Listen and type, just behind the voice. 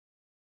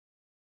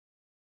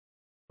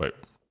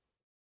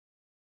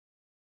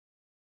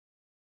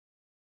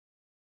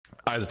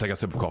I had to take a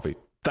sip of coffee.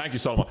 Thank you,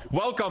 Solomon.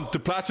 Welcome to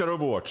Plat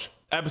Overwatch,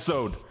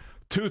 episode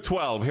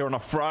 212 here on a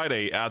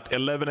Friday at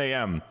 11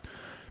 a.m.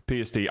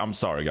 PST. I'm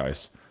sorry,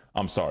 guys.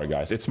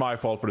 It's my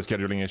fault for the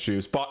scheduling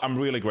issues, but I'm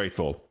really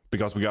grateful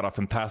because we got a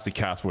fantastic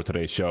cast for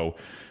today's show.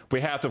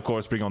 We had to, of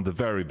course, bring on the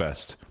very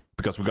best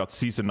because we got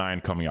Season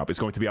 9 coming up. It's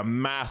going to be a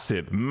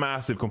massive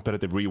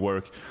competitive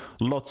rework.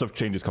 Lots of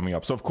changes coming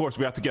up. So, of course,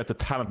 we have to get the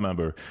talent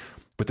member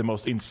with the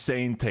most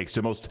insane takes,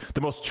 the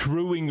most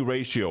truing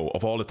ratio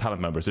of all the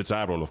talent members. It's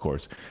AVRL, of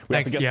course. We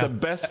have to get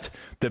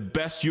the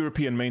best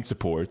European main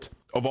support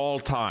of all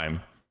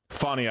time.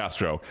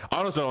 FunnyAstro.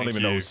 Honestly, I don't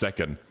even know who's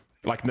second.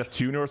 Like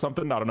Neptune or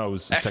something? I don't know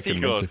who's second.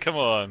 FD God, come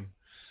on.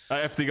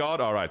 FD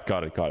God? All right,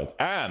 got it.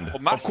 And,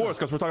 of course,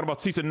 because we're talking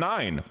about Season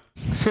 9,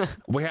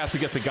 we have to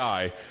get the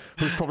guy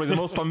who's probably the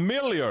most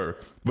familiar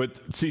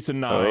with Season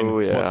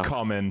 9, what's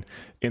coming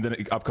in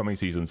the upcoming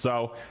season.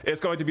 So it's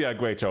going to be a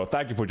great show.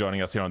 Thank you for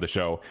joining us here on the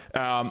show.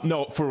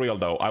 No, for real,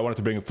 though, I wanted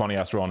to bring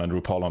FunnyAstro on and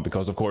Rupal on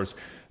because, of course,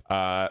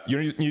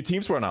 your new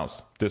teams were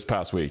announced this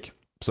past week.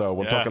 So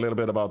we'll talk a little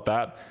bit about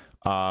that.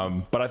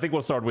 But I think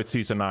we'll start with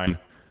Season 9.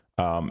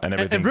 And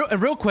everything. And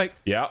real quick,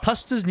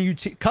 Custer's new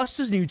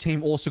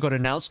team also got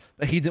announced,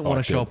 but he didn't want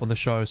to show up on the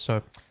show,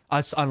 so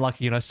it's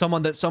unlucky. You know,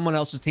 someone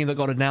else's team that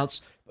got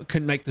announced but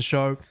couldn't make the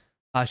show.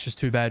 It's just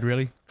too bad,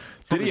 really.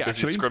 Did he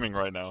actually scrimming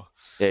right now?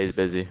 Yeah, he's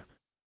busy.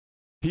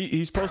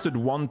 He's posted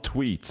one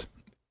tweet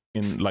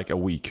in like a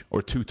week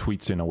or 2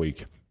 tweets in a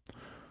week.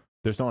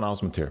 There's no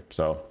announcement here,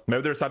 so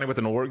maybe they're starting with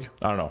an org.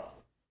 I don't know.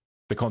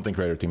 The content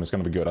creator team is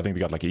going to be good. I think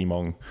they got like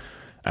Emong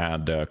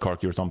and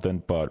Karki or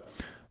something, but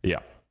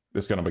yeah.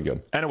 It's gonna be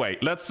good. Anyway,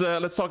 let's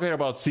talk here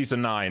about Season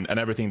 9 and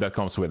everything that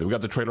comes with it. We got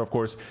the trailer, of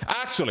course.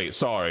 Actually,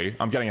 sorry,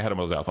 I'm getting ahead of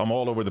myself. I'm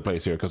all over the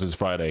place here because it's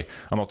Friday.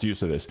 I'm not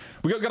used to this.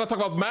 We gotta talk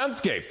about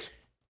Manscaped.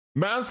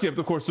 Manscaped,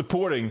 of course,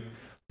 supporting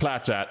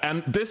Plat Chat.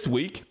 And this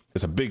week,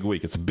 it's a big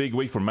week. It's a big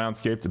week for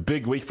Manscaped. A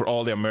big week for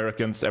all the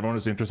Americans. Everyone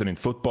who's interested in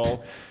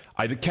football.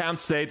 I can't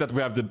say that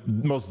we have the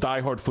most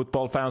diehard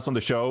football fans on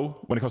the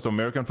show when it comes to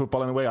American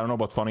football anyway. I don't know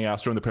about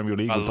FunnyAstro in the Premier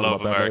League. I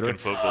love American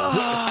football.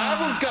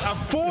 Everyone's got a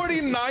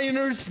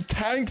 49ers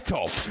tank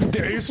top.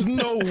 There is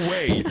no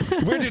way.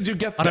 Where did you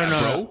get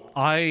that, bro?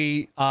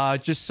 I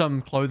just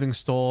some clothing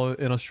store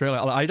in Australia.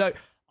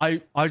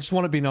 I just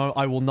want to be known.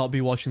 I will not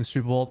be watching the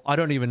Super Bowl. I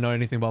don't even know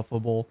anything about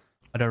football.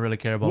 I don't really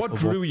care about football. What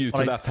drew you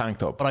to that tank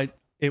top? But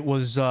it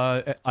was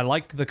I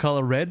like the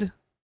color red,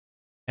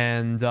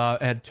 and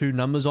it had 2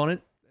 numbers on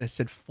it. It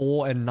said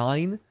 4 and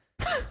 9,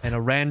 and a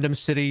random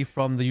city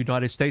from the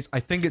United States. I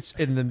think it's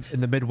in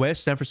the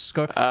Midwest, San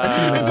Francisco. That's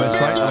in the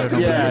Midwest, right? I don't know.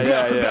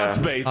 Yeah. That's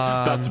bait.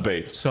 That's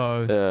bait.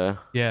 So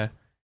yeah.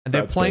 And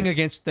they're playing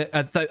against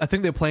I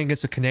think they're playing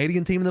against a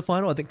Canadian team in the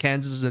final. I think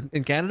Kansas is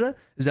in Canada.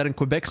 Is that in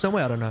Quebec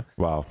somewhere? I don't know.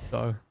 Wow.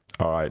 So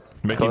all right,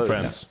 making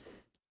friends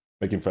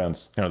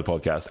here on the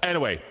podcast.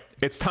 Anyway,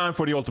 it's time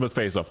for the ultimate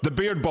face-off. The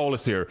Beard Bowl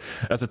is here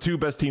as the 2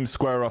 best teams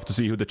square off to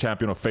see who the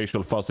champion of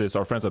facial fuzz is.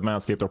 Our friends at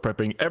Manscaped are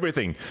prepping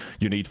everything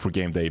you need for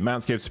game day.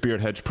 Manscaped's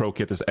Beard Hedge Pro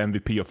Kit is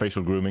MVP of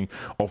facial grooming,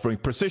 offering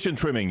precision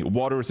trimming,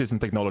 water-resistant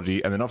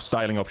technology, and enough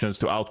styling options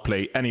to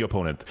outplay any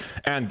opponent.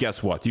 And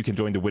guess what? You can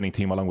join the winning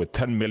team along with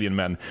 10 million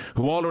men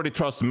who already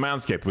trust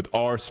Manscaped with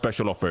our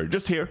special offer.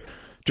 Just here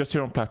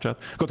on Plat Chat.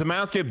 Go to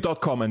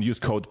manscaped.com and use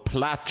code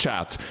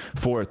PLATCHAT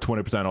for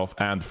 20% off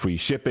and free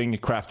shipping.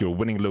 Craft your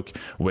winning look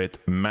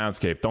with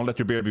Manscaped. Don't let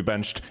your beard be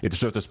benched. It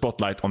deserves a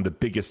spotlight on the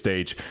biggest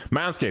stage.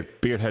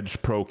 Manscaped Beard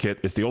Hedge Pro Kit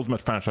is the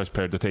ultimate franchise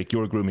player to take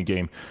your grooming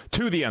game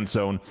to the end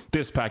zone.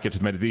 This package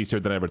has made it easier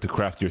than ever to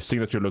craft your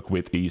signature look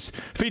with ease.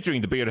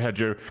 Featuring the Beard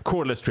Hedger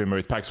cordless trimmer,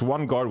 it packs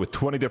 1 guard with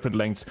 20 different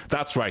lengths.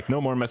 That's right, no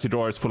more messy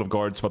drawers full of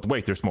guards, but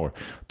wait, there's more.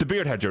 The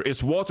Beard Hedger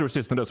is water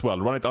resistant as well.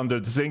 Run it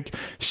under the sink,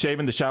 shave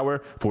in the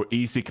shower for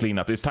easy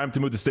cleanup. It's time to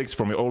move the sticks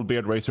from your old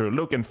beard razor.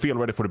 Look and feel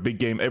ready for the big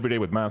game every day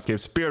with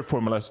Manscaped's beard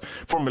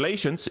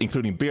formulations,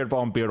 including beard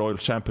balm, beard oil,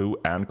 shampoo,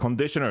 and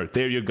conditioner.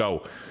 There you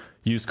go.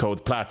 Use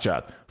code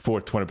PLATCHAT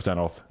for 20%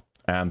 off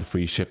and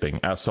free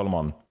shipping. As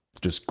Solomon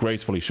just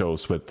gracefully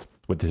shows with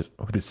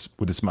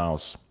this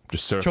mouse,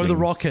 just circling. show the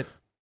rocket.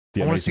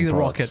 I want to see the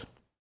rocket.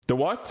 The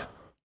what?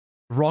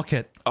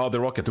 Rocket. Oh, the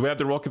rocket. Do we have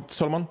the rocket,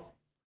 Solomon?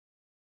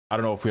 I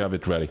don't know if we have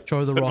it ready.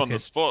 Show the Put him rocket. on the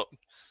spot.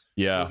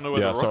 Yeah,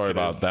 sorry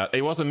about that.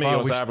 It wasn't me, it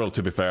was AVRL,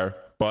 to be fair.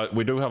 But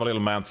we do have a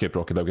little Manscaped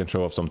rocket that we can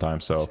show off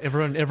sometimes. So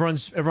everyone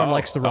likes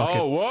the rocket.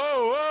 Oh,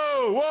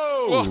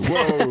 whoa!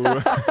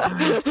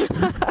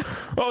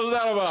 What was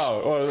that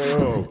about?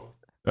 Whoa.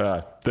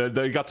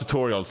 They got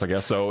tutorials, I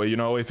guess. So you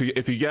know, if you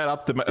get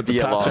up the Plat Chat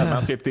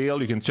Manscaped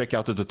deal, you can check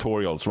out the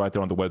tutorials right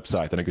there on the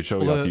website, and I can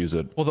show you how to use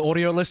it. For the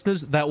audio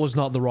listeners, that was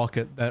not the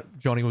rocket that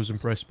Johnny was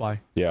impressed by.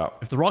 Yeah.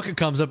 If the rocket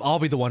comes up, I'll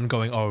be the one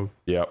going, oh.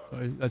 Yeah.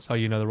 So that's how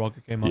you know the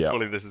rocket came up. Yeah.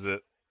 Probably this is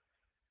it.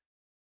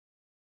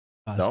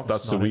 No,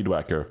 that's the weed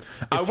whacker.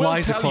 I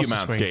will tell you,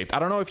 Manscaped. I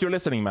don't know if you're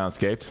listening,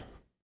 Manscaped.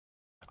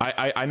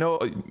 I know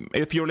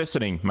if you're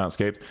listening,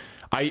 Manscaped.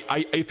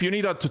 If you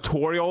need a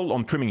tutorial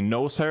on trimming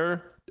nose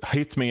hair,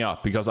 hit me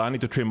up because I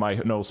need to trim my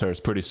nose hairs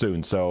pretty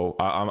soon. So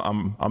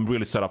I'm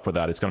really set up for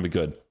that. It's gonna be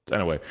good.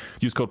 Anyway,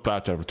 use code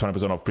Plat for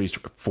 20% off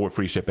for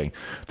free shipping.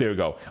 There you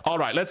go. All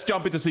right, let's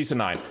jump into season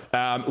 9.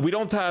 We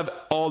don't have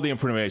all the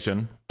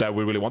information that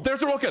we really want. There's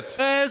the rocket.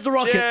 There's the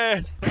rocket.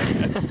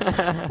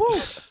 Yeah.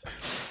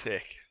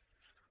 Sick.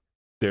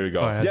 There you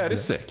go. Yeah, it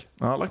is sick.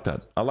 I like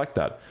that. I like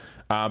that.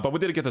 But we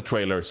didn't get the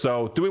trailer.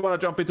 So do we want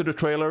to jump into the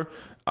trailer?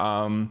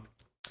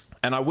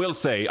 And I will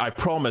say, I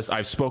promise,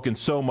 I've spoken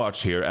so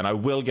much here, and I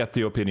will get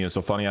the opinions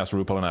of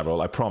FunnyAstro, Rupal, and AVRL,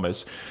 I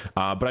promise.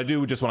 But I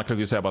do just want to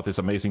quickly say about this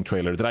amazing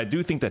trailer that I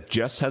do think that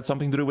Jess had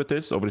something to do with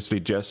this. Obviously,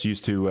 Jess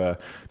used to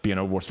be an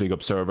Overwatch League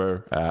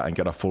observer and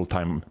get a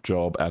full-time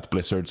job at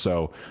Blizzard.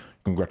 So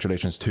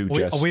congratulations to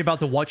Jess. Are we about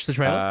to watch the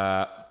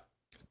trailer?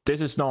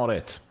 This is not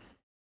it.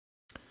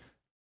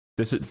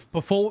 This is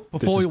before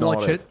we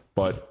watch it.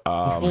 But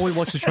before we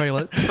watch the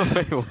trailer,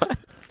 Wait,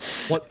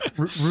 what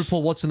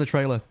Rupal? What's in the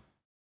trailer?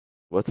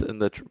 What's in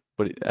the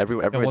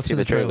everyone's seen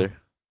the trailer?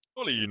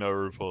 Only you know,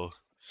 Rupal.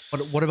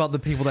 What about the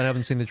people that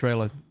haven't seen the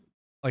trailer?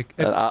 Like,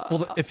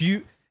 if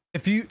you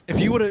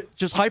were to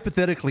just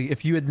hypothetically,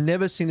 if you had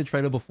never seen the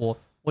trailer before,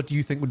 what do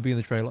you think would be in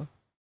the trailer?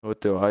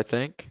 What do I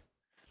think?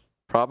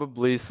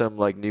 Probably some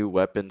like new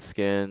weapon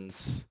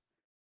skins.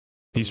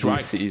 He's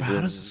right.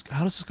 How does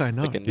this guy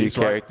know? Like a new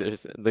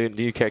characters, the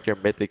new character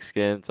mythic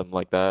skin, something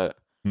like that.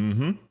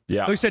 Mm-hmm.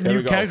 Yeah. He said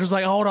new characters.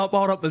 Like, hold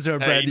up. Is there a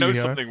brand new? He knows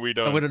something we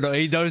don't. We don't know.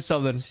 He knows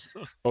something.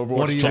 Overwatch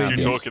What are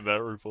you talking there,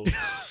 Rupal?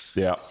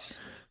 Yeah.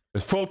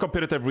 It's full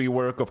competitive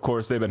rework, of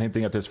course. They've been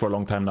hinting at this for a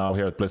long time now.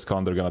 Here at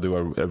BlizzCon, they're going to do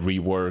a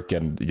rework,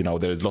 and you know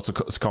there's lots of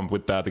come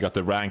with that. They got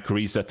the rank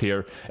reset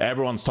here.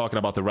 Everyone's talking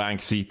about the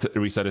rank seat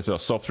reset. It's a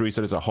soft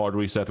reset. It's a hard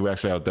reset. We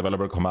actually had a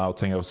developer come out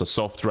saying it was a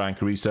soft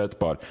rank reset,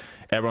 but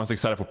everyone's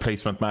excited for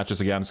placement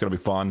matches again. It's going to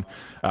be fun.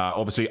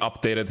 Obviously,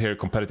 updated here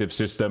competitive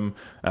system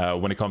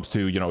when it comes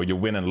to you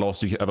win and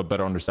loss. You have a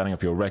better understanding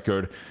of your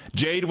record.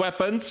 Jade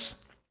weapons.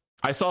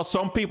 I saw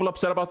some people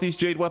upset about these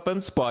Jade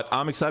weapons, but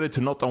I'm excited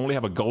to not only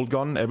have a gold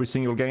gun every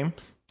single game.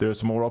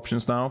 There's more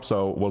options now,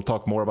 so we'll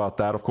talk more about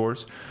that, of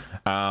course.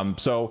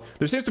 So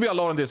there seems to be a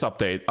lot in this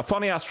update.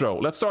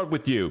 FunnyAstro, let's start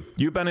with you.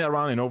 You've been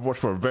around in Overwatch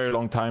for a very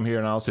long time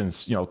here now,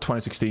 since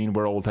 2016.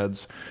 We're old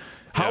heads.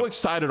 How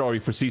excited are you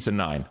for Season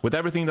 9? With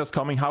everything that's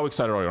coming, how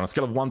excited are you on a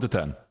scale of 1 to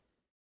 10?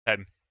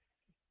 10.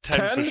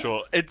 10 for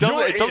sure. It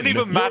doesn't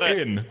even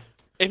matter.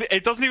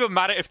 It doesn't even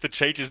matter if the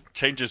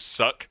changes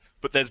suck.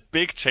 But there's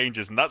big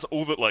changes, and that's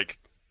all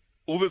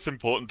that's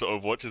important to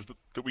Overwatch is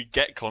that we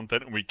get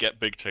content and we get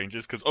big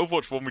changes. Because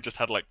Overwatch 1, we just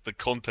had like the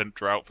content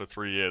drought for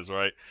 3 years,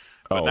 right?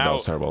 But now, that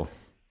was terrible.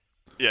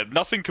 Yeah,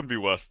 nothing can be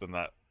worse than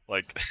that.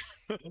 Like,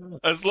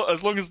 as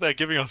long as they're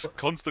giving us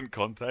constant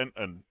content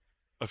and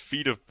a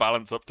feed of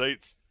balance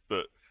updates,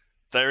 that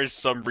there is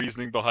some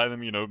reasoning behind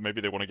them.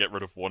 Maybe they want to get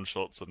rid of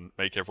one-shots and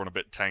make everyone a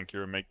bit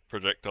tankier and make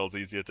projectiles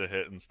easier to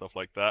hit and stuff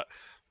like that.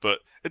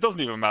 But it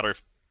doesn't even matter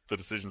if the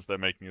decisions they're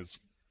making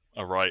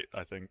are right.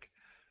 I think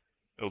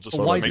it'll just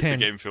make the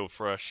game feel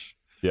fresh.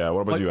 Yeah.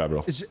 What about you,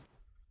 AVRL?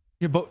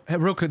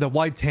 But real quick, the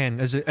why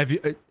 10?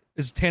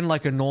 Is 10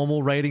 like a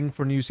normal rating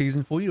for a new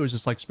season for you, or is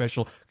this like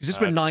special? Because it's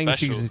been 9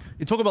 seasons.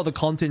 You talk about the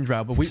content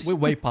drought, but we're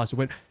way past it.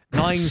 We're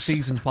 9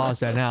 seasons past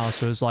that now.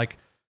 So it's like,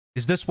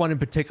 is this one in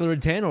particular a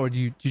 10, or do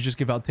you just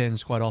give out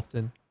 10s quite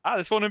often?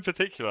 This one in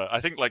particular, I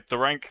think like the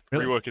rank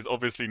rework is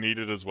obviously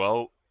needed as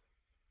well.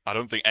 I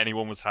don't think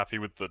anyone was happy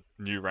with the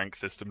new rank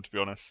system, to be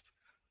honest.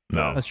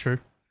 No, that's true.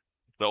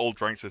 The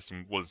old rank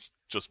system was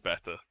just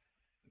better.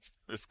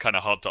 It's kind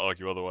of hard to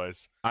argue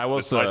otherwise. I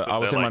was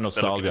in my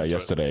nostalgia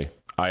yesterday.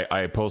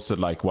 I posted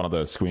like one of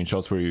the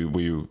screenshots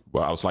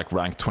where I was like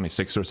ranked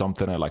 26 or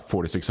something at like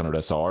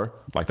 4600 SR.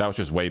 Like that was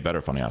just way better,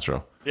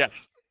 FunnyAstro. Yeah,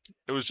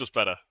 it was just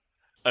better.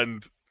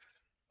 And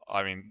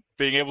I mean,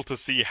 being able to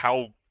see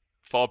how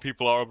far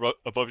people are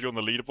above you on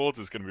the leaderboards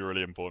is going to be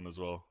really important as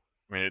well.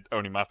 I mean, it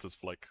only matters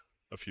for like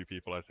a few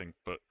people, I think,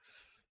 but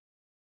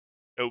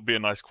it'll be a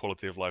nice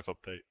quality of life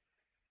update.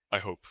 I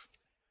hope.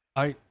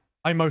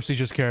 I mostly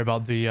just care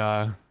about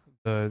the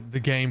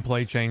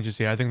gameplay changes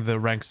here. I think the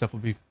ranked stuff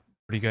would be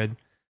pretty good.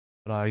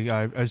 But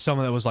I as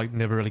someone that was like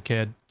never really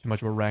cared too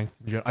much about ranked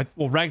in general.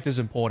 Well, ranked is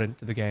important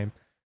to the game,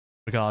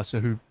 regardless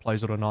of who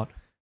plays it or not.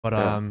 But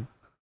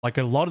like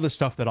a lot of the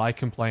stuff that I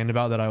complained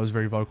about, that I was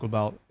very vocal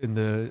about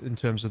in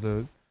terms of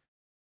the,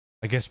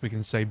 I guess we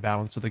can say,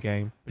 balance of the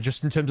game, but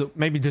just in terms of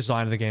maybe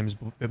design of the game is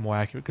a bit more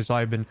accurate, because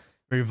I've been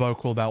very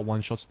vocal about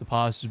one shots in the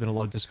past. There's been a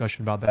lot of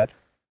discussion about that.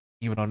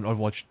 Even on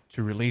Overwatch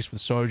to release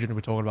with Sojourn,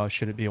 we're talking about,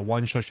 should it be a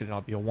one-shot, should it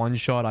not be a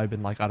one-shot? I've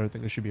been like, I don't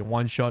think there should be a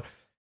one-shot.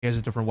 Here's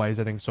the different ways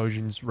I think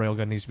Sojourn's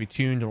railgun needs to be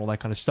tuned and all that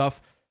kind of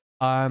stuff.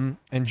 And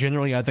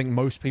generally, I think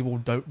most people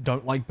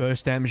don't like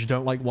burst damage,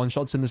 don't like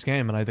one-shots in this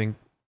game, and I think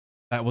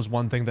that was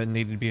one thing that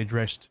needed to be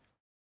addressed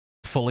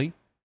fully.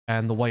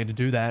 And the way to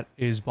do that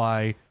is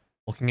by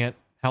looking at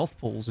health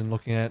pools and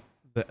looking at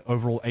the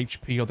overall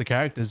HP of the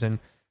characters. And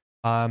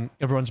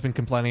everyone's been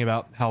complaining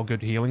about how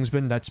good healing's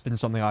been. That's been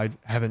something I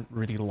haven't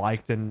really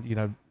liked.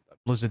 And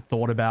Blizzard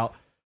thought about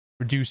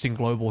reducing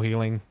global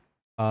healing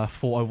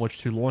for Overwatch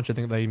 2 launch. I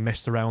think they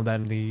messed around with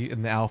that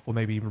in the alpha,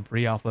 maybe even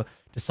pre-alpha,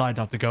 decided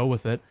not to go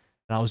with it.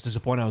 And I was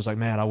disappointed. I was like,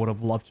 man, I would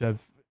have loved to have,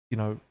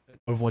 an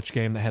Overwatch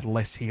game that had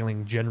less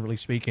healing, generally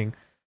speaking.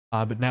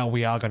 But now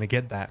we are going to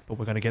get that. But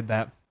we're going to get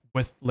that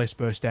with less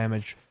burst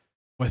damage,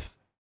 with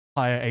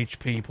higher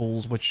HP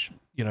pools, which,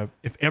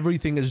 if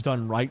everything is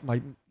done right,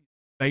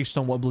 based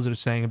on what Blizzard is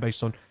saying and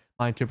based on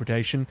my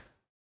interpretation,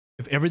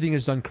 if everything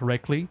is done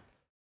correctly,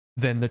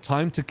 then the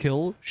time to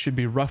kill should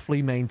be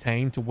roughly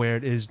maintained to where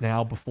it is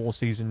now before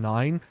Season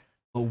 9,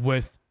 but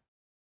with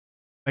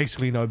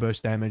basically no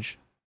burst damage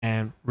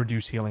and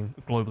reduced healing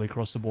globally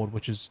across the board,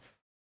 which is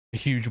a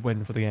huge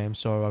win for the game.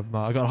 So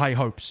I got high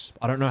hopes.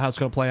 I don't know how it's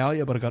going to play out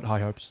yet, but I got high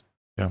hopes.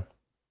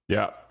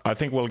 Yeah, I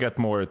think we'll get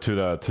more to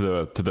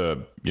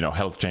the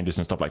health changes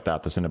and stuff like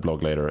that that's in the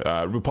blog later.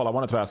 Rupal, I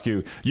wanted to ask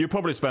you. You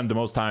probably spend the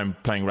most time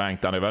playing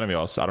ranked on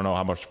Evenimios. I don't know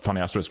how much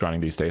FunnyAstro is grinding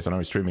these days. I know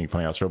he's streaming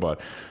FunnyAstro,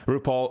 but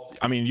Rupal,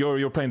 I mean,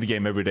 you're playing the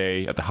game every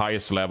day at the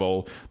highest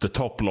level, the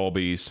top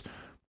lobbies.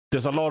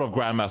 There's a lot of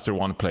Grandmaster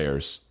 1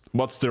 players.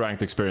 What's the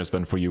ranked experience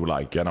been for you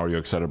like? And are you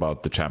excited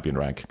about the champion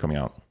rank coming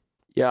out?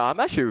 Yeah, I'm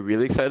actually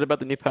really excited about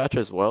the new patch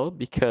as well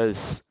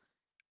because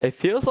it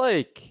feels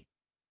like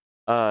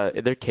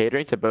they're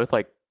catering to both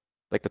like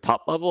the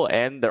top level,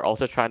 and they're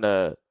also trying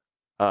to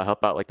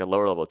help out like the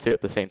lower level too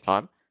at the same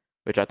time,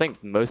 which I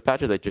think most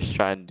patches they just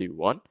try and do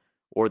one,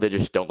 or they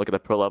just don't look at the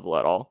pro level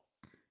at all.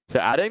 So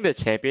adding the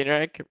champion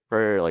rank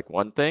for like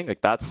one thing,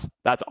 like that's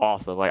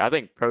awesome. Like I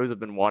think pros have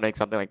been wanting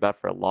something like that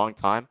for a long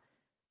time,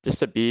 just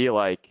to be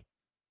like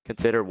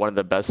considered one of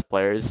the best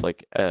players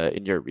like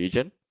in your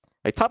region.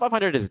 Like top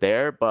 500 is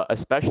there, but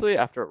especially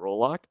after a role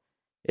lock,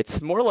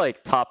 it's more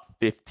like top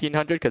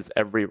 1500 because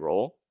every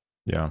role.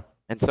 Yeah.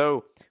 And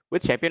so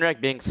with champion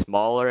rank being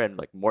smaller and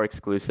like more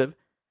exclusive,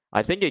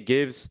 I think it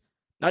gives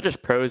not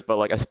just pros but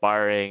like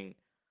aspiring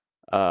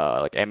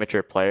like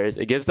amateur players,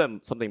 it gives them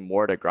something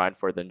more to grind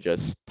for than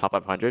just top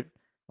 500.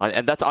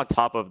 And that's on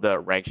top of the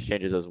rank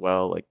changes as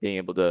well, like being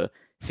able to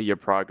see your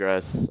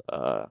progress.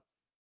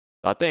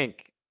 I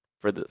think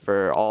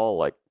for all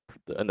like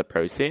in the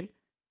pro scene,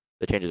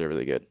 the changes are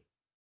really good.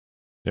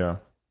 Yeah.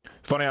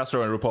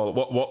 FunnyAstro and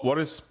Rupal, what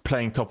is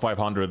playing top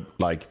 500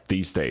 like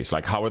these days?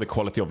 Like, how are the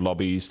quality of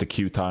lobbies, the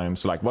queue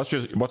times? Like, what's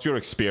your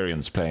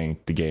experience playing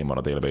the game on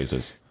a daily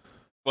basis?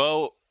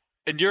 Well,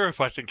 in Europe,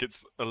 I think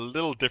it's a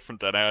little different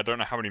than NA. I don't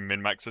know how many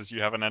min-maxes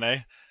you have in NA,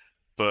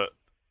 but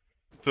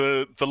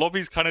the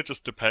lobbies kind of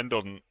just depend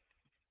on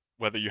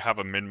whether you have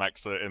a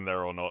min-maxer in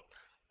there or not.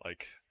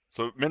 Like,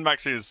 so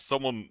min-max is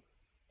someone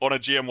on a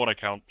GM1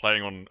 account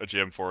playing on a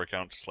GM4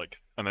 account, just like,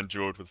 and then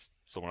duoed with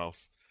someone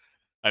else.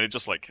 And it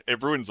just like,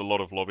 it ruins a lot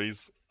of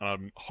lobbies. And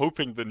I'm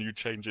hoping the new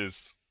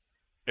changes,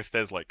 if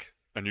there's like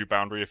a new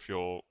boundary, if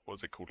you're,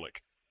 what's it called?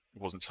 Like,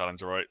 it wasn't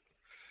Challenger, right?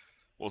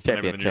 What was the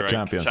name of the new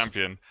rank?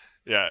 Champion.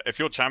 Yeah, if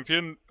you're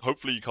champion,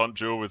 hopefully you can't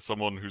duel with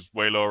someone who's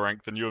way lower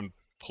ranked than you and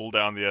pull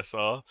down the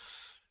SR.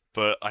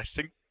 But I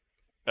think,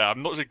 I'm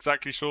not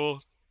exactly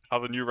sure how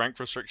the new rank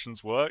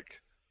restrictions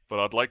work, but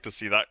I'd like to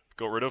see that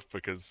got rid of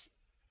because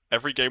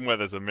every game where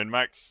there's a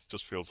min-max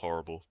just feels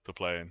horrible to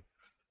play in.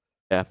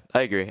 Yeah,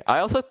 I agree. I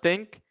also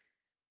think,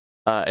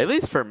 at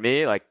least for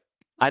me, like,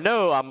 I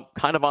know I'm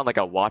kind of on like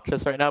a watch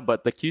list right now,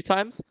 but the queue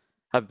times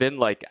have been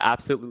like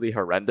absolutely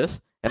horrendous.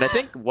 And I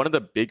think one of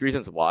the big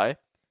reasons why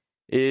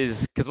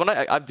is because when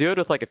I've dealt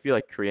with like a few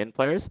like Korean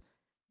players,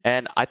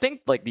 and I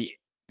think like the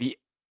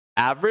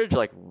average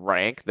like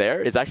rank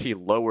there is actually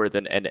lower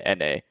than in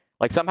NA.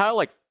 Like somehow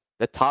like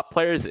the top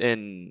players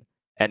in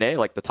NA,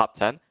 like the top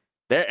 10,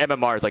 their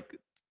MMR is like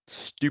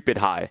stupid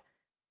high.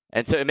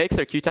 And so it makes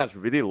their queue times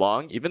really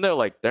long, even though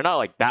like they're not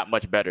like that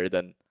much better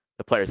than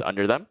the players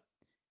under them.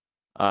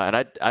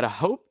 And I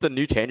hope the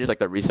new changes, like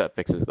the reset,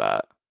 fixes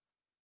that.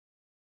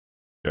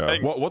 Yeah.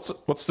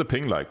 What's the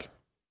ping like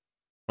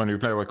when you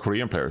play with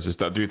Korean players?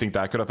 Do you think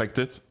that could affect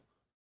it?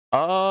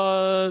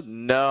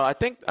 No.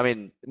 I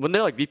mean when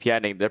they're like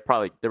VPNing,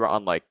 they were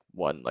on like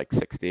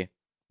 160,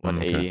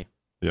 180.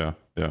 Okay.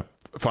 Yeah.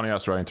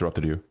 FunnyAstro, I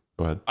interrupted you.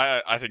 Go ahead.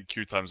 I think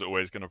queue times are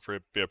always going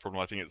to be a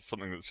problem. I think it's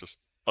something that's just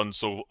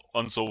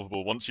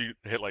unsolvable. Once you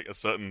hit like a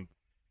certain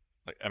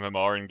like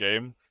MMR in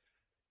game,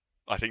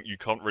 I think you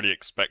can't really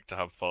expect to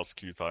have fast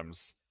queue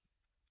times.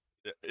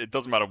 It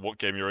doesn't matter what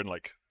game you're in,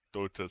 like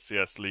Dota,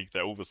 CS, League,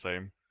 they're all the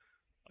same.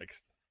 Like,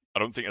 I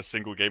don't think a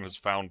single game has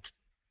found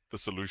the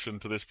solution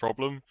to this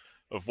problem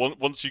of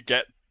once you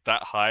get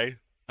that high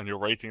and your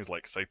rating is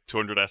like, say,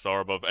 200 SR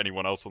above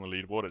anyone else on the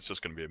leaderboard, it's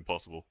just going to be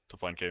impossible to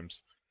find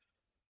games.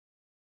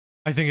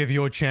 I think if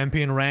you're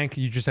champion rank,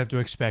 you just have to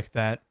expect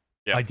that.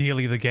 Yeah.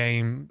 Ideally, the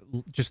game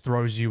just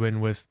throws you in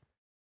with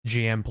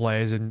GM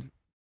players, and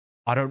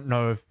I don't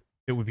know if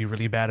it would be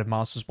really bad if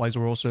Masters players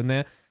were also in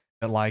there.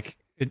 But like,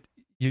 do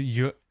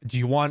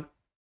you want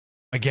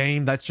a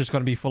game that's just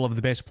going to be full of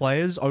the best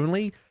players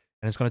only,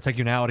 and it's going to take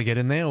you an hour to get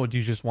in there, or do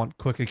you just want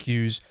quicker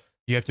queues?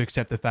 You have to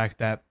accept the fact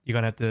that you're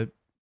going to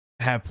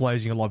have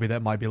players in your lobby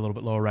that might be a little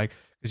bit lower rank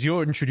because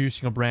you're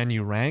introducing a brand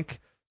new rank.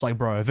 It's like,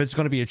 bro, if it's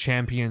going to be a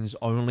champions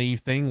only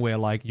thing where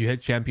like you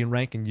hit champion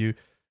rank and you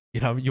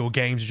your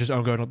games are just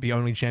going to be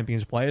only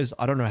champions players.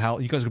 I don't know how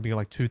you guys are going to be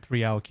like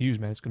 2-3 hour queues,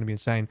 man. It's going to be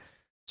insane.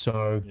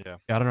 So Yeah.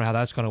 I don't know how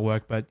that's going to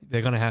work, but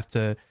they're going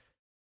to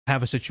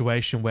have a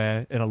situation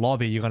where in a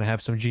lobby you're going to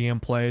have some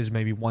GM players,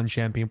 maybe one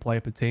champion player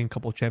per team,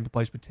 couple of champion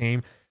players per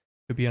team.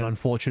 Could be an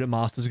unfortunate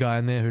Masters guy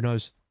in there. Who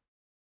knows?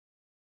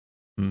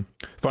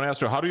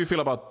 FunnyAstro, how do you feel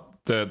about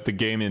the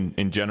game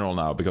in general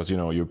now? Because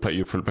you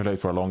played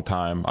for a long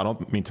time. I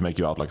don't mean to make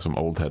you out like some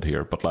old head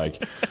here, but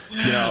like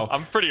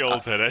I'm pretty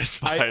old head. It's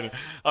fine.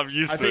 I'm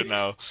used to it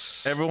now.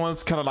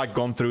 Everyone's kind of like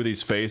gone through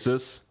these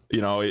phases.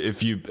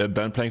 If you've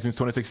been playing since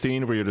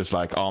 2016, where you're just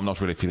like, oh, I'm not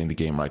really feeling the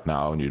game right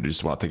now, and you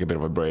just want to take a bit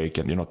of a break,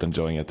 and you're not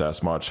enjoying it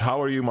as much. How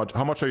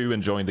much are you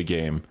enjoying the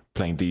game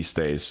playing these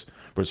days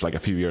versus like a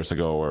few years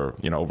ago, or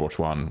Overwatch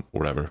 1 or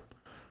whatever?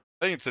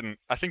 I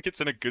think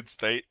it's in a good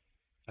state.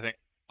 I think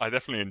I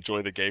definitely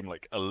enjoy the game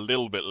like a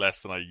little bit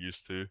less than I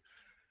used to.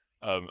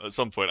 At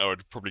some point, I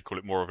would probably call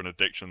it more of an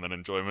addiction than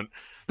enjoyment.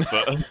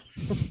 But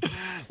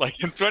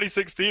like in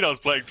 2016, I was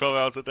playing 12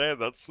 hours a day.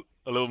 And that's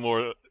a little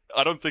more.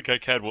 I don't think I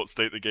cared what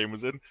state the game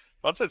was in.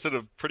 But I'd say it's in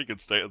a pretty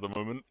good state at the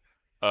moment.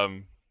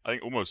 I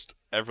think almost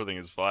everything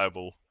is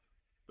viable.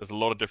 There's a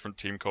lot of different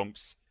team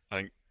comps. I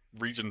think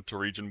region to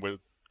region, we're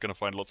going to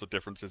find lots of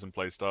differences in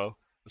playstyle,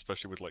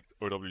 especially with like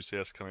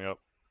OWCS coming up.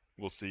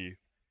 We'll see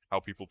how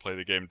people play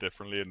the game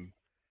differently and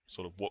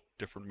sort of what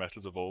different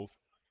metas evolve.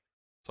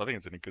 So I think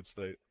it's in a good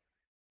state.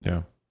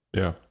 Yeah.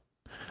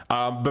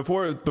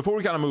 Before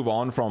we kind of move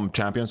on from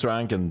Champions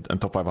Rank and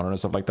top 500 and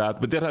stuff like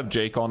that, we did have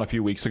Jake on a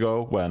few weeks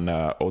ago when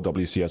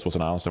OWCS was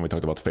announced, and we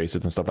talked about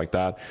Faceit and stuff like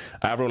that.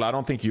 AVRL, I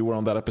don't think you were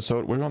on that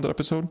episode. Were you on that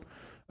episode?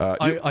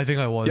 I think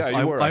I was.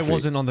 Yeah, you were, I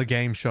wasn't on the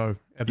game show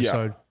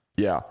episode.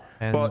 Yeah.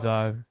 And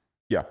but,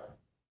 yeah.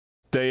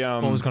 They I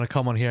was going to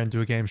come on here and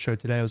do a game show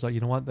today. I was like, you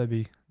know what? That'd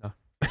be no.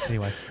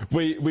 Anyway,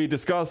 we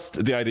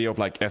discussed the idea of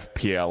like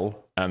FPL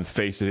and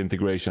Faceit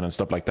integration and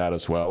stuff like that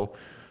as well.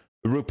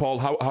 Rupal,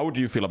 how would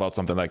you feel about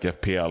something like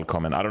FPL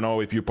coming? I don't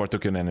know if you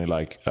partook in any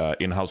like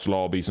in-house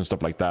lobbies and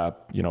stuff like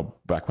that,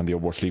 back when the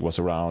Overwatch League was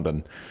around,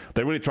 and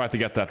they really tried to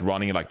get that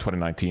running in like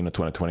 2019 or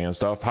 2020 and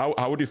stuff.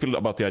 How would you feel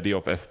about the idea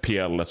of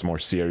FPL as a more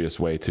serious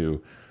way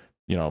to,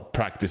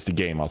 practice the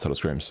game outside of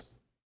scrims?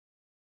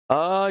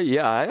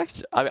 Yeah,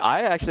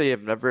 I actually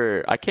have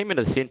never. I came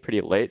into the scene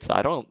pretty late,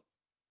 so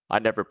I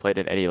never played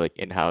in any like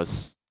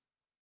in-house.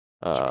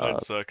 Did you play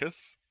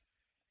Circus?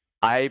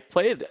 I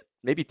played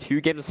maybe 2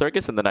 games of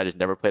Circus, and then I just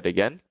never played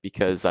again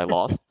because I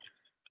lost.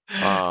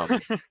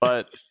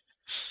 But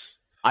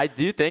I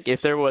do think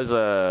if there was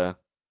a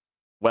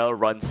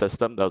well-run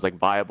system that was like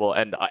viable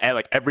and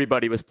like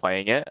everybody was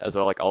playing it as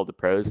well, like all the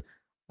pros,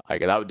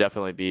 like that would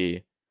definitely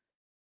be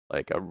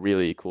like a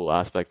really cool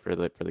aspect for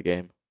the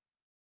game.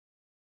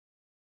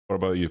 What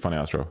about you,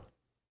 FunnyAstro?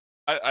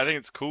 I think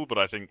it's cool, but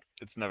I think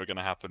it's never going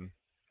to happen.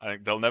 I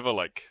think they'll never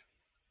like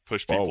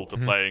push people to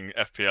playing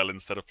FPL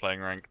instead of playing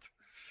ranked.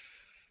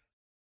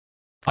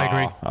 I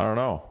agree. I don't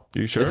know.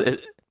 You sure?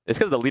 It's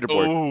because of the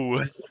leaderboard.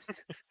 Oh,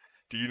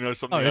 do you know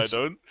something I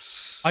don't?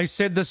 I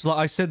said this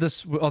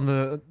on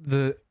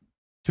the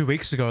 2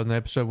 weeks ago in the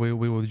episode we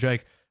were with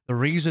Jake. The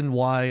reason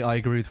why I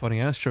agree with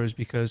FunnyAstro is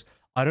because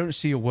I don't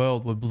see a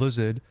world where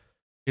Blizzard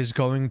is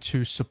going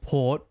to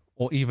support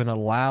or even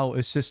allow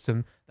a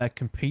system that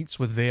competes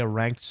with their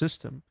ranked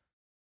system.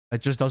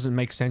 It just doesn't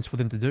make sense for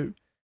them to do.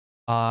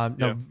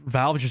 No,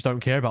 Valve just don't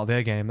care about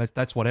their game.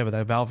 That's whatever.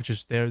 Valve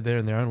just they're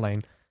in their own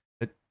lane.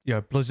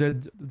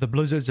 Blizzard, the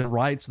Blizzards and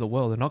Riots of the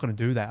world, they're not going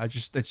to do that.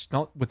 It's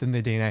not within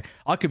their DNA.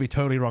 I could be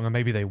totally wrong, and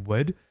maybe they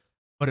would,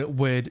 but it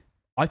would.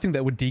 I think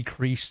that would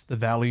decrease the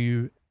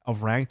value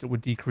of ranked. It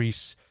would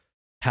decrease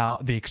how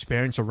the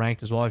experience of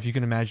ranked as well. If you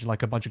can imagine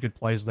like a bunch of good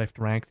players left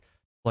ranked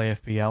play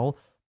FPL,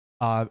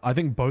 I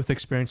think both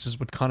experiences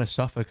would kind of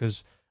suffer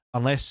because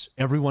unless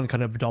everyone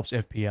kind of adopts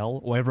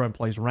FPL or everyone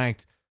plays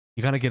ranked,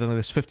 you're going to get into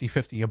this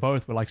 50-50 of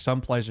both, where like some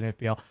players in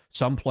FPL,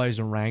 some players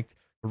in ranked.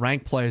 The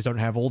ranked players don't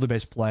have all the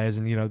best players,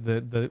 and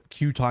the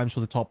queue times for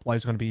the top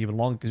players are going to be even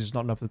longer because there's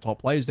not enough of the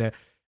top players there.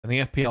 And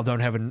the FPL don't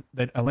have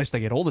unless they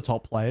get all the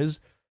top players.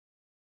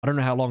 I don't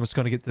know how long it's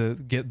going to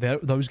get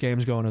those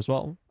games going as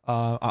well.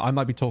 I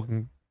might be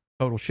talking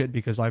total shit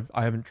because I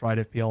haven't tried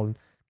FPL and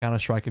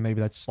Counter-Strike, and maybe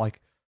that's like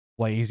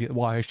way easier.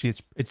 Well, actually,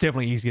 it's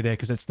definitely easier there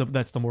because that's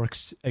the more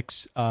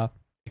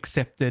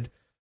accepted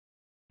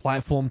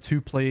platform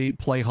to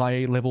play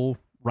high level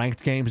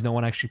ranked games. No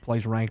one actually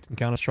plays ranked in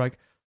Counter-Strike.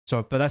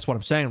 So, but that's what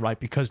I'm saying, right?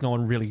 Because no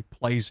one really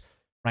plays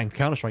ranked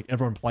Counter-Strike,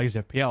 everyone plays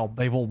FPL.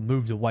 They've all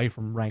moved away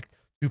from ranked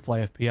to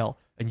play FPL,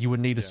 and you would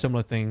need a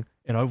similar thing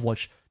in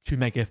Overwatch to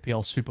make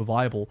FPL super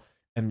viable.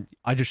 And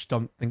I just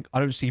don't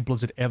see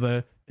Blizzard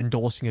ever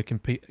endorsing a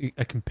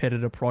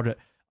competitor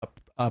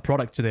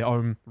product to their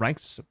own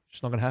ranks. It's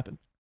just not going to happen.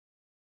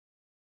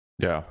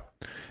 Yeah,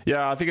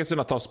 I think it's in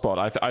a tough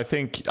spot. I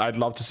think I'd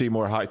love to see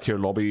more high tier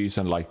lobbies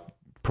and like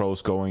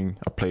pros going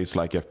a place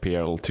like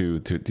FPL to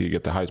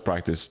get the highest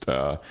practiced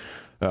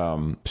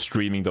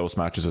streaming those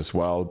matches as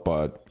well.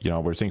 But you know,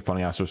 we're seeing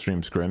FunnyAstro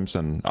stream scrims,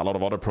 and a lot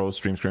of other pros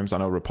stream scrims. I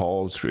know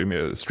Rupal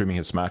streaming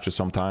his matches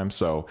sometimes,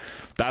 so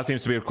that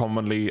seems to be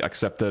commonly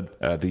accepted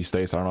these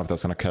days. I don't know if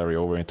that's going to carry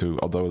over into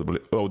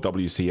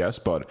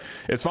OWCS, but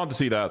it's fun to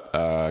see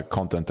that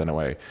content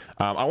anyway.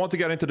 I want to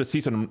get into the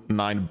Season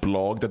 9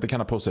 blog that they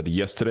kind of posted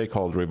yesterday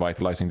called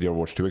Revitalizing the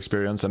Overwatch 2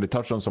 Experience, and they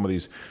touched on some of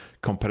these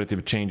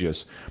competitive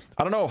changes.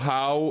 I don't know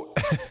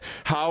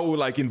how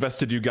like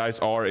invested you guys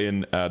are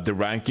in the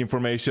rank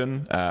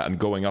information and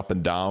going up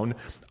and down.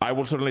 I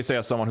will certainly say,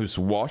 as someone who's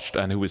watched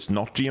and who is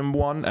not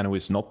GM1 and who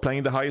is not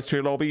playing the highest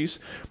tier lobbies,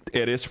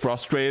 it is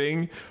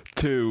frustrating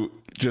to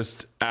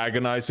just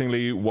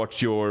agonizingly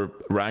watch your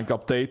rank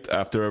update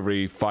after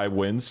every 5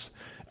 wins,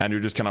 and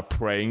you're just kind of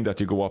praying that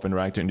you go up in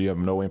rank and you have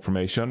no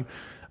information.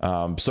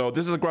 So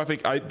this is a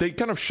graphic. They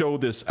kind of show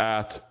this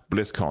at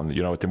BlizzCon.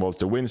 You know, it involves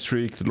the win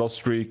streak, the loss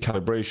streak,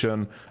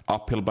 calibration,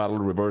 uphill battle,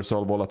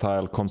 reversal,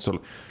 volatile,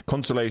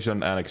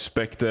 consolation, and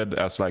expected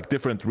as like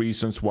different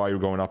reasons why you're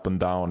going up and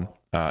down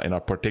in a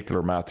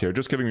particular math here.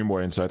 Just giving you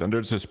more insight. And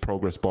there's this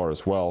progress bar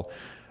as well.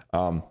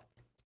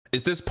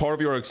 Is this part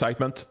of your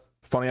excitement,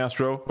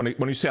 FunnyAstro?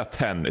 When you say a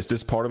 10, is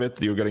this part of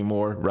it? You're getting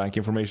more rank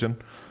information?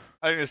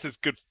 I think this is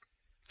good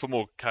for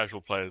more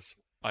casual players.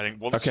 I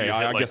think once okay, you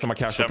hit, I guess I'm a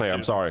casual player.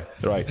 I'm sorry.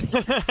 Right.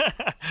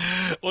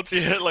 Once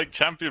you hit like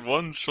Champion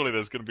 1, surely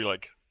there's going to be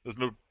like there's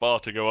no bar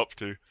to go up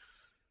to.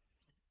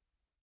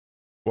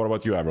 What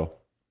about you, AVRL?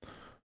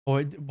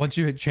 Or once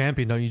you hit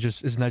champion, don't you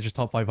just isn't that just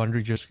top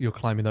 500? You're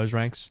climbing those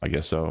ranks. I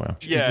guess so.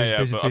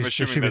 Yeah, but I'm there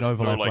assuming should be an there's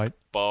overlap, no like right?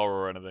 bar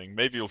or anything.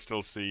 Maybe you'll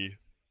still see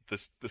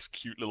this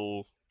cute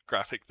little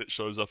graphic that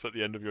shows up at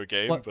the end of your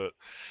game. What? But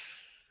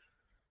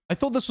I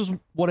thought this was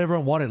what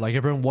everyone wanted. Like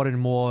everyone wanted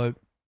more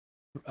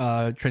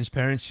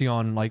transparency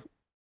on like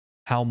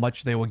how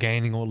much they were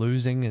gaining or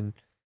losing, and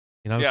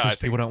you know, because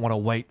people don't want to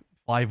wait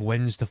 5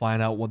 wins to find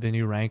out what their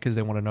new rank is.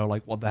 They want to know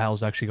like what the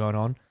hell's actually going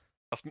on.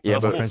 That's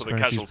more for the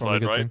casual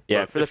side, right?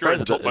 Yeah, but for the if you're in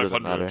pros, top it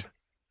doesn't 500, matter.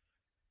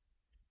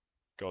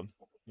 go on.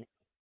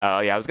 Oh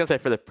yeah, I was gonna say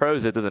for the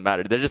pros it doesn't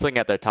matter. They're just looking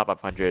at their top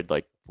 500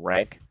 like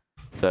rank,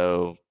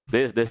 so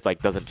this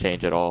like doesn't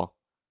change at all.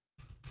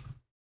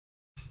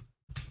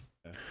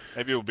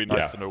 Maybe it would be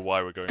nice to know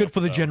why we're going. Good up for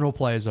the and down. general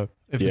players, though.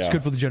 If it's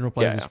good for the general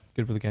players, it's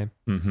good for the game.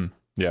 Mm-hmm.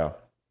 Yeah.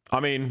 I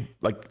mean,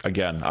 like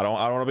again, I don't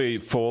want to be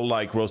full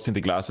like roasting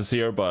the glasses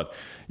here, but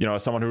you know,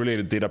 as someone who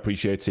really did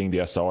appreciate seeing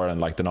the SR and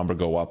like the number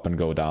go up and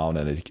go down,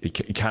 and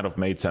it kind of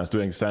made sense to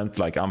an extent.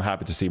 Like, I'm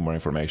happy to see more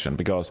information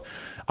because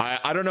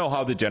I don't know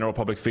how the general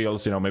public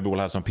feels. You know, maybe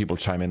we'll have some people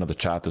chime in on the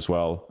chat as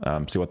well,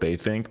 see what they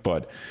think.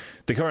 But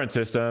the current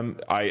system,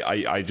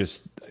 I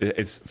just,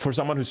 it's for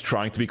someone who's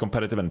trying to be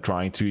competitive and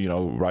trying to, you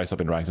know, rise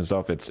up in ranks and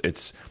stuff.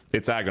 It's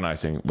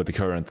agonizing with the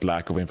current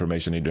lack of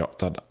information. You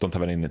don't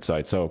have any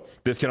insight. So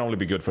this can only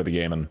be good for the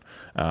game, and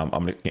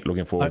I'm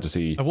looking forward to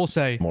see. I will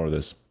say more of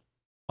this.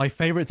 My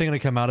favorite thing to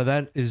come out of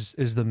that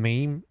is the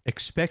meme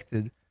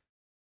expected.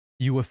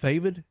 You were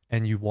favored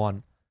and you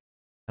won,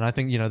 and I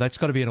think, you know, that's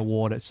got to be an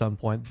award at some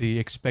point. The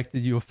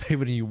expected you were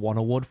favored and you won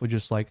award for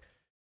just like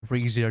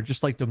 3-0,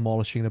 just like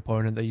demolishing an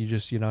opponent that you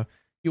just, you know,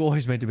 you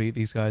always meant to beat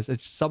these guys.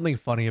 It's something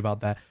funny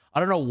about that. I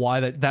don't know why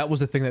that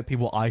was the thing that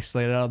people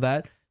isolated out of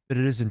that, but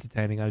it is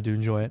entertaining. I do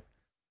enjoy it.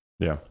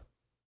 Yeah.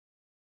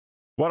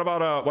 What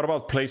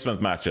about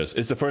placement matches?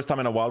 It's the first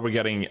time in a while we're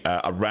getting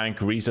a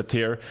rank reset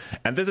here,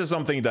 and this is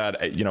something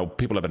that, you know,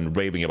 people have been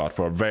raving about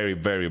for a very,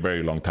 very,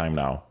 very long time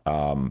now.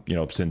 You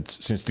know,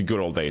 since the good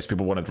old days,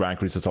 people wanted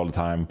rank resets all the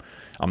time.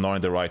 I'm not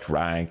in the right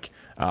rank.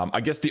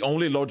 I guess the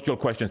only logical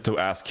questions to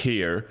ask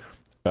here,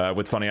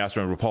 with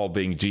FunnyAstro and Rupal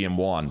being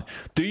GM1,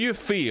 do you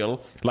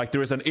feel like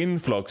there is an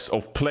influx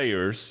of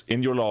players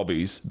in your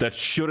lobbies that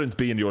shouldn't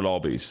be in your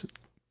lobbies?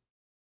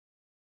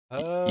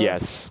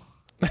 Yes.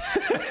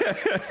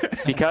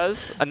 Because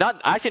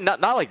not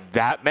like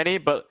that many,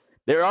 but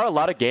there are a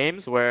lot of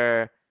games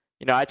where,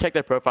 you know, I check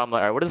their profile, I'm like,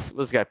 all right, what does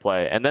this guy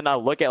play? And then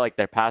I'll look at like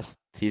their past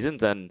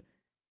seasons, and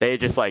they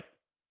just like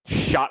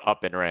shot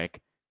up in rank.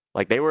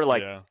 Like they were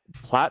like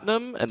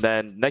platinum, and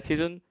then next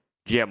season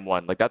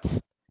GM1. Like that's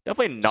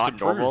definitely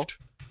not normal.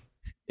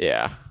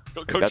 Yeah.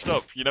 Got coached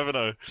up. You never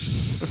know.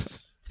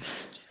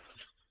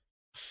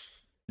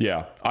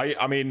 Yeah,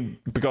 I mean,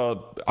 because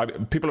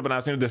people have been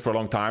asking this for a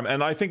long time,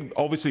 and I think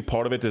obviously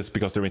part of it is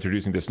because they're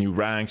introducing this new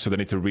rank, so they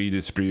need to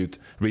redistribute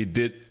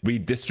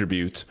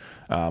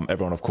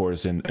everyone, of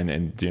course,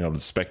 in you know, the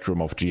spectrum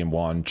of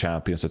GM1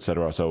 champions,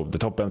 etc. So the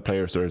top end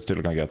players are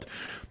still gonna get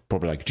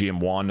probably like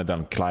GM1 and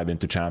then climb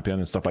into champion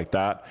and stuff like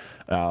that.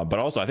 But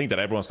also, I think that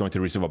everyone's going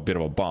to receive a bit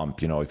of a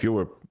bump. You know, if you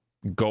were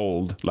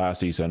gold last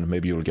season,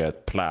 maybe you'll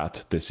get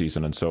plat this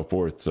season and so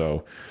forth.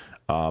 So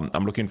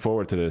I'm looking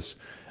forward to this.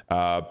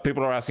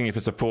 People are asking if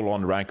it's a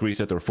full-on rank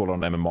reset or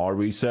full-on MMR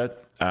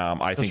reset.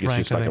 I think it's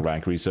just like a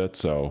rank reset.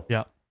 So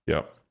yeah,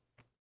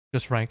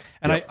 just rank.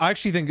 And I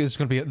actually think it's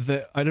going to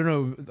be I don't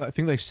know. I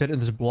think they said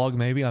in this blog.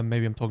 Maybe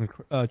I'm talking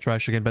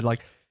trash again, but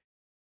like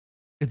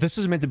this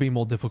is meant to be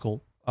more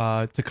difficult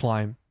to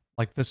climb.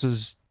 Like this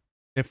is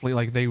definitely,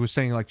 like they were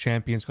saying, like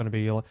champion's going to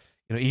be, you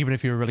even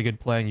if you're a really good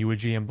player and you were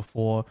GM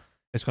before,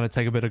 it's going to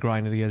take a bit of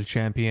grinding to get a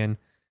champion.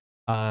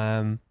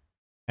 And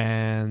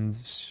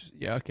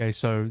yeah, okay,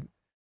 so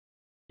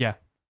yeah,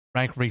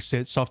 rank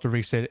reset, softer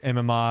reset,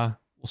 MMR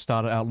will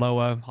start out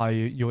lower. Higher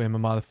your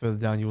MMR, the further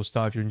down you will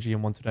start. If you're in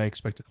GM1 today,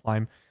 expect to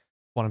climb.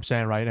 What I'm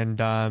saying, right?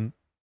 And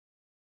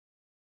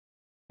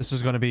this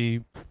is going to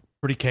be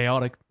pretty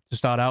chaotic to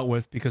start out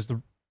with, because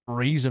the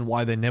reason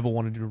why they never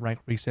wanted to do rank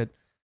reset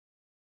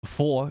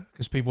before,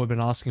 because people have been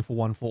asking for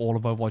one for all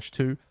of Overwatch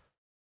 2,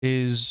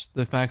 is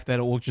the fact that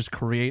it will just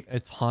create a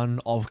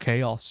ton of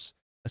chaos.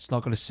 It's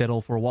not going to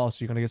settle for a while, so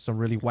you're going to get some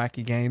really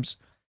wacky games.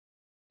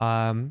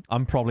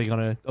 I'm probably going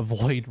to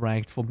avoid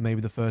ranked for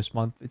maybe the first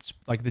month. It's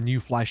like the new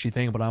flashy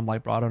thing, but I'm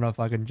like, bro, I don't know if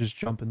I can just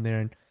jump in there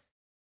and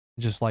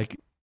just like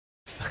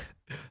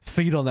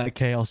feed on that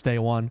chaos day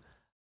one.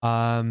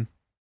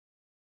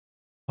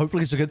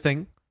 Hopefully it's a good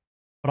thing,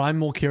 but I'm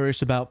more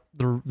curious about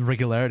the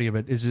regularity of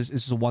it. Is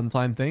this a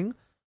one-time thing?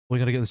 We're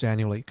going to get this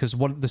annually, because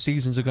what the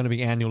seasons are going to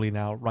be annually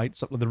now, right?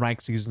 So the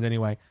ranked seasons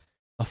anyway.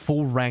 A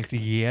full ranked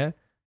year.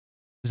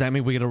 Does that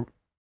mean we're going to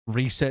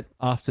reset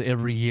after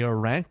every year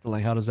ranked?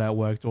 Like, how does that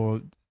work?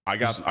 Or I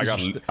got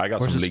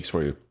some leaks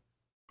for you.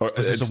 Or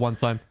is this a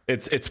one-time?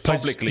 It's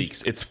public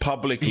leaks. It's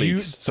public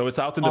leaks. So it's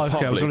out in the public.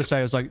 Okay, I was going to say,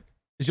 I was like,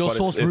 is your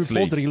source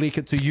Rupal? Did he leak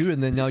it to you,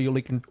 and then now you're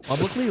leaking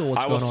publicly, or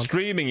what's going on? I was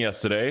streaming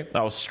yesterday.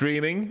 I was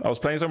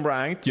playing some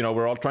ranked.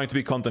 We're all trying to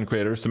be content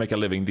creators to make a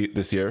living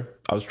this year.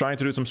 I was trying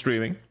to do some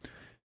streaming.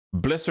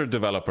 Blizzard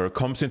developer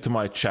comes into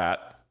my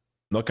chat.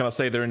 Not gonna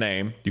say their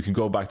name. You can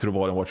go back to the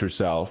VOD and watch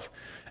yourself.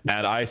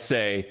 And I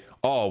say,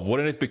 "Oh,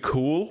 wouldn't it be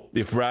cool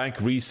if rank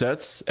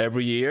resets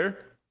every year?"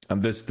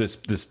 And this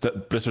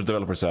Blizzard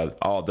developer said,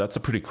 "Oh, that's a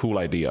pretty cool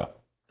idea."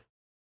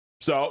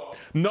 So,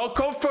 not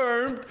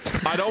confirmed.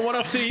 I don't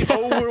want to see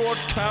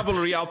Overwatch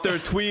cavalry out there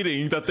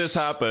tweeting that this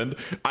happened.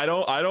 I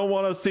don't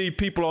want to see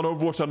people on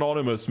Overwatch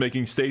Anonymous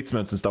making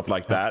statements and stuff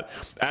like that.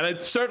 And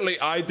it certainly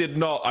I did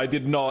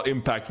not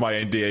impact my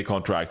NDA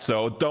contract.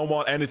 So don't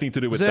want anything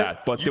to do with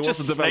that. But there was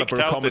a developer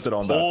who commented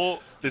on that.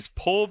 This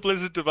poor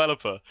Blizzard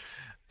developer.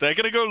 They're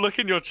gonna go look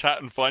in your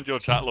chat and find your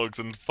chat logs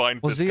and find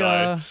this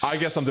guy. I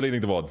guess I'm deleting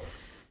the VOD.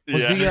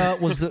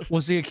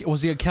 Was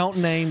the account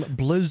name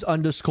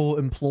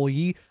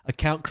Blizz_employee,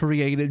 account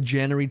created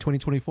January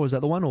 2024? Is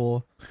that the one,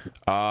 or?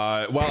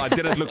 Well, I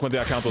didn't look when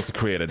the account was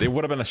created. It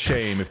would have been a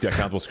shame if the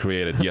account was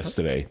created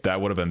yesterday.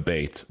 That would have been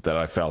bait that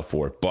I fell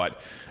for.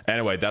 But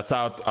anyway, that's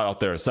out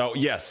there. So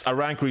yes, a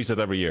rank reset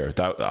every year.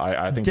 That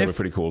I think that would be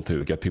pretty cool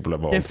to get people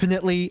involved.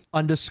 Definitely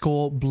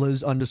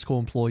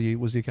 _Blizz_employee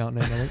was the account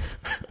name, I think.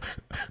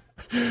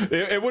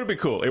 It would be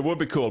cool. It would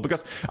be cool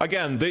because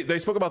again, they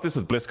spoke about this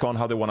at BlizzCon,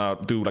 how they want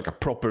to do like a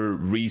proper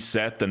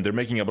reset, and they're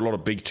making up a lot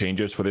of big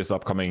changes for this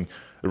upcoming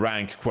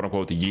rank, quote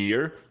unquote,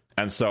 year.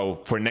 And so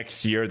for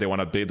next year, they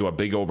want to do a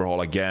big overhaul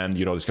again.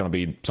 There's going to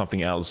be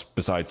something else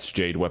besides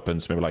Jade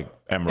weapons, maybe like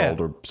Emerald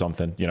or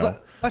something.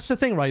 That's the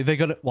thing, right? They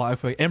got it. Well,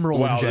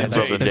 Emerald and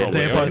Jade.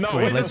 They're both no,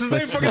 wait, it's the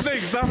same fucking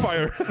thing.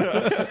 Sapphire.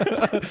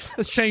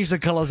 Let's change the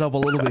colors up a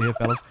little bit here,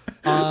 fellas.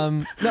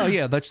 No,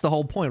 yeah, that's the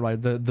whole point,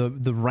 right?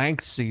 The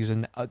ranked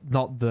season,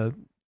 not the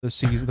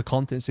season, the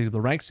content season,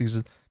 the ranked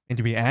season, need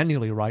to be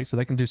annually, right? So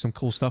they can do some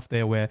cool stuff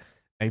there, where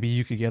maybe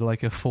you could get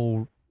like a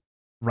full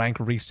rank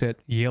reset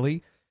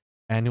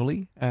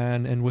annually,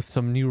 and with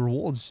some new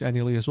rewards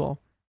annually as well.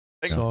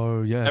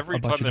 So yeah,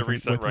 every time they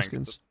reset rank,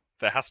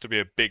 there has to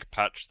be a big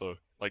patch though.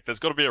 Like, there's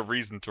got to be a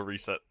reason to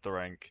reset the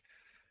rank,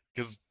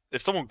 because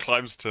if someone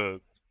climbs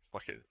to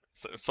top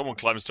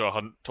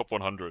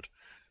 100,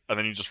 and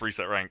then you just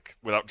reset rank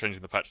without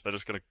changing the patch, they're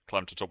just going to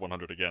climb to top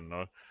 100 again.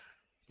 No,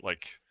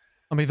 like,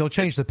 I mean, they'll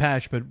change the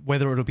patch, but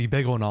whether it'll be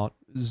big or not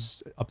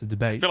is up to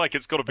debate. I feel like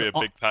it's got to be a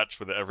big patch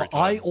with it every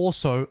time. I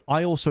also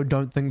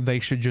don't think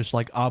they should just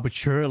like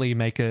arbitrarily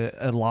make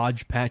a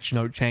large patch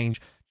note change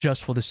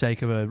just for the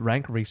sake of a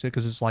rank reset,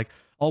 because it's like,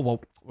 oh,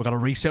 well, we're going to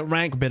reset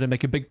rank, better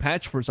make a big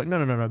patch for it. It's like,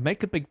 no.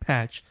 Make a big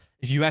patch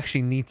if you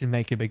actually need to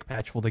make a big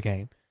patch for the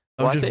game.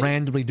 Don't just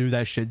randomly do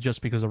that shit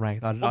just because of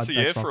rank. Once a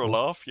year for a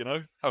laugh,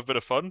 have a bit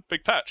of fun.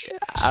 Big patch. Yeah,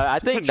 I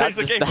think change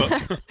the game up.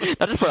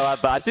 Not just for a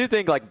lot, but I do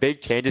think like big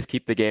changes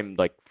keep the game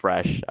like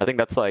fresh. I think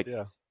that's like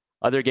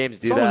other games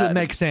do that. As long as it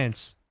makes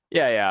sense.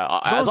 Yeah.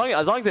 As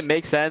long as it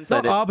makes sense.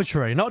 Not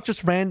arbitrary, not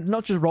just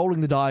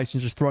rolling the dice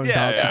and just throwing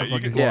darts.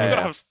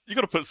 You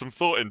got to put some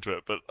thought into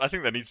it, but I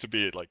think there needs to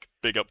be like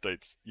big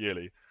updates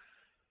yearly.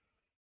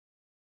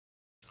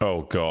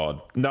 Oh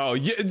God, no,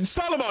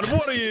 Solomon,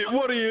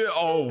 what are you?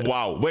 Oh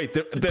wow, wait,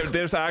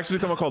 there's actually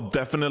someone called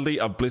definitely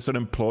a Blizzard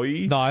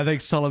employee. No, I think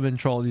Solomon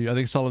trolled you. I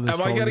think Solomon's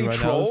trolling you. Am I getting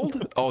trolled?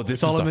 Now. Oh,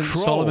 this is a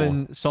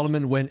troll.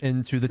 Solomon went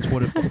into the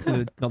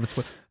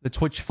the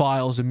Twitch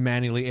files and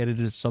manually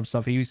edited some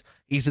stuff. He's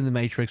in the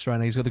Matrix right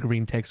now. He's got the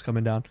green text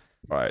coming down.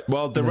 All right.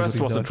 Well, the rest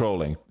wasn't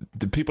trolling.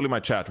 The people in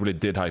my chat really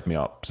did hype me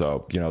up.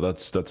 So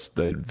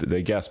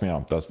they gassed me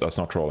up. That's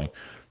not trolling.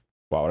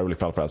 Wow, I really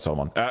fell for that,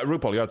 Solomon.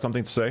 Rupal, you had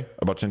something to say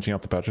about changing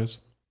up the patches?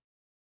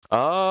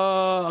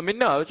 I mean,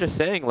 no, I was just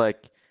saying,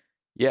 like,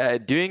 yeah,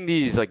 doing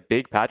these like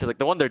big patches, like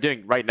the one they're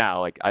doing right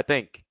now, like I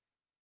think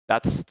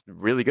that's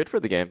really good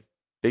for the game.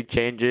 Big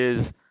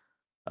changes.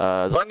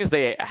 As long as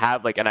they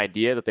have like an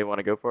idea that they want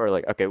to go for,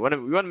 like, okay, we want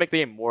to make the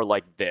game more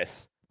like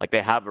this. Like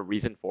they have a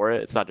reason for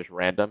it. It's not just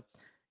random.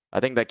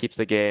 I think that keeps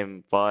the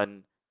game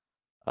fun,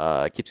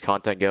 keeps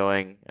content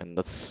going, and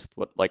that's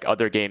what like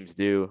other games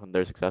do when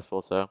they're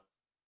successful. So I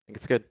think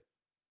it's good.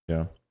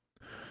 Yeah.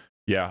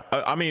 Yeah,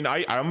 I mean,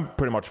 I'm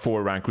pretty much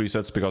for rank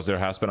resets because there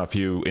has been a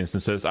few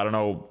instances. I don't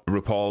know,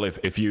 Rupal,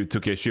 if you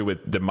took issue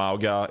with the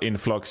Mauga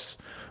influx,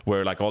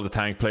 where like all the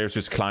tank players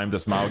just climbed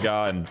as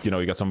Mauga, and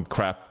you got some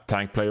crap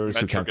tank players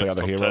who can't play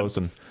other heroes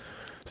and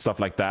stuff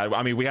like that.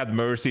 I mean, we had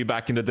Mercy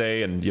back in the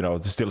day, and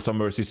there's still some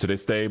Mercies to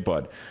this day,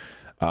 but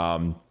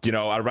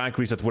a rank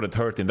reset wouldn't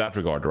hurt in that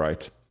regard,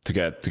 right? To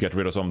get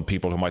rid of some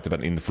people who might have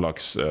been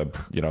influx,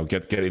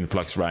 get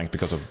influx rank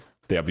because of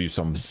they abuse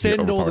some.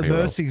 Send all the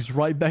Mercies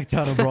right back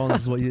down to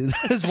bronze.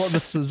 Is what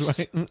this is,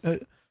 right?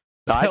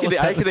 I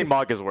actually think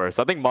Mauga's worse.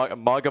 I think Mauga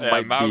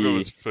might Mauga be.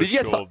 was for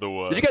sure the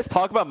worst. Did you guys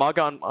talk about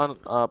Mauga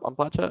on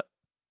Plat chat?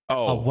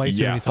 Oh,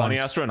 yeah,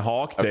 FunnyAstro and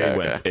Hawk, they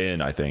went in,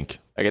 I think.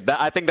 Okay,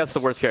 I think that's the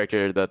worst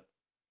character that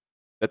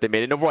they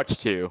made in Overwatch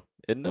 2.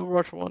 In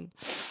Overwatch 1.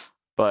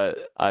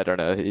 But I don't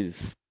know, he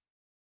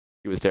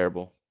was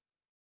terrible.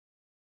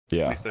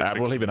 Yeah,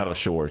 AVRL even had a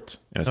short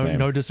in his name.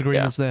 No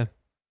disagreements there.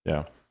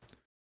 Yeah.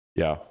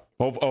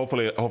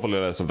 Hopefully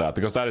less of that,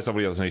 because that is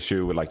obviously an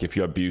issue with, like, if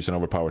you abuse an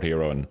overpowered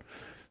hero and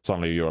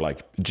suddenly you're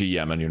like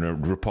GM and you're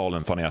Rupal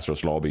and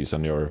FunnyAstro's lobbies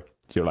and you're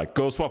like,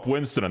 go swap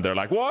Winston, and they're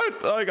like,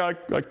 what? Like, I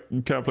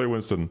can't play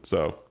Winston.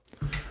 So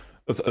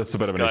that's a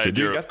bit of an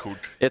issue.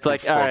 It's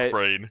like Frog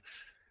Brain.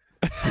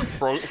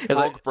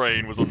 Frog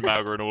Brain was on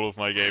Mauga in all of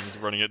my games,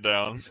 running it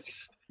down.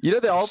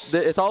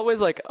 It's always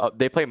like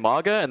they play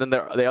Mauga, and then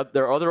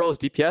their other role is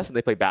DPS, and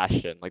they play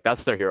Bastion. Like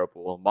that's their hero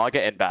pool: Mauga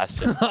and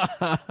Bastion.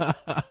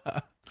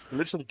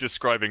 Literally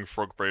describing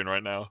Frog Brain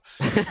right now.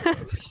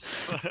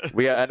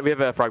 we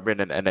have a Frog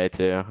Brain in NA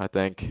too, I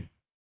think.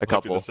 A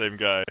couple. The same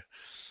guy.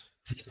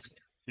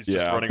 He's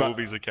just running all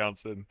these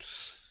accounts in.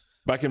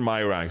 Back in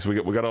my ranks, we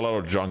got a lot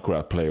of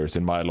Junkrat players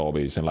in my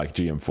lobbies in like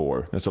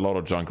GM4. There's a lot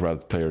of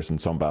Junkrat players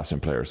and some Bastion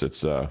players.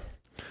 It's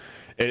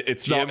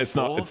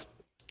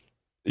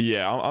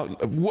yeah.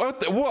 What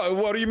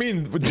do you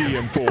mean with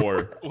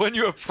GM4? When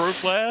you're a pro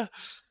player?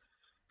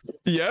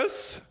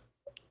 Yes.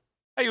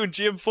 Are you in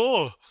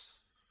GM4?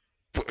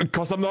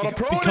 Because I'm not a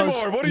pro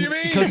anymore. What do you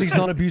mean? Because he's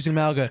not abusing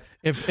Mauga.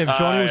 If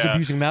Johnny was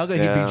abusing Mauga,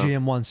 he'd be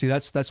GM1. See,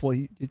 that's what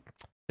he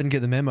didn't get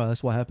the memo.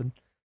 That's what happened.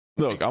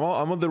 Look, I'm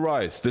on the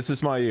rise. This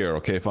is my year,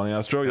 okay,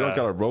 FunnyAstro? You don't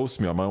gotta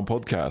roast me on my own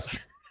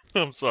podcast.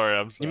 I'm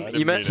sorry.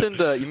 You mentioned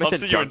I'll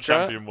see you in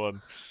Champion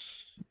 1.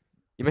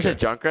 You mentioned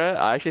Junkrat.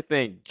 I actually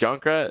think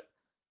Junkrat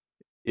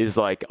is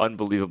like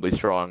unbelievably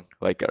strong.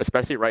 Like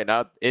especially right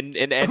now in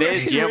NA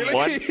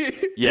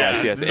GM1.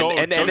 Yes. In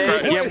NA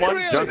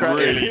GM1, Junkrat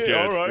really is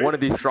good. One of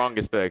the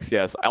strongest picks.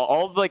 Yes,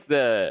 all of like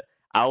the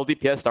OWL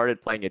DPS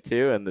started playing it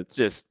too, and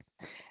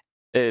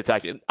it's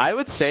actually, I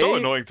would say, so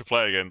annoying to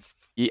play against.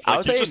 Yeah, I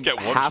would say just get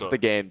one half the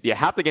games. Yeah,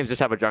 half the games just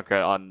have a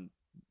Junkrat on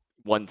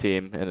one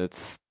team, and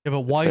it's. Yeah,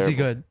 but why is he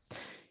good?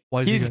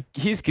 Why is he good?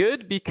 He's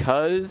good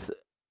because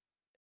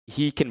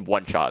he can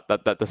one shot.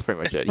 That's pretty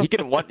much it. He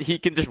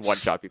can just one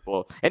shot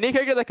people. Any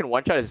character that can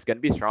one shot is gonna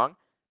be strong.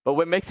 But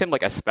what makes him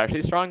like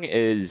especially strong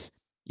is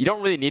you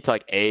don't really need to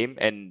like aim,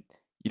 and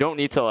you don't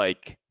need to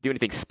like do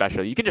anything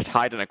special. You can just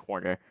hide in a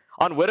corner.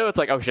 On Widow, it's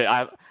like, oh shit,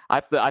 I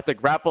have to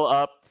grapple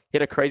up,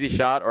 hit a crazy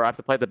shot, or I have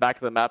to play the back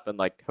of the map and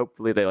like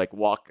hopefully they like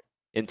walk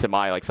into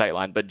my like sight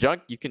line. But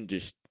Junk, you can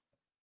just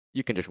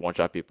one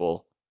shot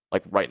people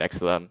like right next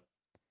to them.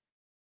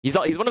 He's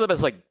one of the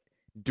best like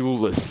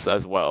duelists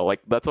as well. Like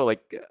that's what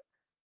like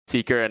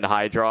Seeker and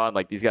Hydra and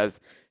like these guys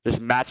just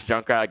match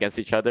Junkrat against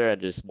each other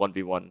and just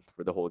 1v1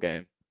 for the whole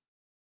game.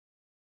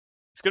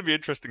 It's gonna be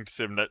interesting to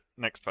see him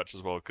next patch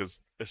as well,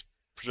 because if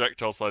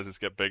projectile sizes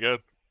get bigger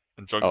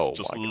and Junk's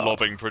just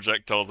lobbing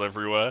projectiles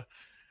everywhere,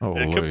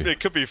 it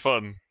could be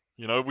fun.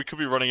 We could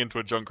be running into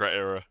a Junkrat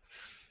era.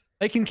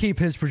 They can keep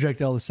his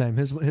projectile the same.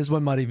 His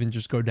one might even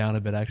just go down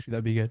a bit. Actually,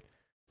 that'd be good.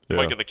 Yeah.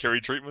 Might get the Kiri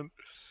treatment.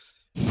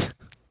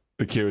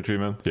 The Kiri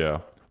treatment, yeah.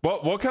 Well,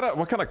 what kind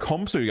of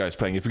comps are you guys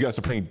playing? If you guys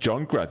are playing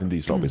Junkrat in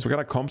these lobbies, what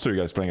kind of comps are you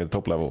guys playing at the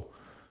top level?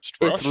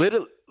 It's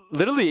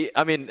literally.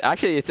 I mean,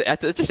 actually, it's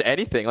just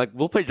anything. Like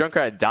we'll play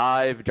Junkrat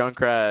Dive,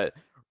 Junkrat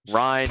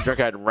Rhine,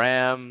 Junkrat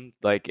Ram.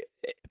 Like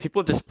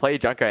people just play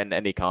Junkrat in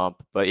any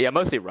comp. But yeah,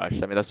 mostly Rush.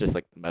 I mean, that's just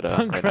like the meta.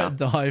 Junkrat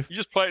Dive. You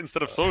just play it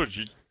instead of Surge.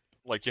 You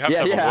have to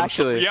have a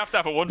one-shot. You have to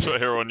have a one-shot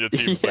hero on your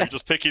team, so you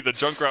just pick either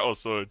Junkrat or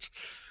Surge.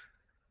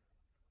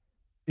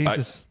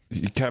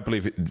 You can't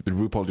believe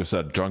RuPaul just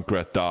said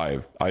Junkrat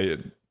Dive.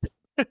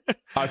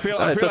 I feel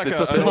like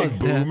a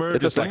boomer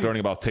just like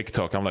learning about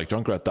TikTok. I'm like,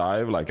 Junkrat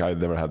Dive? Like I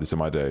never had this in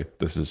my day.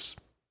 This is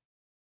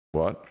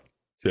what?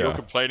 So you're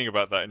complaining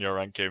about that in your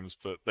ranked games,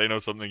 but they know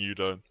something you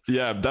don't.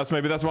 Yeah, that's why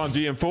I'm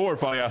GM4,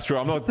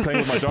 FunnyAstro. I'm not playing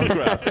with my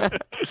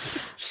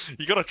Junkrats.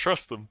 You gotta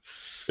trust them.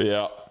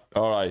 Yeah.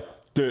 All right.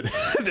 Dude,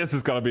 this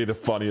is gonna be the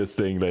funniest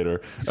thing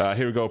later.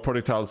 Here we go.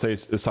 Projectile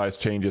size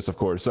changes, of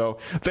course. So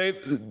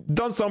they've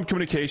done some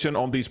communication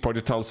on these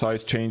projectile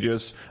size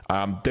changes.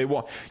 They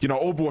want,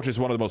 Overwatch is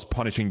one of the most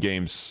punishing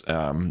games,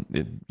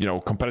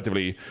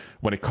 competitively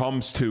when it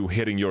comes to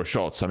hitting your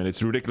shots. I mean,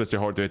 it's ridiculously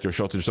hard to hit your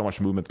shots. There's so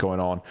much movement going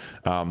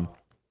on.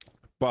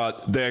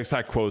 But the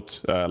exact quote,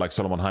 like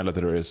Solomon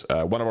highlighted, is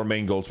one of our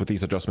main goals with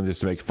these adjustments is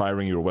to make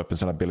firing your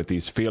weapons and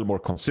abilities feel more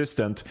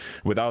consistent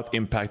without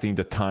impacting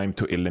the time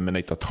to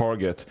eliminate a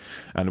target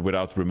and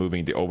without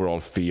removing the overall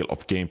feel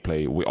of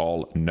gameplay we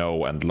all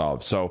know and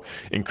love. So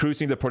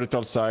increasing the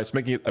projectile size,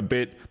 making it a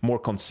bit more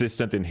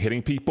consistent in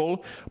hitting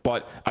people.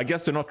 But I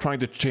guess they're not trying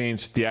to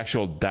change the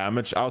actual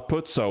damage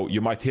output. So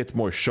you might hit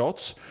more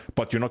shots,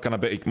 but you're not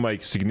going to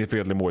make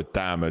significantly more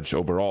damage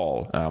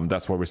overall.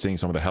 That's why we're seeing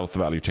some of the health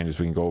value changes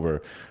we can go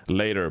over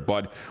later.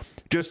 But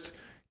just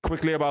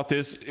quickly about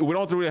this, we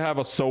don't really have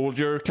a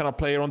soldier kind of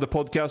player on the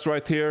podcast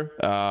right here,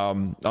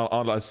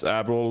 unless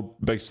AVRL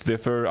begs to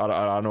differ. I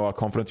don't know how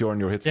confident you are in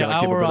your hit scanning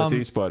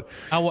capabilities, but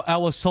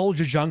our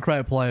soldier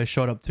Junkrat player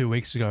showed up 2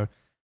 weeks ago,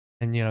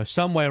 and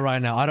somewhere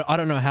right now, I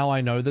don't know how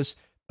I know this,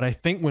 but I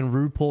think when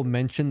Rupal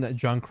mentioned that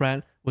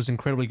Junkrat was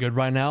incredibly good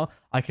right now,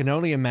 I can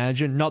only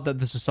imagine, not that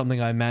this is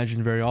something I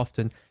imagine very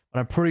often,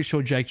 but I'm pretty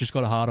sure Jake just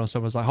got a hard on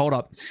someone. Was like, hold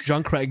up,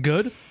 Junkrat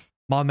good?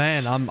 My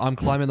man, I'm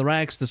climbing the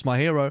ranks. This is my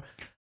hero.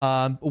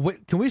 Can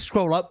we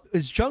scroll up?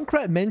 Is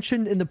Junkrat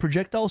mentioned in the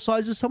projectile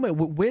sizes somewhere?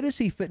 Where does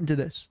he fit into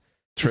this?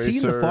 Tracer, is he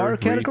in the fire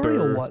category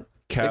Reaper, or what?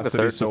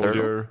 Cassidy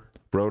Soldier,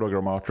 Brodo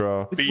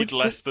Gramatra. Speed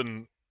less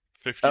than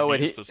 50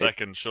 meters per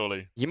second,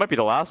 surely. He might be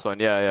the last one.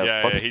 Yeah.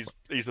 Yeah,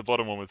 he's the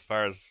bottom one with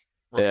Farah's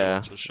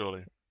rocket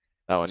surely.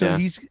 That one, so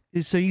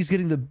he's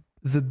getting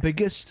the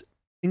biggest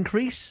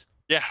increase.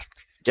 Yeah,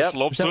 just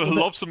lob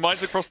some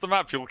mines across the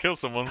map. You'll kill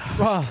someone.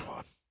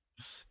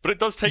 But it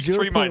does take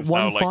 3 mines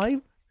now. Like,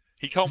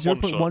 he can't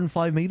one shot.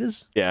 0.15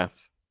 meters? Yeah.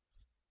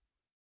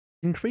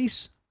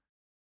 Increase?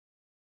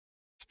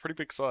 It's a pretty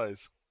big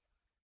size.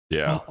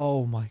 Yeah.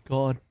 Oh my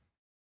god.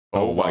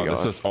 Oh my god.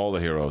 This is all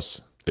the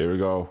heroes. Here we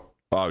go.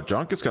 Wow,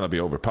 Junk is going to be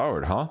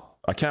overpowered, huh?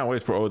 I can't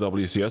wait for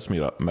OWCS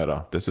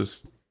meta. This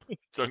is...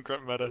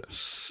 Junkrat meta.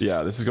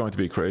 Yeah, this is going to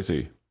be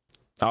crazy.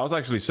 I was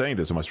actually saying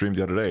this on my stream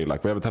the other day.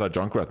 Like, we haven't had a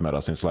Junkrat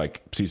meta since,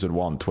 like, Season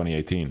 1,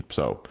 2018.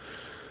 So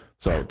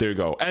there you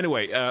go.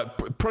 Anyway,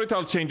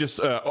 projectile changes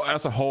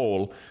as a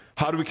whole.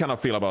 How do we kind of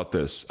feel about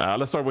this?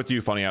 Let's start with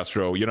you,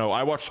 FunnyAstro.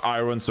 I watched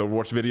Iron's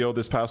Overwatch video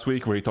this past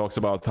week where he talks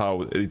about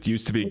how it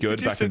used to be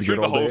good back in the good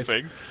old days.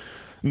 Thing?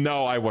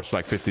 No, I watched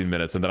like 15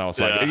 minutes and then I was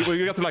like,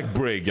 we got to like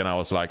Brig and I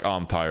was like, oh,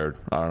 I'm tired.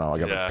 I don't know. I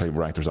got to play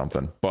ranked or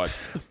something. But,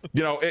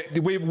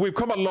 we've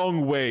come a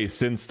long way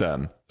since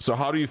then. So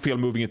how do you feel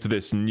moving into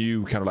this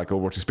new kind of like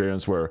Overwatch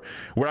experience where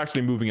we're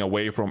actually moving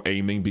away from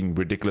aiming being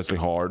ridiculously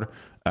hard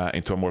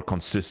into a more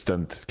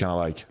consistent kind of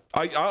like,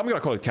 I'm going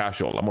to call it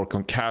casual, a more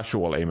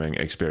casual aiming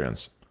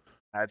experience?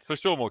 It's for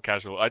sure more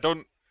casual. I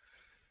don't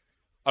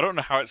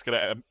know how it's going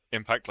to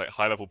impact like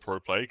high level pro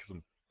play because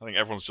I think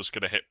everyone's just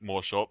going to hit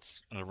more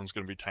shots and everyone's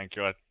going to be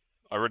tankier.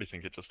 I really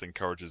think it just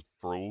encourages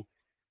brawl.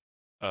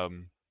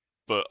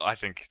 But I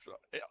think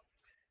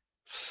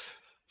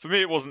for me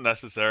it wasn't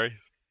necessary.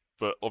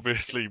 But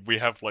obviously we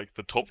have like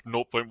the top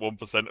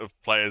 0.1% of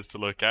players to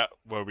look at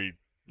where we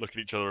look at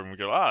each other and we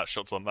go,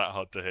 shots aren't that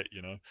hard to hit,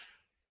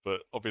 But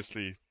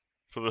obviously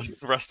for the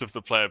rest of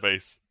the player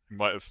base, you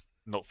might have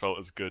not felt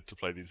as good to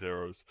play these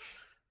heroes.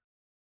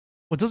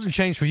 Well, it doesn't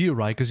change for you,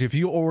 right? Because if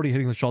you're already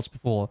hitting the shots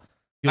before,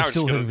 you're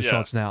still hitting the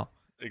shots now.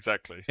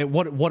 Exactly.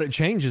 What it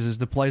changes is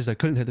the players that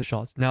couldn't hit the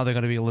shots, now they're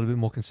going to be a little bit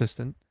more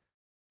consistent.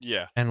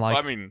 Yeah. And like,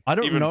 I mean, I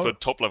don't even know. for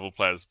top level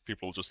players,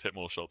 people just hit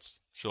more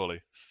shots,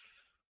 surely.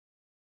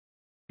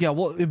 Yeah,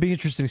 well, it'd be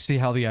interesting to see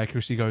how the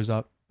accuracy goes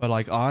up. But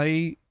like,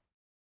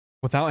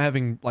 without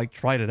having like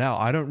tried it out,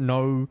 I don't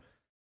know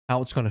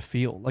how it's going to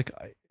feel. Like,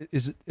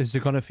 is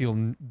it going to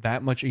feel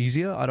that much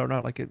easier? I don't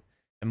know. Like, it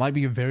might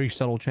be a very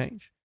subtle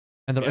change.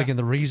 And again,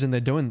 the reason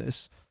they're doing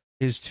this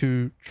is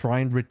to try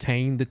and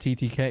retain the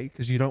TTK,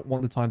 because you don't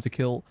want the time to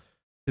kill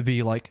to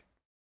be like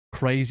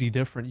crazy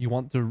different. You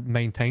want to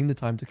maintain the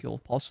time to kill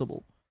if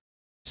possible.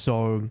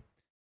 So,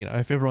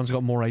 if everyone's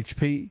got more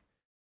HP,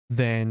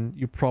 then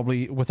you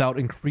probably, without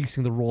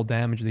increasing the raw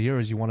damage of the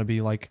heroes, you want to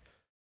be like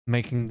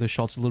making the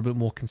shots a little bit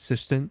more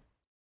consistent.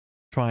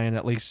 Try and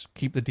at least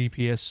keep the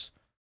DPS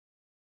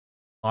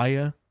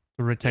higher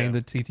to retain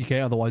the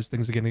TTK. Otherwise,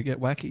 things are going to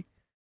get wacky.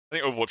 I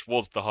think Overwatch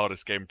was the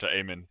hardest game to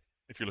aim in.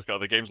 If you look at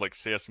other games like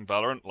CS and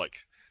Valorant,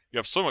 like, you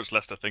have so much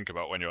less to think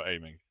about when you're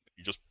aiming.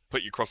 You just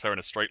put your crosshair in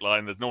a straight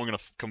line. There's no one going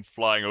to come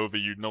flying over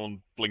you. No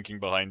one blinking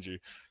behind you.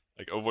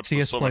 Like, Overwatch CS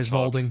was so plays much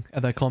hard. molding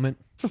at that comment.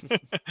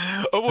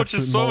 Overwatch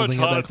is so much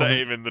harder to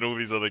aim in than all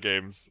these other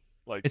games.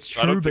 Like, it's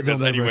true, I don't think but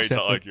there's any way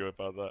to argue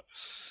about that.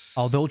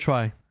 Oh, they'll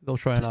try. They'll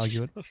try and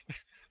argue it.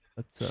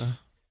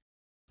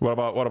 But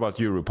what about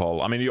you,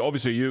 Rupal? I mean, you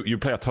obviously you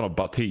play a ton of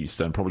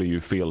Baptiste, and probably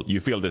you feel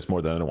this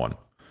more than anyone.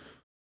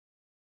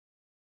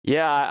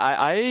 Yeah,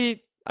 I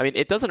mean,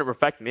 it doesn't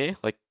affect me,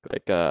 like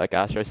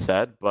Astro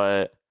said,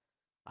 but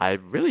I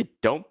really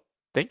don't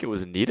think it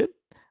was needed.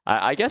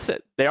 I guess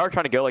they are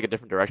trying to go like a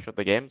different direction with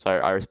the game, so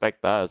I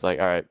respect that. It's like,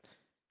 all right,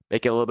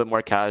 make it a little bit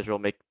more casual,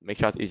 make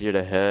shots easier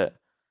to hit.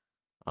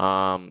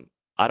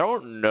 I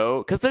don't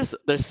know, because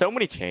there's so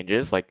many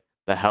changes, like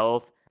the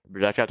health, the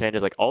projectile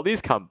changes, like all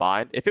these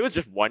combined. If it was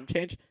just one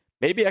change,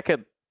 maybe I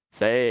could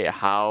say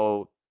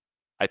how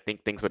I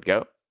think things would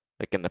go,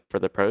 like for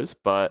the pros.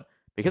 But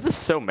because there's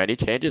so many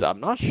changes, I'm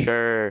not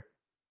sure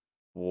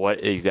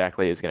what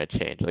exactly is going to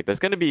change. Like is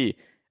there going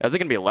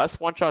to be less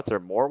one shots or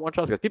more one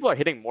shots? Because people are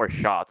hitting more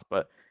shots,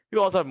 but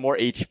people also have more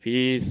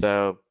HP,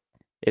 so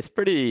it's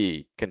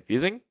pretty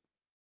confusing.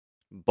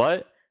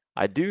 But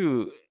I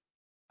do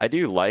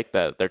like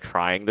that they're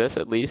trying this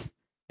at least.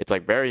 It's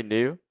like very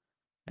new,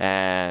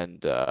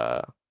 and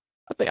I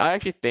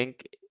actually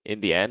think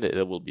in the end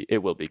it will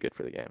be good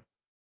for the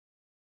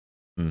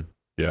game.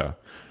 Yeah,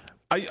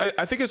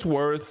 I think it's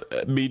worth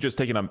me just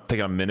taking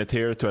a minute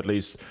here to at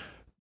least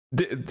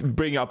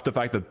bring up the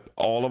fact that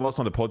all of us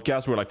on the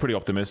podcast were like pretty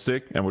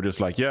optimistic, and we're just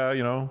like,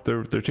 yeah,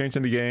 they're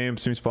changing the game,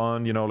 seems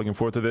fun, looking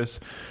forward to this.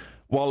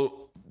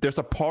 Well, there's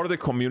a part of the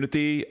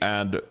community,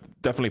 and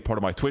definitely part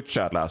of my Twitch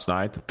chat last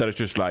night, that is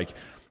just like,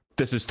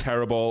 this is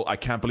terrible. I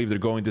can't believe they're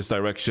going this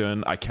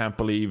direction. I can't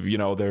believe,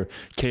 they're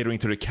catering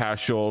to the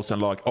casuals.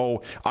 And like,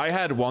 I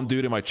had one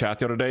dude in my chat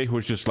the other day who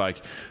was just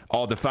like,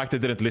 the fact they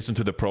didn't listen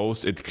to the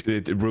pros,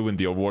 it ruined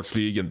the Overwatch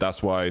League, and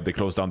that's why they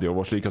closed down the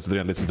Overwatch League, because they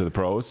didn't listen to the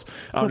pros.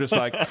 I'm just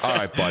like, all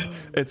right, bud.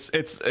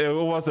 It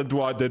wasn't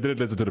why they didn't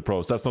listen to the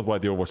pros. That's not why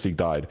the Overwatch League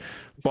died.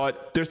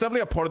 But there's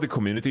definitely a part of the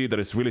community that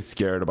is really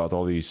scared about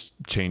all these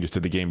changes to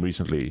the game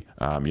recently.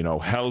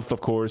 Health, of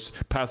course,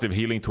 passive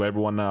healing to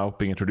everyone now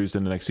being introduced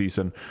in the next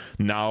season.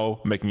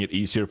 Now making it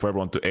easier for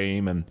everyone to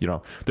aim, and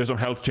there's some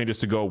health changes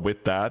to go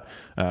with that,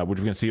 which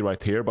we can see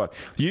right here. But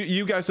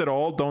you guys at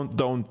all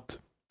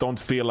don't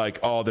feel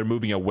like they're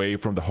moving away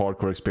from the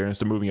hardcore experience,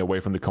 they're moving away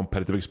from the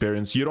competitive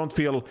experience? You don't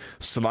feel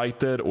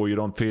slighted, or you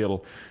don't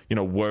feel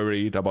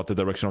worried about the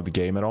direction of the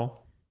game at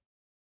all?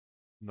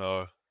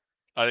 No,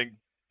 I think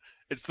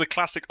it's the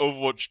classic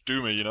Overwatch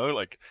doomer,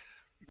 like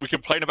we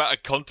complain about a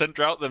content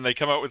drought, then they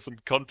come out with some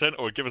content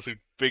or give us a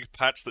big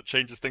patch that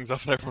changes things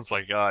up, and everyone's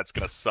like, it's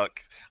gonna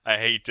suck. I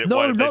hate it. No,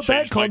 Why did not they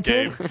change that my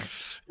content.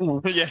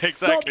 Game? Yeah,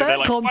 exactly. Not They're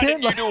like, content. why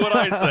didn't you do what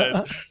I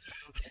said?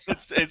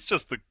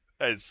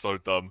 It's so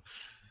dumb.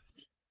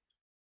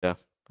 Yeah,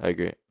 I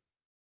agree.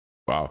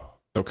 Wow.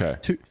 Okay.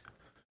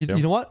 You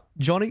know what,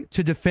 Johnny?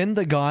 To defend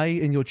the guy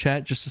in your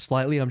chat just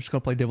slightly, I'm just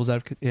gonna play devil's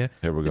advocate here.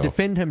 Here we go. To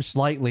defend him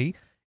slightly,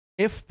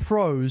 if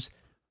pros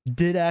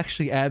did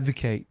actually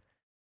advocate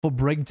for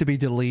Brig to be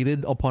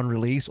deleted upon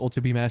release or to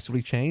be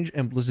massively changed,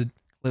 and Blizzard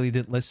clearly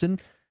didn't listen,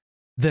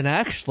 then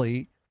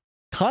actually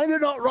kind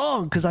of not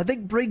wrong, because I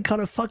think Brig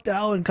kind of fucked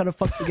out and kind of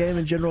fucked the game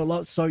in general a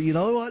lot. So you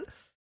know what?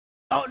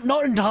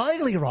 Not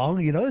entirely wrong,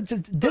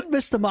 did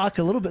miss the mark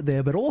a little bit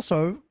there, but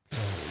also,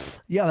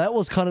 yeah, that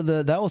was kind of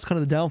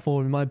the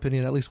downfall in my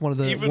opinion. At least one of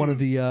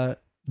the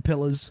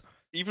pillars.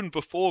 Even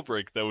before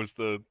Brig, there was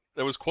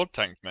quad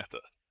tank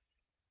meta.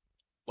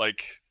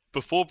 Like,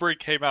 before Brig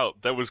came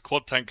out, there was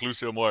quad tank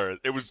Lucio Moira.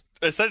 It was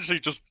essentially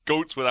just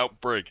goats without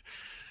Brig.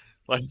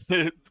 Like,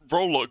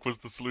 Rollock was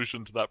the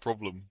solution to that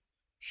problem,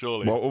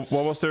 surely. What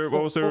was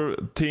their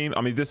team?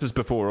 I mean, this is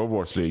before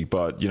Overwatch League,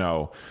 but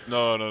No,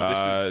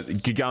 this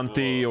is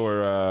Giganti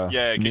or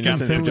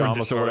Giganti in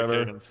Pajamas or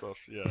whatever. And stuff,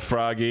 yeah.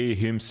 Fragi,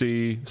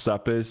 Himsi,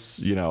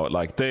 Sapis,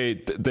 like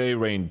they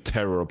rained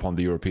terror upon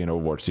the European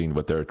Overwatch scene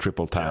with their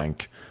triple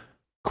tank,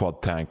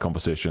 quad tank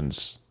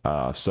compositions.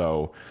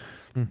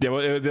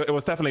 It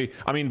was definitely,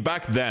 I mean,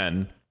 back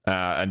then,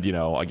 and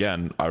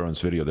again,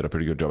 Iron's video did a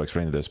pretty good job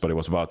explaining this, but it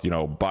was about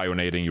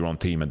bionating your own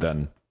team and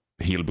then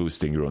heal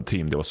boosting your own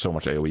team. There was so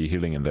much AoE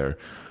healing in there,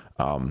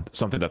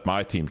 something that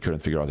my team couldn't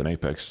figure out in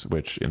Apex,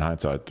 which in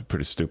hindsight,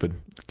 pretty stupid.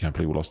 Can't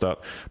believe we lost that.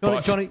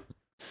 Johnny,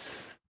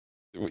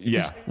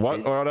 yeah,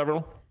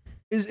 whatever.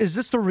 Is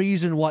this the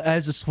reason why,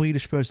 as a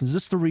Swedish person, is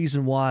this the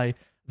reason why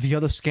the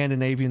other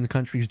Scandinavian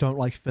countries don't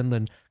like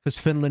Finland? Because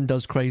Finland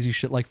does crazy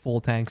shit like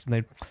 4 tanks,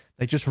 and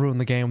they just ruin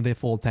the game with their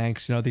 4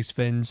 tanks. These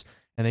Finns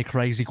and their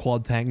crazy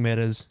quad tank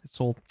metas. It's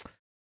all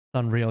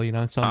unreal.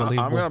 It's unbelievable.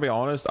 I'm gonna be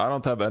honest. I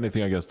don't have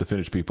anything against the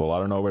Finnish people. I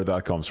don't know where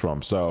that comes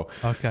from. So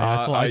okay,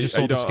 I just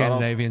saw the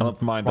Scandinavian I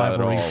don't mind that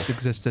at all.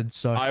 Existed.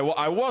 So I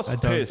was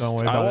pissed.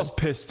 I was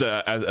pissed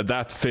at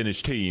that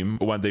Finnish team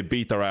when they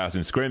beat their ass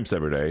in scrims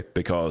every day,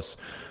 because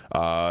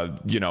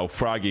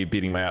Fragi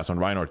beating my ass on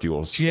Reinhardt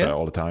duels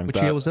all the time. Which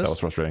year was this? That was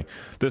frustrating.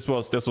 This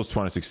was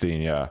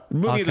 2016, yeah.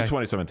 Moving into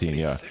 2017,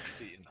 yeah.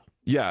 2016.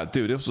 Yeah,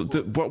 dude.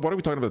 What are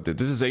we talking about?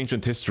 This is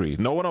ancient history.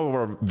 No one of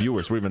our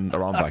viewers were even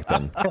around back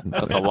then.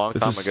 That's a long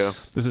time ago.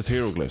 This is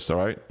hieroglyphs, all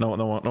right? No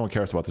one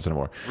cares about this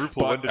anymore.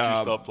 Rupal, when did you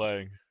stop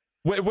playing?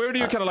 Where do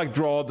you kind of like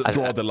draw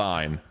the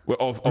line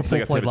of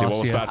negativity? What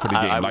was bad for the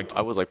game?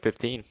 I was like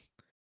 15.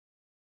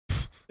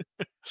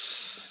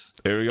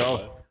 There you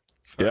go.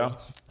 Yeah,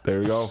 there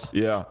we go.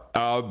 Yeah,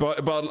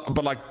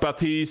 but like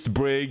Baptiste,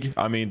 Brig,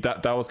 I mean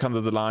that was kind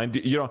of the line.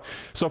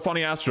 So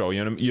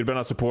FunnyAstro, you've been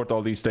on support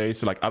all these days.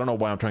 So like, I don't know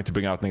why I'm trying to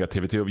bring out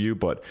negativity of you,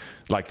 but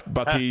like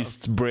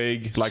Baptiste,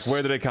 Brig, like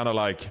where do they kind of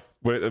like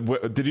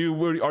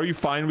Are you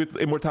fine with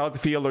Immortality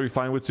Field? Are you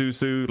fine with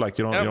Suzu? Like,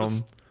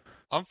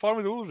 I'm fine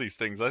with all of these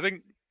things. I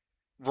think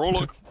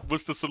Warlock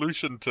was the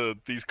solution to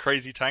these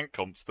crazy tank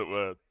comps that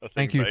were a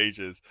thing for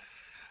ages.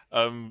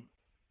 I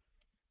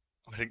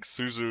think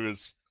Suzu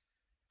is...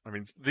 I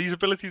mean, these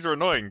abilities are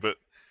annoying, but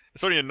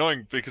it's only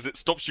annoying because it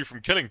stops you from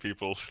killing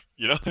people,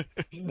 you know?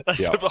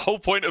 That's the whole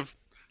point of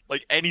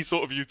like any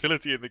sort of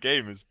utility in the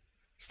game, is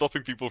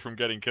stopping people from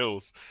getting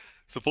kills.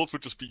 Supports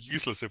would just be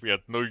useless if we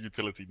had no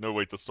utility, no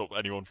way to stop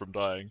anyone from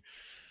dying.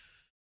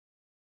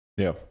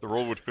 Yeah. The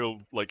role would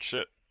feel like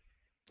shit.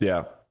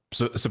 Yeah.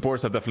 So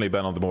supports have definitely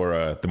been on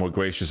the more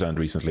gracious end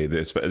recently.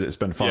 It's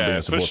been fun being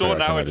a support. For sure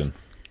now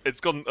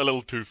it's gone a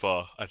little too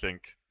far, I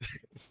think.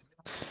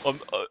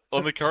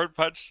 on the current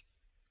patch,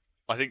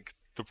 I think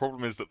the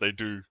problem is that they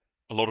do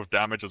a lot of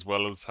damage as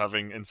well as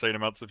having insane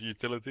amounts of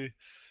utility,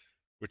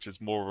 which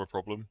is more of a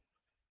problem.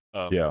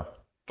 Yeah.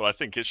 But I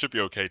think it should be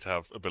okay to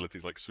have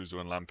abilities like Suzu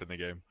and Lamp in the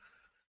game.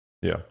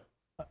 Yeah.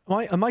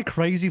 Am I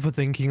crazy for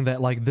thinking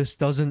that like this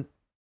doesn't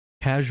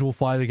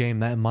casualify the game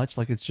that much?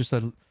 Like it's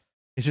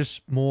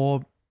just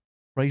more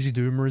crazy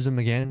doomerism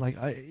again. Like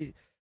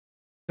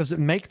does it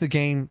make the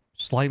game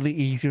slightly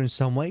easier in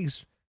some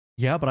ways?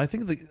 Yeah, but I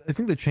think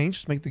the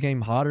changes make the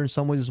game harder in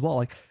some ways as well.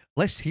 Like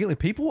less healing.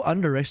 People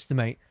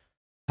underestimate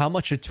how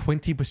much a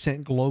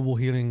 20% global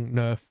healing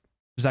nerf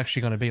is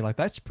actually going to be. Like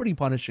that's pretty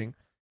punishing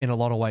in a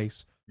lot of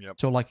ways. Yep.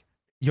 So like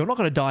you're not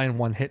going to die in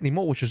one hit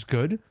anymore, which is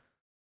good.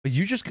 But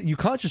you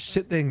can't just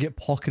sit there and get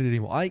pocketed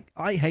anymore.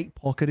 I hate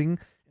pocketing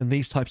in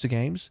these types of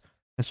games,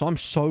 and so I'm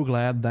so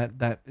glad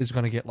that is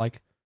going to get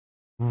like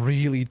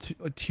really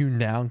tuned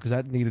down, because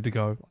that needed to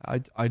go.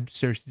 I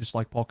seriously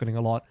dislike pocketing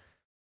a lot,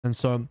 and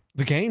so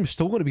the game's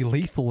still going to be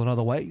lethal in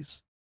other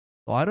ways.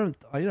 So I don't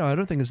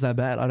think it's that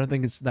bad. I don't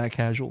think it's that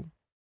casual.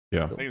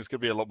 Yeah, I think it's going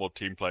to be a lot more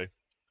team play.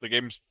 The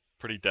game's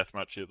pretty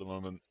deathmatchy at the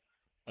moment,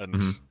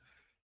 and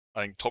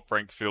I think top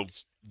rank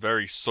feels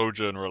very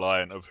Sojourn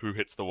reliant of who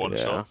hits the one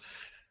shot.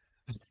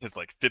 It's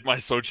like, did my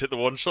Soj hit the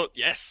one shot?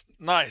 Yes,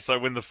 nice, I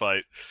win the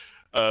fight.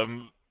 I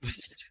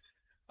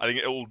think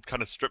it will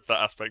kind of strip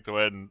that aspect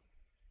away and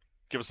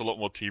give us a lot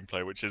more team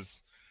play, which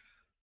is,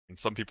 I mean,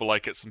 some people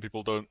like it, some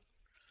people don't.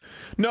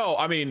 No,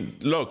 I mean,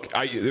 look,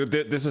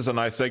 this is a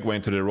nice segue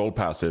into the role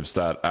passives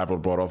that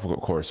AVRL brought up,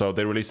 of course. So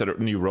they released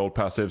new role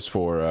passives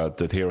for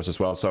the heroes as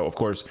well. So, of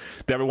course,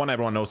 the one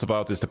everyone knows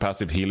about is the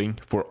passive healing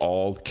for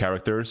all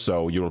characters.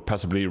 So you will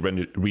passively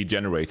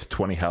regenerate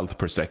 20 health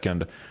per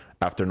second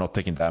after not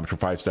taking damage for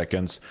 5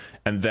 seconds.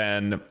 And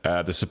then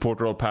the support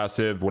role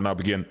passive will now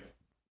begin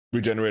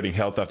regenerating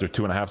health after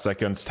 2.5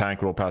 seconds.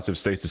 Tank role passive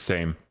stays the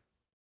same.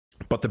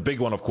 But the big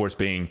one, of course,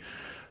 being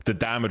the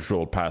damage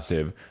roll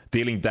passive.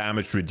 Dealing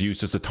damage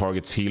reduces the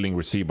target's healing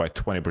received by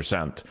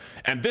 20%.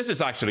 And this is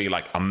actually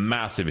like a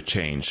massive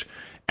change.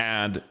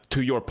 And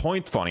to your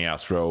point,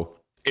 FunnyAstro,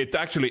 it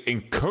actually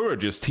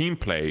encourages team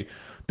play,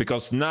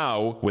 because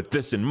now, with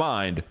this in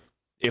mind,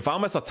 if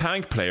I'm as a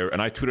tank player,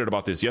 and I tweeted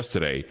about this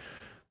yesterday,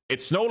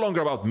 it's no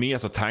longer about me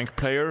as a tank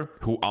player,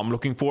 who I'm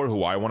looking for,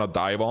 who I want to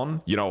dive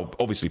on. You know,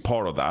 obviously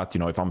part of that, you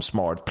know, if I'm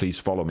smart, please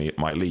follow me,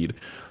 my lead.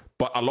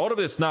 But a lot of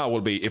this now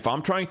will be, if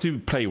I'm trying to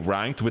play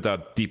ranked with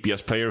a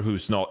DPS player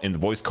who's not in the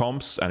voice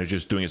comps and is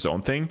just doing his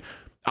own thing,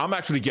 I'm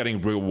actually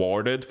getting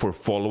rewarded for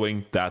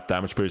following that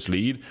damage player's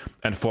lead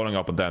and following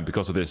up on them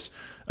because of this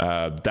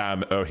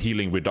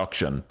healing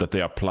reduction that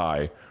they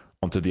apply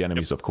onto the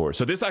enemies, of course.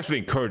 So this actually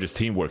encourages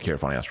teamwork here,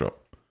 FunnyAstro.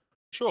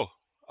 Sure.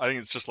 I think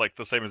it's just like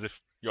the same as if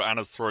your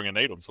Anna's throwing a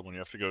nade on someone, you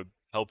have to go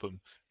help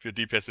them. If your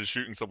DPS is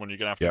shooting someone, you're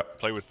going to have to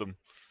play with them.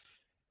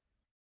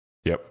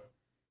 Yep.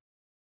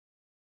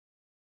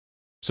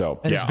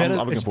 So, and yeah,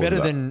 I'm looking forward to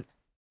that.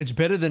 It's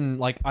better than,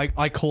 like,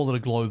 I call it a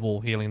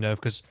global healing nerf,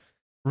 because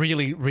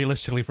really,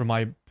 realistically, from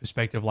my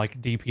perspective, like,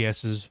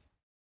 DPS is,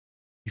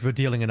 if you're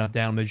dealing enough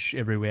damage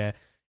everywhere,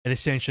 it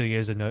essentially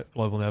is a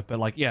global nerf. But,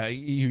 like, yeah,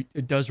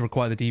 it does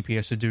require the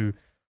DPS to do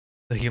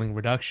the healing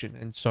reduction,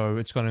 and so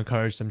it's going to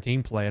encourage some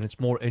team play, and it's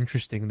more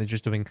interesting than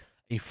just doing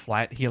a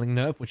flat healing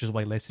nerf, which is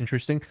way less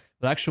interesting.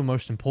 The actual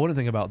most important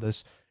thing about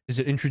this is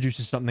it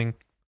introduces something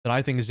that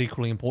I think is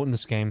equally important in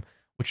this game,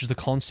 which is the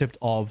concept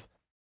of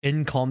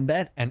in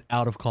combat and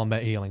out of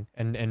combat healing.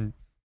 And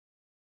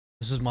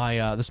this is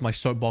my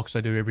soapbox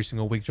I do every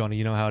single week, Johnny.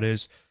 You know how it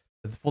is.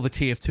 For the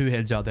TF2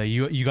 heads out there,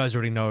 you guys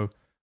already know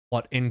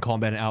what in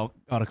combat and out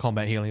of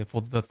combat healing. For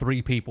the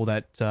 3 people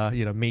that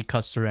you know, me,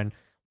 Custer, and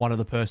one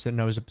other person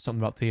knows something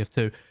about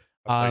TF2.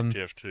 I played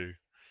TF2.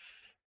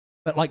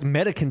 But like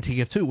Medican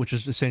TF2, which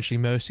is essentially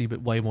Mercy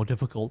but way more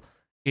difficult,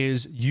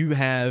 is you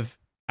have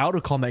out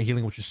of combat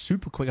healing, which is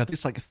super quick. I think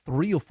it's like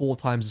 3 or 4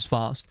 times as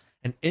fast.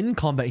 And in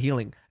combat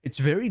healing, it's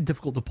very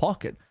difficult to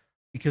pocket,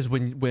 because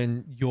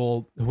when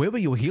whoever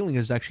you're healing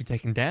is actually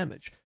taking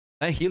damage,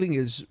 that healing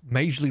is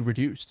majorly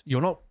reduced.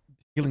 You're not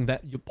healing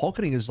that. Your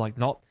pocketing is like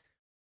not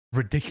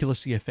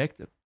ridiculously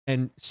effective.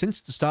 And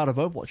since the start of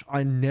Overwatch,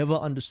 I never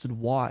understood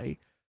why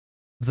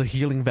the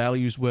healing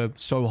values were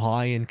so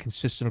high and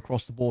consistent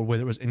across the board,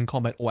 whether it was in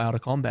combat or out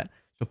of combat.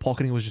 So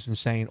pocketing was just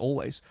insane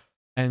always.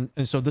 And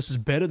so this is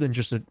better than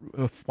just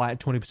a flat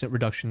 20%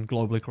 reduction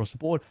globally across the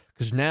board,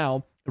 because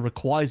now it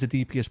requires the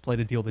DPS player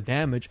to deal the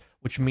damage,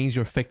 which means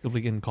you're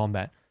effectively in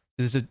combat.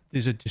 There's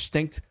a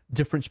distinct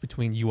difference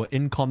between you are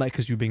in combat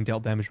because you're being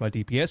dealt damage by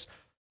DPS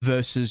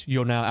versus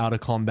you're now out of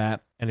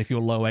combat, and if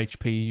you're low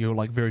HP, you're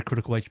like very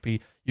critical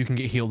HP, you can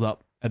get healed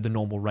up at the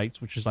normal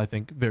rates, which is, I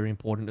think, very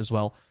important as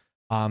well.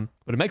 But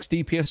it makes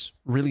DPS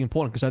really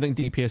important, because I think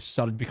DPS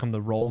started to become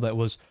the role that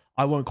was,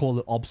 I won't call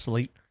it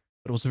obsolete,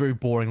 but it was a very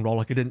boring role.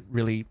 Like, it didn't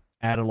really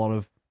add a lot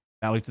of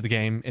value to the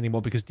game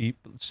anymore, because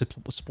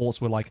supports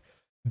were like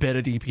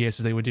better DPSs.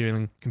 They were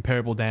dealing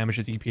comparable damage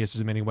to DPSs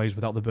in many ways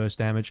without the burst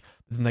damage.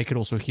 But then they could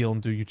also heal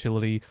and do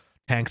utility.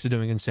 Tanks are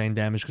doing insane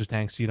damage because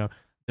tanks,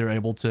 they're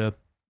able to,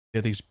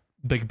 they're these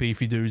big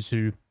beefy dudes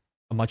who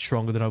are much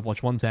stronger than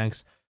Overwatch 1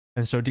 tanks.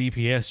 And so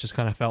DPS just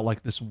kind of felt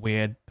like this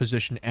weird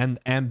position.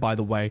 And by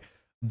the way,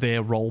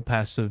 their role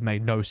passive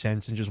made no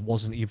sense and just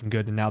wasn't even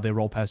good. And now their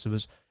role passive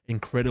is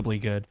incredibly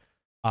good.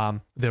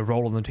 Their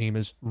role on the team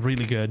is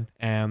really good.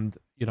 And,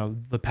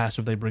 the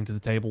passive they bring to the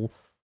table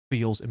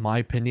feels, in my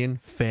opinion,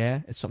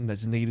 fair. It's something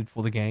that's needed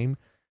for the game,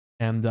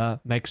 and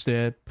makes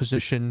their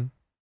position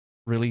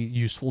really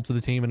useful to the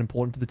team and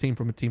important to the team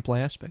from a team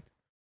play aspect.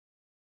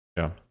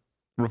 Yeah.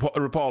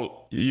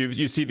 Rupal,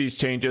 you see these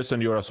changes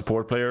and you're a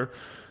support player.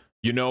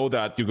 You know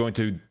that you're going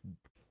to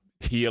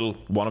heal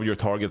one of your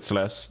targets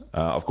less,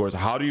 of course.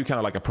 How do you kind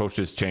of like approach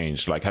this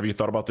change? Like, have you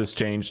thought about this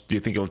change? Do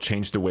you think it'll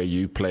change the way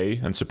you play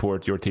and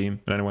support your team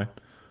in any way?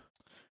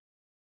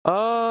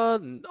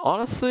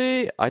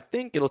 Honestly, I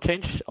think it'll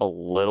change a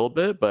little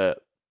bit,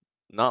 but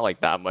not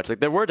like that much.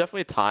 Like, there were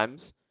definitely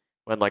times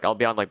when like I'll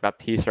be on like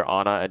Baptiste or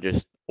Ana and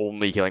just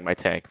only healing my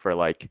tank for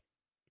like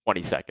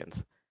 20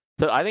 seconds.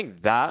 So I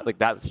think that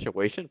that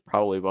situation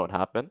probably won't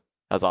happen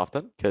as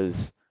often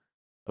because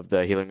of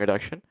the healing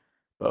reduction.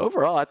 But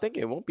overall, I think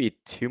it won't be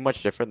too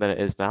much different than it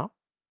is now.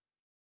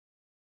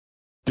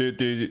 Do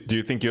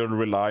you think you'll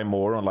rely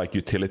more on like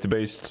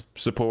utility-based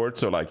support?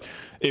 So like,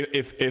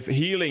 if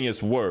healing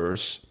is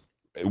worse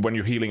when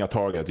you're healing a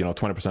target,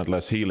 20%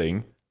 less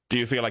healing, do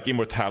you feel like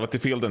Immortality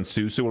Field and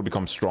Suzu will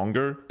become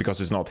stronger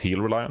because it's not heal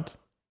reliant?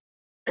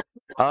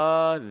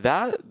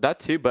 That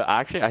too, but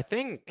actually I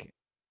think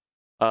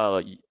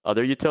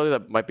other utility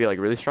that might be like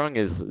really strong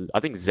is, I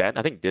think Zen.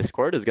 I think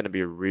Discord is going to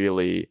be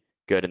really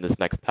good in this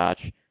next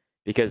patch,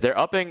 because they're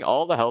upping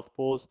all the health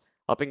pools,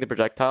 upping the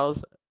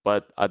projectiles,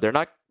 but they're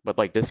not. But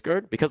like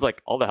Discord, because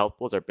like all the health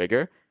pools are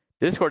bigger,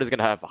 Discord is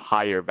gonna have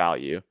higher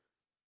value,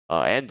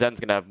 and Zen's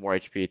gonna have more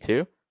HP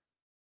too.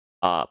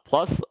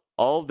 Plus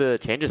all the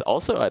changes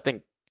also, I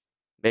think,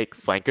 make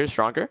flankers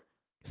stronger,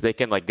 because they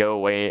can like go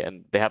away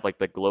and they have like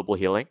the global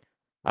healing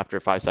after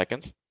 5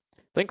 seconds.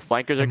 I think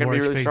flankers are gonna be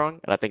really strong,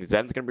 and I think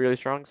Zen's gonna be really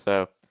strong.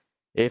 So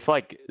if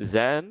like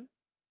Zen,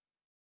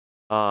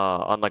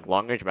 on like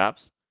long range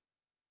maps,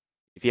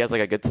 if he has like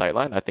a good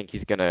sightline, I think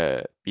he's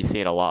gonna be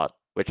seen a lot,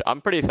 which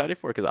I'm pretty excited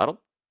for, because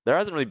there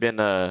hasn't really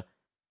been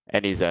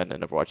any Zen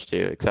in Overwatch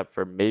 2, except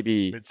for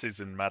maybe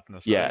Mid-season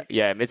madness.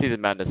 Yeah, mid-season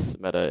madness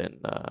meta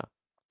in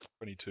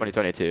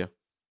 2022.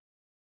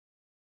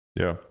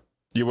 Yeah,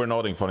 you were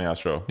nodding,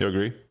 FunnyAstro. You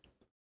agree?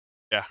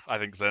 Yeah, I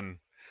think Zen,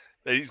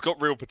 he's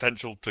got real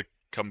potential to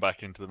come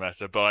back into the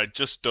meta, but I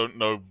just don't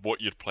know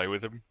what you'd play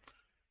with him.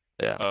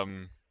 Yeah.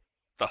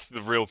 That's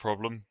the real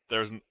problem.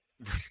 There isn't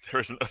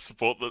a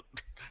support that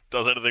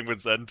does anything with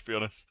Zen, to be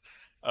honest.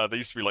 There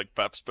used to be like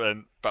Bap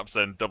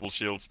Zen double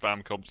shield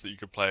spam comps that you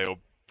could play, or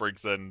Brig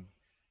Zen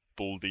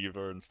Bull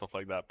Diva and stuff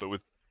like that.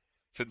 But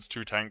since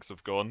 2 tanks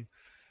have gone,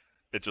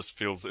 it just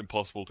feels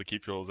impossible to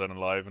keep your Zen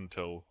alive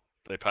until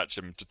they patch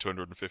him to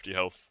 250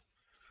 health.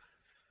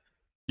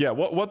 Yeah,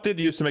 what did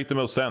used to make the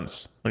most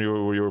sense when you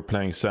were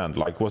playing Zen?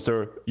 Like, was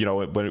there,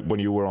 when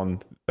you were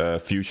on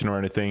Fusion or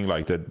anything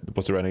like that,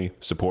 was there any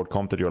support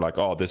comp that you're like,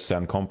 oh, this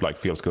Zen comp like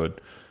feels good?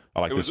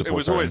 I like this support. It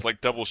was always like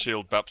double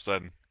shield Bap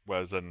Zen,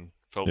 where Zen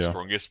felt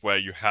strongest, where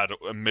you had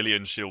a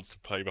million shields to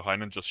play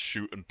behind and just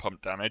shoot and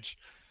pump damage,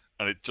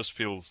 and it just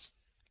feels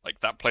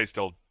like that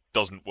playstyle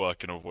doesn't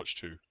work in Overwatch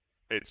 2.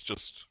 It's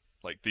just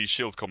like these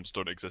shield comps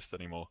don't exist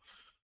anymore.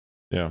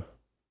 Yeah.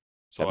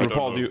 So I don't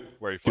know do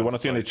you want to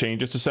see any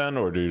changes to Zen,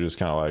 or do you just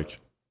kind of like,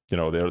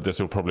 this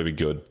will probably be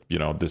good,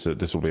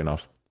 this will be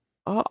enough?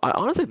 I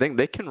honestly think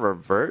they can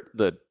revert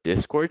the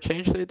Discord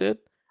change they did.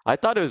 I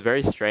thought it was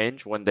very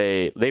strange when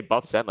they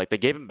buffed Zen, like they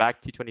gave him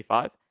back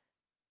 225.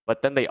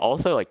 But then they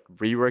also like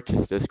reworked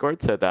his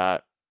Discord so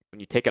that when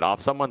you take it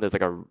off someone, there's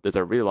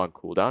a really long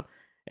cooldown.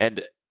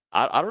 And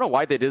I don't know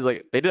why they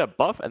did a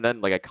buff and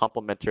then like a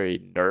complementary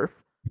nerf.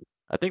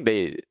 I think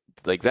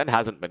Zen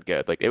hasn't been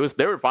good. Like they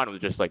were fine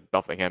with just like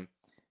buffing him.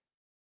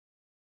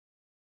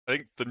 I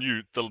think the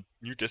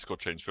new Discord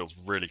change feels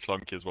really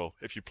clunky as well.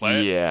 If you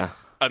play it,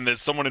 and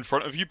there's someone in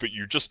front of you, but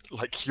you just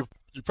like you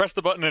press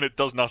the button and it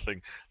does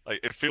nothing.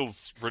 Like it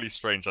feels really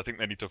strange. I think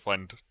they need to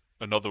find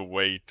another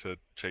way to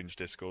change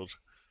Discord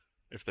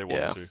if they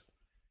want to.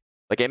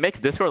 Like it makes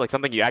Discord like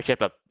something you actually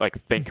have to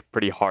like think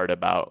pretty hard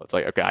about. It's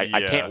like, okay,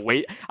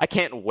 I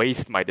can't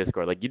waste my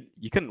Discord. Like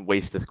you couldn't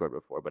waste Discord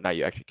before, but now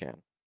you actually can.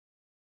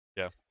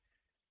 Yeah.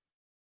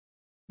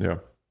 Yeah,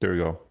 there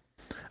you go.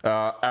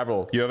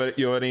 Avril, you have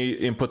any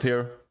input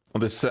here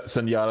on this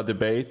Zenyatta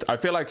debate? I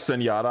feel like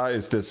Zenyatta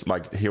is this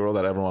like hero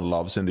that everyone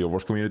loves in the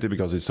Overwatch community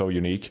because he's so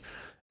unique,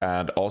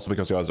 and also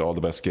because he has all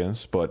the best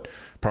skins, but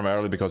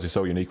primarily because he's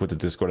so unique with the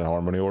Discord and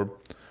Harmony Orb.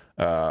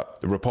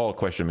 Rupal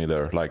questioned me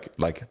there, like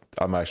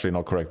I'm actually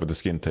not correct with the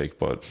skin take,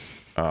 but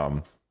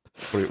what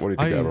do you think,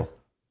 Avril?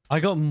 I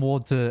got more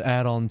to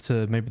add on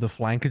to maybe the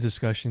flanker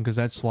discussion, because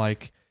that's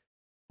like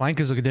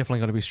flankers are definitely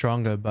going to be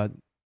stronger, but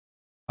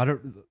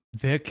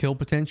their kill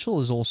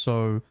potential is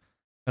also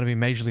going to be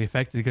majorly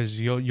affected because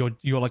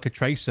you're like a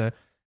tracer.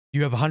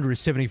 You have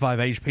 175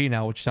 HP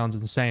now, which sounds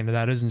insane.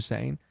 That is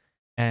insane,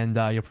 and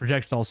your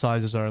projectile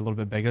sizes are a little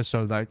bit bigger,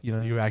 so that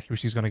your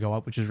accuracy is going to go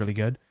up, which is really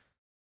good.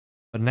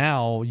 But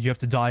now you have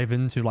to dive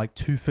into like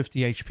 250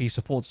 HP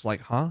supports.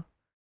 Like, huh?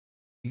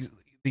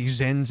 These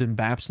Zens and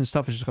Baps and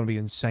stuff is just going to be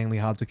insanely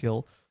hard to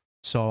kill.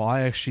 So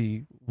I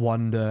actually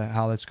wonder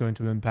how that's going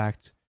to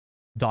impact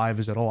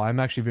divers at all. I'm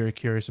actually very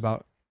curious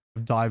about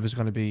if dive is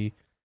going to be,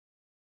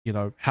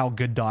 how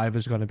good dive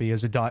is going to be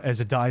as a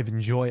dive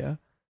enjoyer.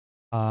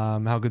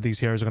 How good these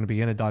heroes are going to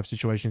be in a dive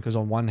situation. Because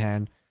on one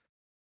hand,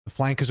 the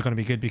flankers are going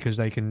to be good because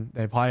they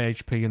have high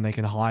HP and they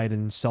can hide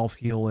and self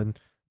heal, and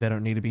they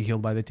don't need to be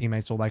healed by their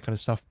teammates, all that kind of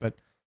stuff. But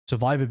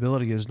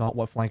survivability is not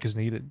what flankers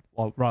needed.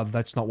 Well, rather,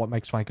 that's not what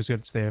makes flankers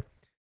good. It's their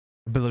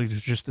ability to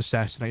just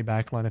assassinate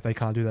backline. If they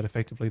can't do that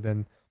effectively,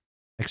 then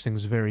next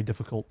thing's very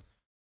difficult.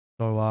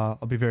 So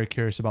I'll be very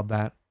curious about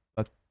that.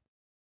 But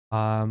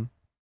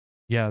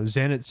yeah,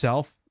 Zen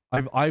itself,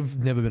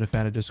 I've never been a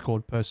fan of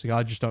Discord personally.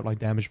 I just don't like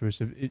damage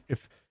boost.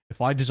 If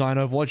I design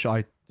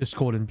Overwatch,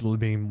 Discord and Blue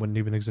Beam wouldn't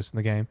even exist in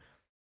the game.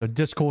 So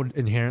Discord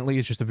inherently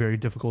is just a very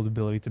difficult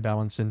ability to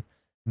balance and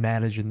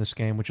manage in this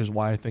game, which is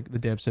why I think the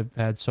devs have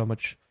had so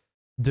much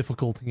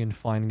difficulty in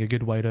finding a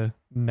good way to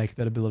make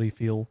that ability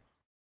feel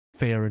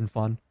fair and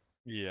fun.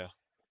 Yeah.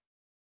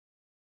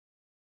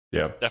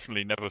 Yeah.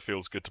 Definitely never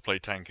feels good to play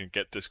tank and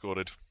get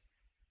discorded.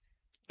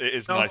 It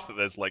is nice that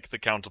there's like the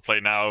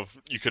counterplay now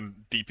of you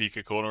can de-peek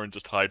a corner and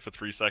just hide for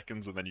 3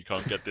 seconds and then you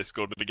can't get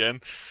discorded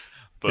again.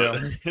 But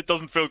it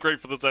doesn't feel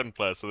great for the Zen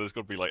player, so there's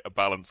got to be like a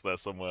balance there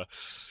somewhere.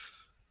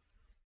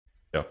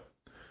 Yeah.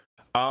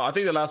 I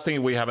think the last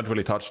thing we haven't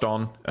really touched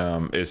on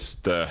is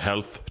the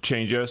health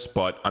changes,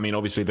 but I mean,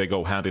 obviously they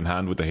go hand in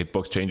hand with the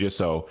hitbox changes,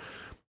 so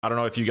I don't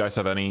know if you guys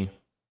have any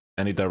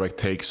direct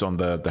takes on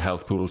the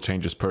health pool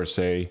changes per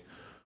se.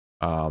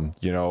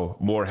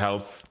 More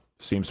health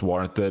seems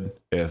warranted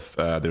if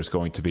there's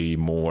going to be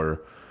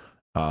more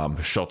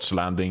shots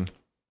landing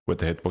with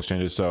the hitbox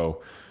changes.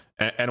 So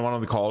anyone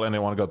on the call,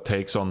 anyone got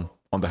takes on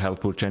the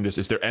health pool changes?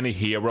 Is there any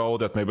hero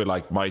that maybe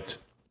like might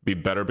be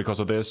better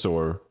because of this,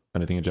 or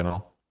anything in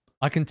general?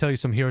 I can tell you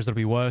some heroes that'll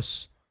be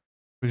worse.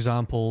 For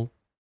example,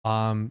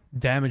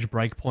 damage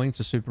breakpoints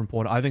are super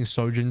important. I think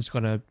Sojin's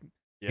gonna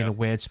be in a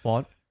weird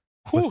spot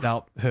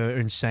without her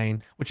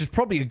insane, which is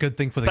probably a good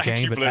thing for the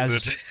game. But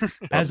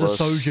as a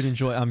Sojin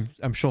enjoy,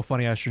 I'm sure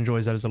FunnyAstro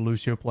enjoys that as a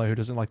Lucio player who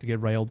doesn't like to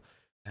get railed.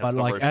 But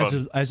like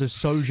as a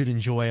Sojin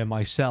enjoyer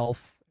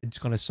myself, it's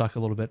gonna suck a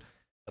little bit.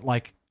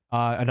 Like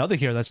another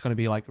hero that's gonna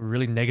be like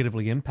really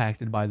negatively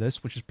impacted by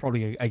this, which is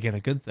probably again a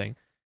good thing,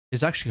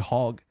 is actually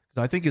Hog.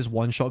 I think his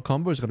one-shot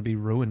combo is going to be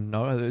ruined.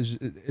 No, is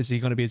he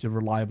going to be able to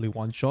reliably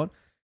one-shot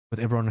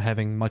with everyone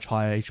having much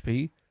higher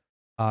HP?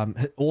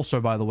 Also,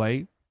 by the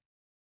way,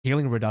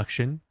 healing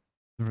reduction,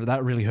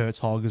 that really hurts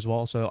Hog as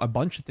well. So a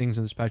bunch of things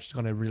in this patch is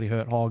going to really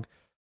hurt Hog,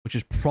 which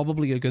is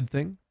probably a good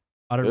thing.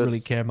 I don't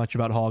really care much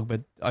about Hog, but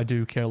I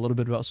do care a little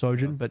bit about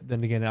Sojin. But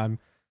then again, I'm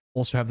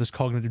also have this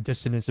cognitive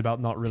dissonance about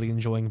not really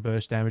enjoying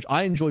burst damage.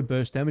 I enjoy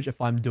burst damage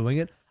if I'm doing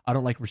it. I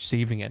don't like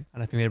receiving it,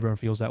 and I think everyone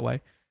feels that way.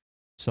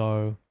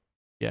 So...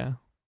 yeah.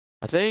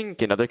 I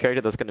think another character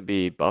that's going to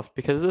be buffed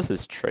because of this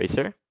is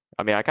Tracer.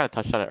 I mean, I kind of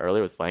touched on it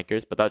earlier with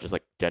flankers, but that was just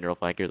like general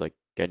flankers like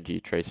Genji,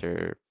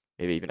 Tracer,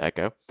 maybe even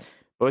Echo.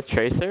 But with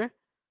Tracer,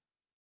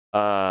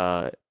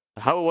 how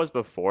it was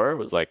before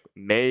was like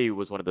Mei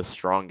was one of the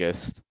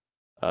strongest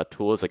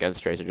tools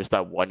against Tracer, just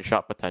that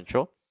one-shot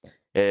potential.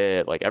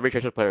 Like every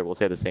Tracer player will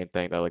say the same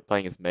thing, that like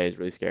playing as Mei is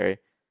really scary.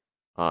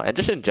 And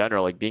just in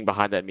general, like being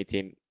behind that enemy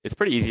team, it's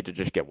pretty easy to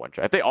just get one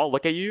shot. If they all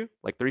look at you,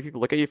 like 3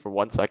 people look at you for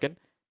 1 second,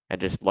 and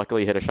just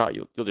luckily hit a shot,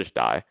 you'll just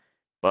die.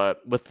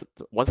 But with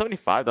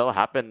 175, that'll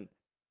happen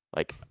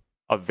like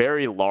a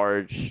very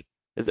large.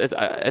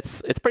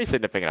 It's pretty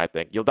significant, I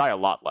think. You'll die a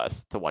lot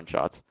less to one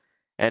shots.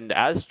 And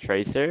as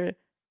Tracer,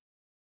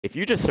 if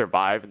you just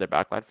survive in their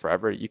backline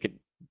forever, you can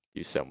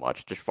do so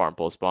much. Just farm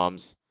pulse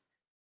bombs,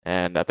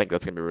 and I think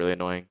that's gonna be really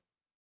annoying.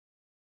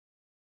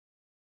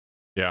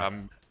 Yeah,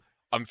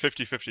 I'm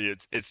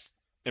 50-50. It's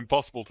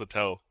impossible to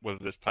tell whether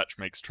this patch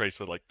makes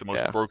Tracer like the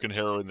most broken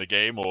hero in the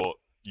game or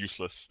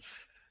useless.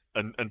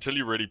 And until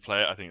you really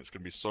play it, I think it's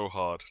gonna be so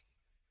hard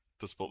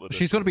to spot the difference.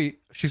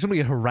 She's gonna be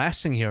a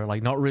harassing hero,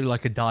 like not really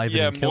like a dive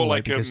and kill. More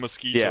like a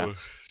mosquito,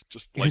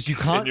 just like you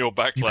can't, in your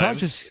backline. You can't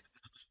just.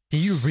 Can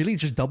you really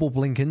just double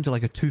blink into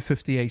like a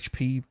 250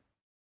 HP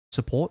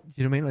support?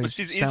 You know what I mean? Like,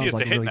 she's easier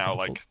to hit now.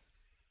 Difficult. Like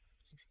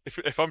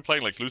if I'm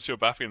playing like Lucio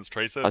Baffian's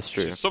Tracer, That's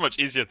true. it's so much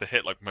easier to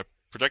hit. Like my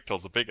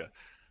projectiles are bigger.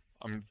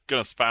 I'm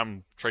gonna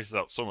spam Tracers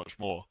out so much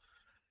more.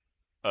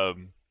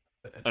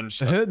 And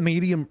her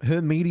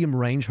medium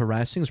range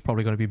harassing is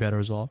probably going to be better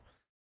as well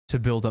to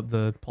build up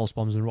the pulse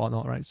bombs and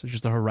whatnot, right? So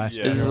just the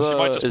harassment. Yeah, she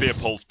might just be a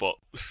pulse bot.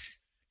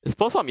 Is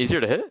pulse bomb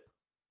easier to hit,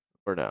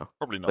 or no?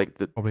 Probably not. Like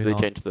Probably they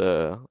not. changed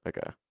the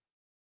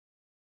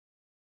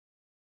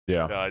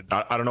Yeah,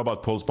 I don't know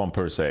about pulse bomb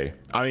per se.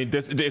 I mean,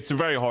 it's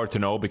very hard to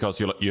know because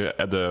you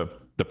at the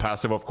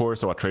passive, of course,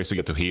 so a Tracer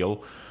get to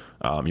heal,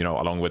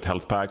 along with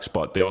health packs,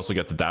 but they also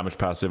get the damage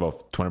passive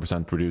of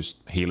 20% reduced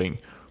healing,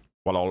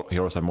 while all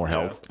heroes have more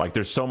health. Like,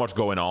 there's so much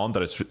going on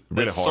that it's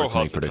really hard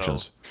to make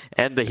predictions.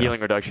 And the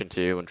healing reduction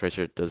too when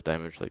Tracer does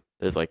damage. Like,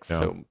 there's like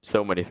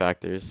so many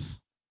factors.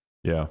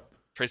 Yeah.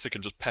 Tracer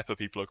can just pepper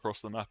people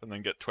across the map and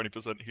then get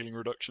 20% healing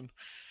reduction.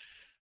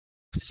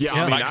 Yeah,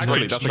 I mean,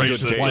 actually, that's a good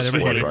Tracer case just for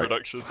for it, healing right?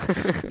 reduction.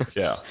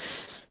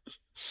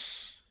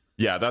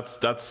 Yeah,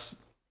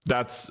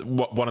 that's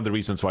one of the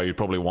reasons why you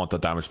probably want a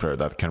damage player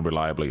that can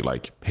reliably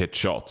like hit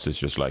shots. It's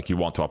just like you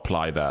want to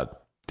apply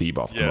that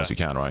debuff the most you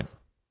can, right?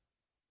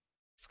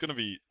 It's gonna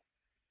be.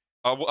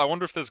 I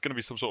wonder if there's gonna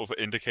be some sort of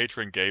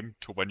indicator in game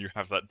to when you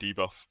have that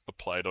debuff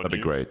applied on you. That'd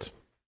be great.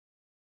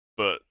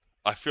 But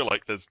I feel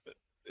like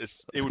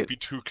it would be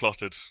too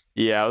cluttered.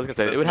 Yeah, I was gonna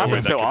say it would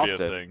happen so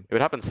often. It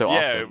would happen so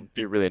often. It would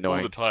be really annoying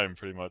all the time,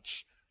 pretty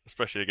much.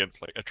 Especially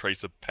against like a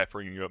Tracer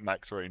peppering you at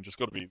max range. It's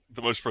got to be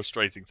the most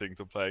frustrating thing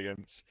to play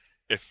against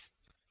if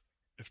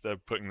they're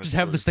putting this. Just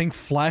have this thing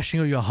flashing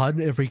on your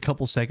HUD every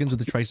couple seconds with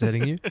the Tracer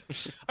hitting you.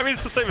 I mean,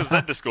 it's the same as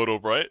Zen Discord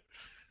Orb, right?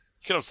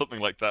 You can have something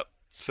like that,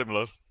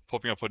 similar,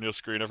 popping up on your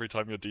screen every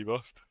time you're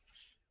debuffed.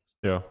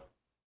 Yeah.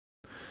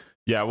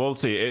 Yeah, we'll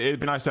see. It'd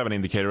be nice to have an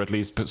indicator at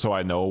least, so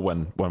I know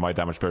when my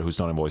damage player who's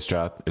not in voice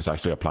chat is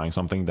actually applying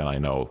something, then I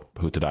know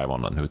who to dive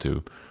on and who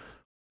to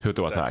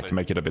attack.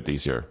 Make it a bit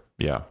easier.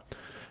 Yeah.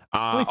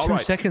 Only 2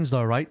 seconds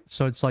though, right?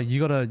 So it's like you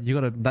gotta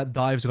that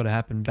dive's gotta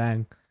happen,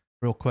 bang,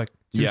 real quick.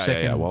 2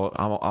 seconds. Yeah. Well,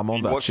 I'm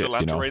on that shit. You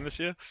watched Atlanta Rain this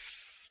year?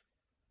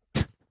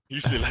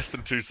 Usually less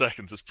than 2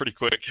 seconds. It's pretty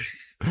quick.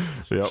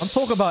 Yep. I'm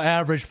talking about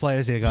average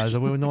players here, guys.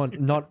 We're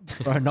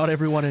not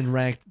everyone in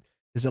ranked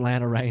is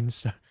Atlanta Rain.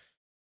 So.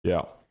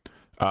 Yeah.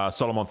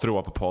 Solomon threw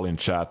up a poll in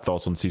chat.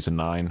 Thoughts on season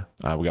 9?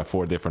 We got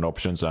 4 different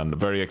options and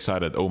very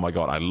excited. Oh my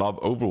god, I love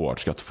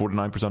Overwatch. Got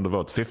 49% of the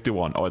vote.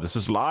 51. Oh, this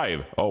is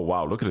live. Oh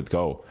wow, look at it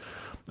go.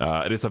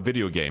 It is a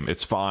video game.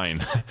 It's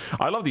fine.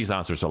 I love these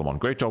answers, Solomon.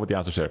 Great job with the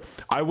answers here.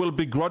 I will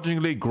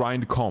begrudgingly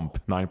grind comp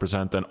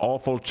 9% and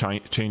awful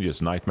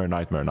changes nightmare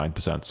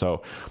 9%.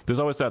 So there's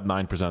always that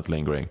 9%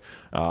 lingering.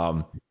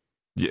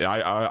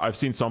 Yeah, I've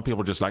seen some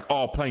people just like,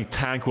 oh, playing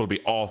tank will be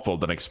awful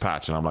the next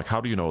patch, and I'm like,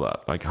 how do you know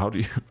that? Like, how do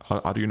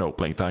you know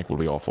playing tank will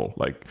be awful?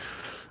 Like,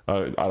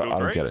 I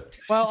don't get it.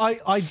 Well,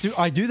 I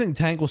do think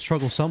tank will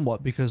struggle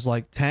somewhat because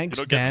like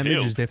tank's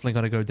damage is definitely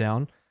going to go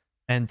down,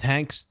 and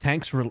tanks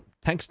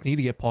need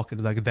to get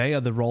pocketed. Like they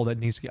are the role that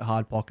needs to get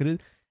hard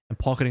pocketed, and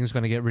pocketing is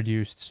going to get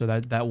reduced, so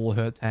that will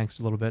hurt tanks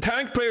a little bit.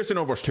 Tank players in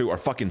Overwatch 2 are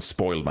fucking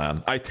spoiled,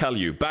 man. I tell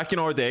you, back in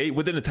our day,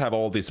 we didn't have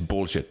all this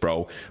bullshit,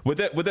 bro. We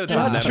didn't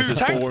have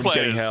Nemesis form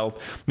getting health.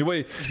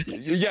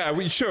 Yeah,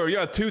 you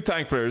had 2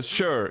 tank players,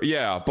 sure,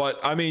 yeah, but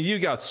I mean, you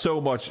got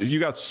so much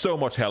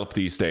help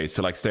these days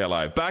to like stay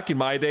alive. Back in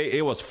my day,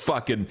 it was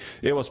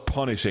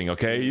punishing.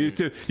 Okay, you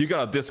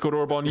got a Discord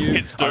orb on you.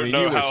 Kids don't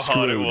know how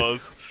hard it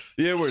was.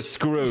 You were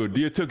screwed.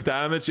 You took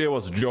damage, it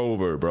was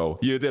over, bro.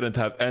 You didn't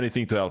have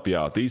anything to help you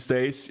out. These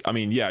days, I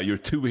mean, yeah, you're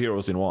 2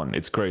 heroes in 1.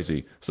 It's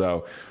crazy.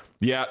 So,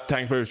 yeah,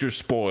 tank players, you're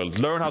spoiled.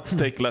 Learn how to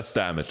take less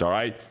damage, all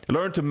right?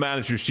 Learn to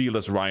manage your shield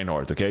as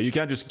Reinhardt, okay? You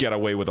can't just get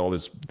away with all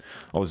this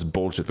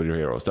bullshit with your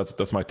heroes.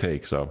 That's my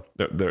take. So,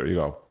 there you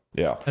go.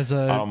 Yeah, I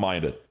don't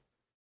mind it.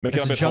 Make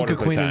it a bit harder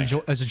to play tank.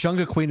 As a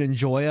Jungle Queen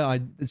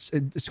enjoyer,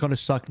 it's going to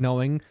suck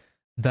knowing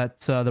that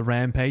the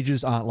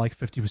Rampages aren't like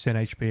 50%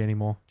 HP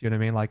anymore. Do you know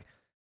what I mean? Like,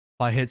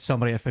 I hit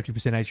somebody at 50%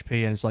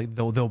 HP and it's like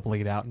they'll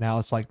bleed out. Now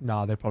it's like,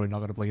 nah, they're probably not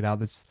going to bleed out.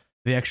 That's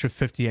the extra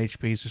 50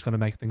 HP is just going to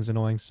make things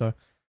annoying. So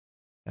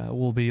it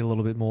will be a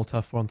little bit more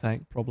tougher on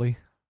tank probably.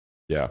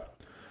 Yeah,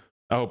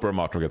 I hope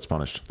Ramatra gets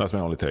punished. That's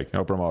my only take. I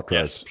hope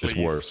Ramatra is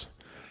worse.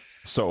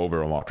 So over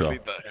Ramatra.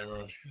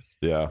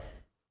 Yeah,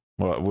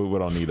 well, we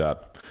don't need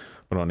that.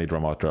 We don't need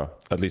Ramatra,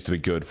 at least to be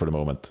good for the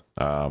moment.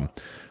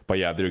 But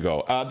yeah, there you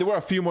go. There were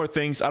a few more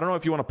things. I don't know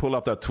if you want to pull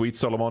up that tweet,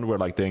 Solomon, where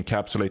like they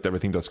encapsulate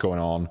everything that's going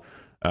on.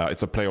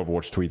 It's a Play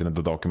Overwatch tweet in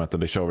the document,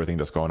 and they show everything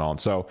that's going on.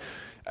 So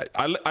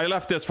I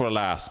left this for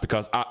last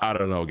because I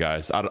don't know,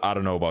 guys. I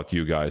don't know about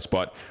you guys,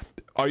 but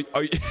are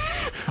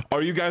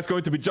you guys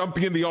going to be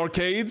jumping in the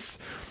arcades?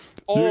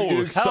 Oh,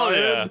 you excited?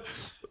 Hell yeah.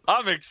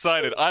 I'm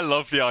excited. I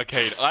love the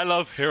arcade. I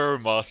love Hero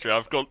Mastery.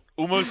 I've got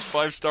almost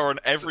 5-star on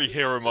every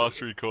Hero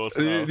Mastery course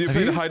now. Do you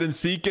play the hide and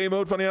seek game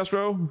mode,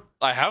 FunnyAstro?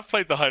 I have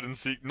played the hide and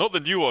seek. Not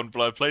the new one,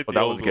 but I played the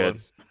old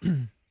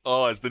one.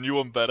 Oh, is the new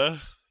one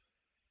better?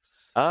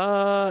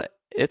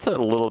 It's a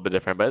little bit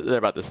different, but they're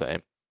about the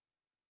same.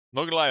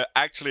 Not gonna lie, I'm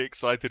actually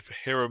excited for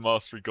Hero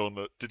Mastery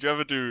Gauntlet. Did you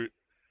ever do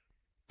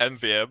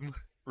MVM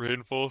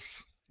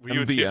Reinforce Were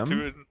you a MVM? TF2?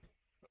 In...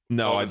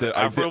 No, Oh, I was it did.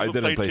 I AVRL didn't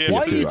that play played TF2.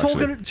 Why are you actually.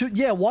 talking to?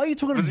 Yeah, why are you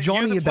talking Was to it you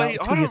Johnny that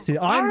about played- TF2?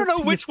 I don't know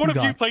the which one TF2 of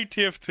you guy. played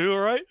TF2, all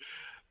right?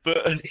 But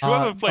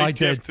whoever played I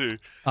did.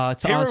 TF2,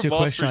 To Hero answer your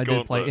question, Mastery I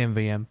did play Gauntlet.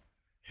 MVM.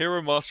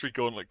 Hero Mastery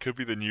Gauntlet could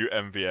be the new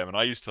MVM, and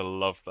I used to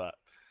love that.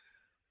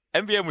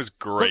 MVM was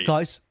great.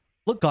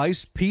 Look,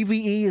 guys,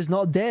 PVE is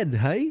not dead.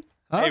 Hey,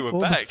 Hey, we're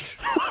back.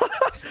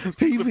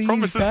 PVE The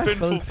promise has back, been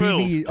fellas.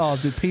 fulfilled. PVE, oh,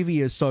 dude,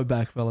 PVE is so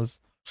back, fellas.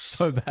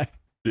 So back.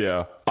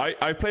 Yeah,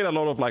 I played a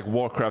lot of like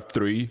Warcraft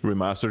 3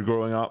 remastered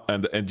growing up,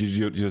 and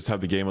you just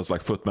have the game as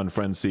like Footman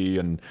Frenzy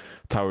and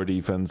Tower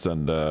Defense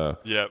and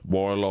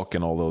Warlock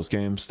and all those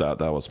games. That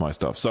was my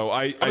stuff. So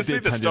Honestly, I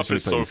did this stuff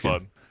is so tangentially play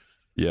fun.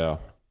 Yeah,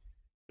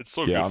 It's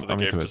so Yeah, good for the I'm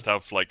game into just to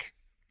have like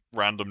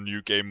random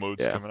new game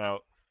modes Yeah. coming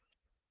out.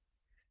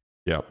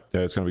 yeah,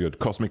 it's gonna be good.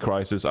 Cosmic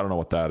Crisis, I don't know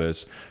what that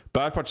is.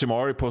 Bad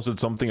Pachimari posted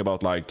something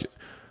about like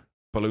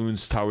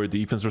balloons tower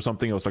defense or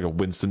something. It was like a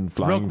Winston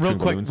flying Real quick,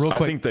 balloons. real I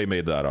quick. think they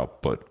made that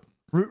up, but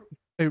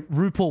Hey,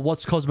 RuPaul,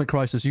 what's Cosmic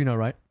Crisis? You know,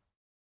 right?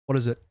 What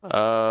is it?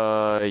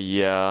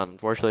 Yeah.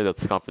 Unfortunately,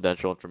 that's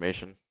confidential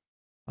information.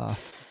 Yeah.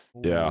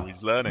 Ooh,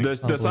 he's learning. the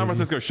San believe you.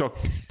 Francisco Shock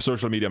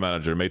social media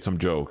manager made some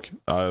joke.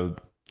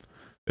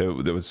 It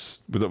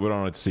was we don't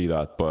want to see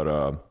that,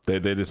 but they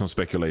did some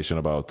speculation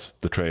about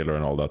the trailer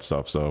and all that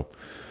stuff. So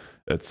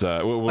it's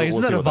we'll Wait,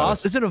 isn't see that what that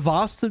Avast? is. Is it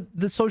Avast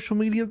the social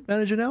media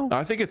manager now?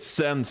 I think it's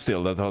Sen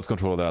still that has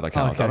control of that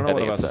account. Okay. I don't know I what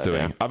think Avast it's is Sen,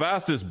 doing. yeah.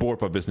 Avast is bored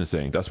by business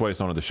Inc. That's why he's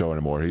not on the show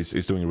anymore.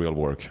 He's doing real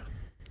work.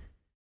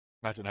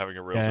 Imagine having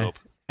a real Yeah. job.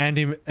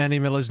 Andy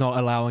Miller's not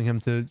allowing him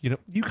to.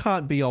 You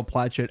can't be on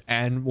Plat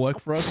and work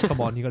for us.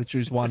 Come on, you got to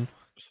choose one.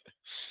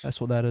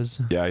 That's what that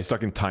is. Yeah, he's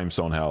stuck in time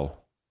zone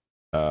hell.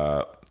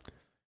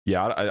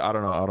 Yeah, I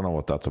don't know. I don't know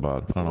what that's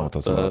about. I don't know what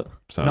that's about.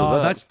 So,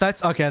 No, that-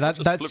 that's okay. That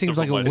Just that flipped seems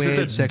up like on a my-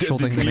 weird sexual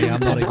thing to me. I'm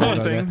not even gonna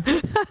go there.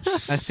 thing.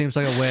 That seems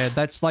like a weird.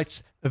 That's like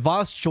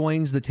Vast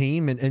joins the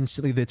team and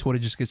instantly their Twitter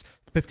just gets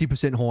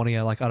 50%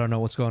 hornier. Like I don't know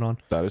what's going on.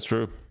 That is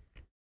true.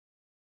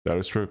 That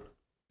is true.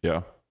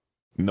 Yeah.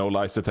 No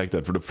lies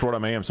detected. For the Florida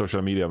Mayhem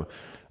social media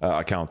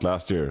account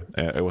last year,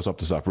 it was up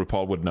to stuff.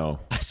 RuPaul would know.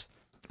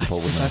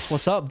 RuPaul would know. That's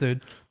what's up,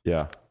 dude.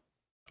 Yeah.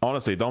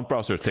 Honestly, don't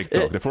browse your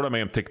TikTok. It- The Florida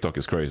Mayhem TikTok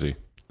is crazy.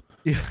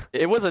 Yeah.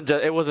 It wasn't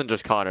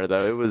just Connor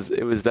though. It was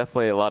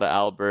definitely a lot of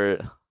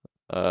Albert.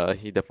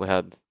 He definitely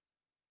had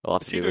a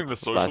lot Is to he do doing with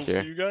the last socials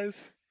year. for you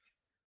guys?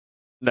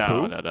 No,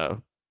 Who?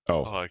 no.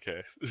 Oh, Oh,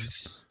 okay.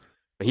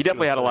 But he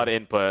definitely had a lot of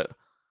input.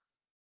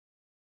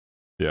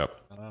 yeah.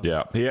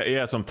 Yeah. He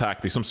had some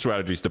tactics, some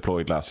strategies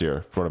deployed last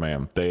year for the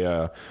Mayhem.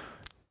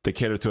 They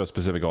catered to a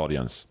specific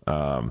audience.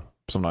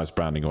 Some nice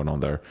branding going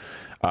on there.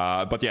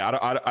 But yeah,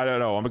 I don't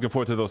know. I'm looking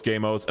forward to those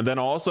game modes. And then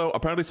also,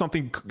 apparently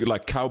something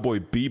like Cowboy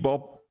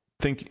Bebop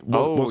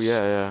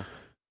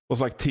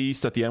was like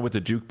teased at the end with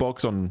the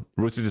jukebox on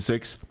Route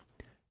 66.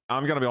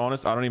 I'm gonna be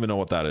honest, I don't even know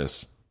what that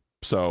is.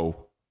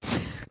 So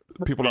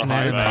people are An hyped.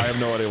 anime. I have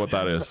no idea what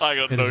that is. I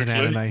got It no is an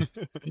clue.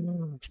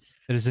 anime.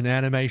 It is an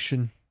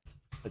animation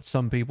that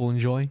some people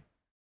enjoy.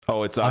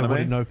 Oh, it's I anime.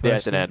 wouldn't know Yeah,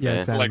 it's an personally. anime. Yeah,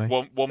 It's it's like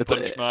anime. One It's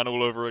Punch a- Man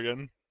all over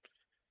again.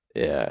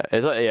 Yeah,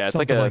 it's like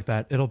Something a. like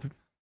that. It'll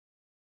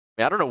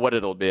I don't know what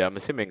it'll be. I'm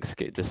assuming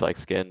just like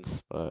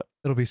skins, but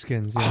be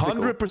skins. Yeah.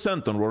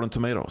 100% on Rotten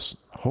Tomatoes.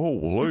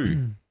 Holy.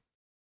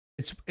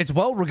 It's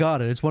well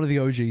regarded. It's one of the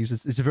OGs.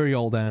 It's a very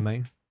old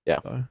anime. Yeah.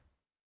 So,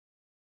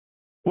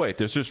 Wait,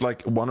 there's just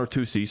like 1 or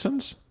 2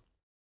 seasons?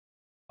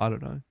 I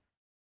don't know.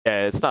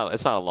 yeah, it's not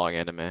a long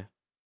anime.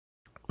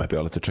 Maybe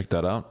I'll have to check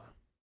that out.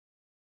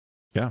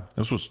 Yeah,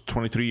 this was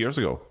 23 years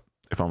ago,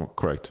 if I'm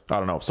correct. I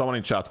don't know. Someone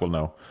in chat will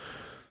know.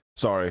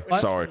 Sorry,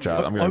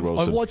 chat. I'm getting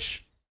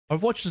roasted.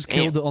 I've watched has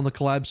killed it on the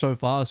collab so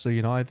far. So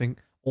I think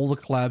all the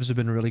collabs have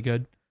been really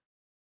good.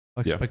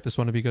 I Yeah. expect this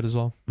one to be good as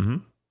well. Mm-hmm.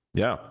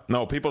 Yeah.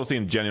 No, people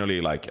seem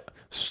genuinely like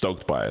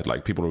stoked by it.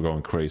 Like people were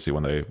going crazy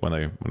when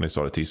they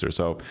saw the teaser.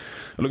 So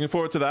looking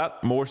forward to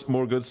that.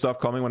 More good stuff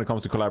coming when it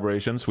comes to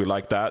collaborations. We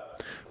like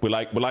that. We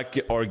like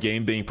our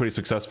game being pretty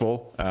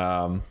successful.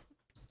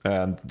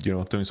 And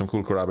doing some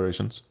cool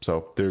collaborations.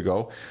 So there you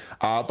go.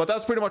 But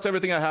that's pretty much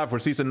everything I have for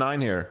season 9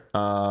 here.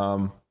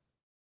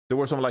 There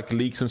were some like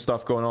leaks and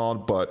stuff going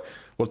on, but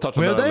we'll touch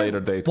on that at a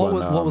later date. What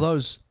were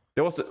those?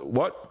 There was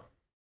what?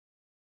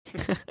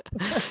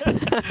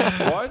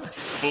 What?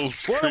 Full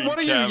screen What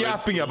are you cam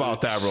yapping instantly.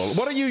 about, Avril?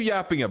 What are you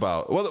yapping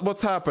about?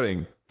 What's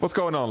happening? What's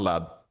going on,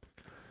 lad?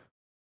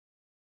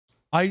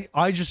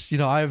 I just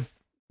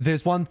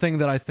there's one thing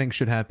that I think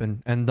should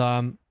happen, and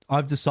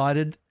I've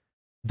decided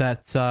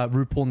that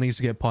RuPaul needs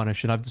to get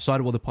punished, and I've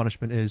decided what the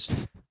punishment is.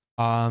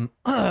 I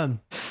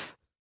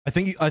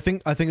think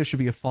it should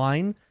be a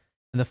fine,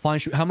 and the fine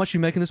should. How much you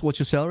making this? What's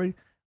your salary?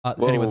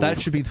 Anyway,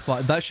 that should be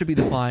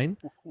the fine,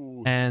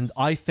 and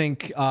I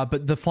think,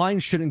 but the fine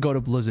shouldn't go to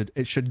Blizzard.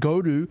 It should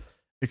go to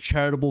a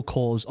charitable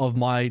cause of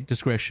my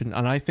discretion,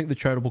 and I think the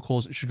charitable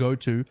cause it should go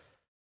to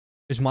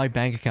is my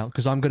bank account,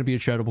 because I'm going to be a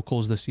charitable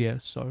cause this year,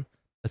 so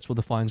that's what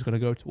the fine's going to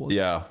go towards.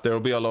 Yeah, there will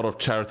be a lot of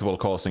charitable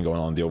causing going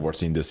on in the Overwatch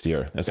scene this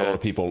year. There's a lot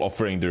of people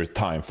offering their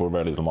time for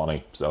very little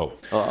money. So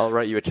I'll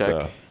write you a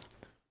check.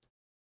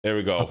 There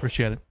we go. I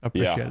appreciate it. I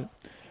appreciate it.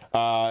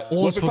 All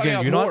All is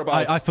forgiven. You know,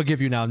 I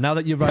forgive you now. Now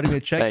that you're writing me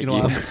a check,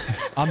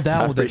 I'm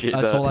down with it.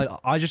 That's all.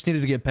 I just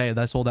needed to get paid.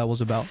 That's all that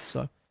was about.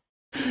 So.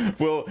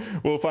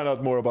 We'll find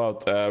out more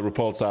about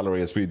Rupal's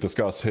salary as we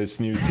discuss his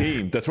new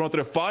team, the Toronto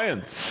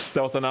Defiant,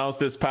 that was announced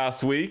this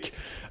past week.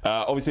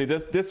 Obviously,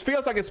 this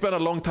feels like it's been a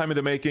long time in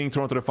the making.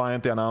 Toronto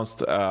Defiant, they announced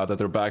that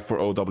they're back for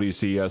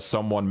OWC as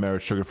someone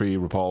merged Sugarfree,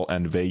 Rupal,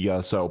 and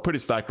Vega. So pretty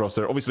stacked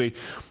roster. Obviously,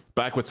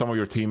 back with some of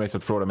your teammates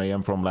at Florida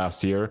Mayhem from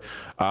last year.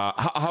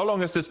 How long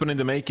has this been in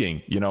the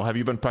making? You know, have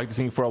you been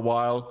practicing for a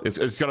while?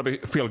 It's gonna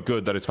feel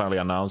good that it's finally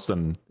announced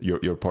and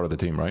you're part of the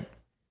team, right?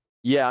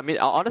 Yeah, I mean,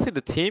 honestly, the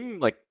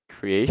team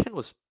creation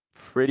was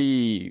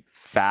pretty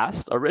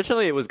fast.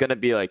 Originally, it was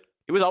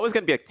always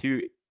gonna be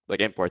two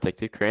imports,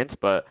 two Koreans,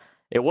 but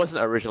it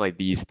wasn't originally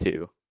these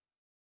two.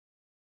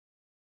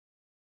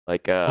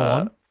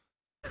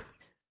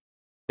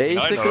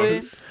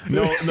 Basically,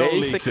 no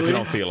leaks if you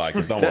don't feel like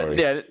it. Don't worry.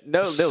 Yeah,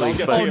 no leaks.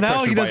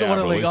 Now he doesn't want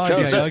to leak.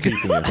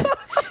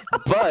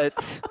 But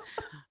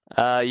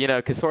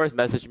Kasoris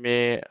messaged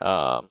me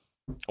a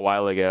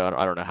while ago.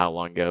 I don't know how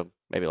long ago,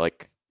 maybe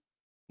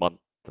month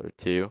or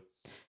two,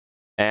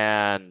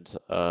 and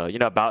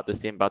about this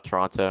team, about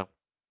Toronto,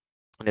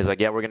 and he's like,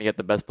 yeah, we're gonna get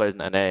the best players in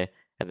NA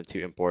and the 2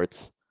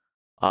 imports.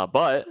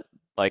 But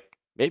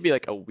maybe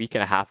a week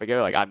and a half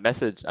ago, I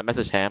messaged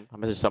him, I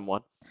messaged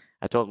someone.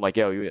 I told him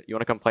yo, you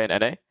want to come play in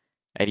NA?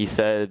 And he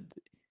said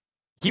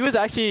he was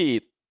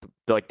actually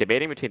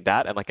debating between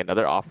that and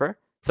another offer.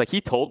 It's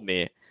he told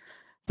me,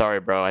 sorry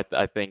bro,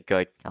 I think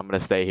I'm gonna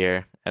stay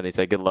here. And he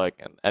said good luck.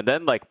 And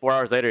then 4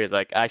 hours later, he's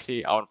like,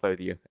 actually I want to play with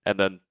you. And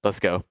then let's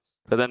go.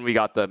 So then we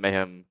got the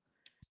Mayhem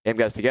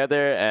guys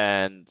together,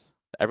 and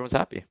everyone's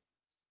happy.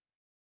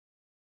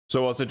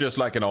 So was it just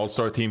an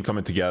all-star team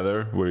coming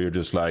together where you're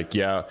just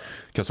yeah,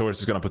 Kasoris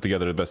is going to put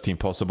together the best team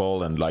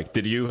possible? And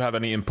did you have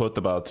any input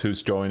about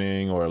who's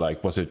joining, or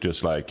was it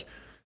just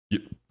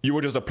you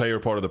were just a player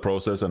part of the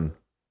process and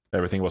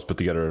everything was put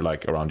together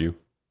around you?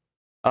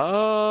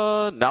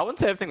 No, I wouldn't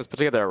say everything was put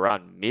together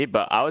around me,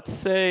 but I would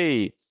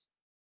say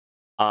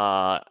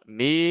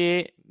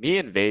me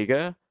and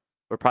Vega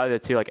were probably the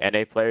 2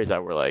 NA players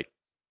that were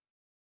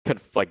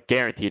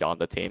guaranteed on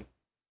the team.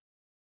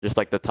 Just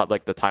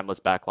the timeless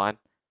backline.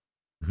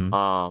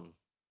 Mm-hmm.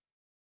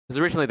 Because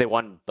originally they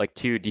won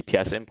 2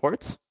 DPS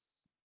imports.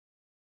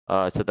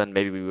 So then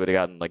maybe we would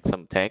have gotten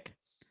some tank,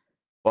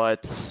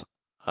 but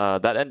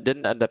that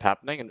didn't end up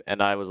happening.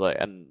 And I was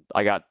and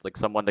I got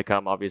someone to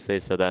come, obviously.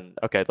 So then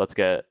okay, let's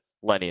get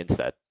Lenny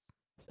instead.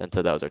 And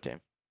so that was our team.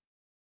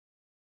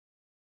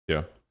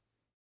 Yeah.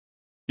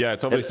 Yeah,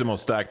 it's obviously the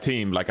most stacked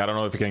team. I don't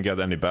know if you can get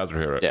any better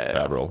here at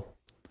AVRL.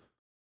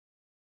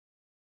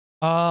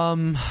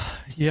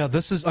 Yeah,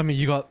 this is. I mean,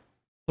 you got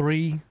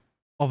 3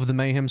 of the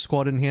Mayhem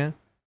squad in here,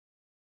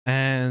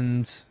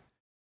 and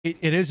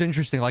it is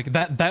interesting.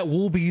 That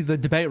will be the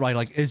debate,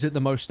 right? Is it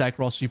the most stacked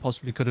roster you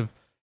possibly could have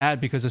had?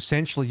 Because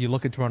essentially, you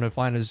look at Toronto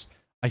Defiant as,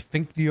 I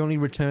think, the only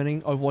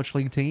returning Overwatch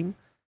League team,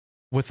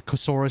 with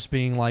Kasoris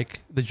being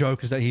the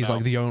joke is that he's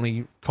the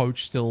only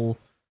coach still.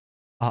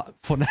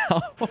 For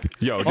now.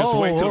 Yo, just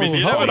wait till we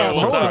see hold on.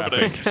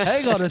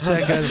 Hang on a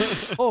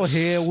second. Oh,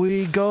 here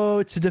we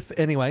go to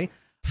anyway.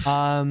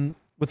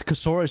 With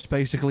Kasoris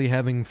basically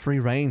having free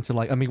reign to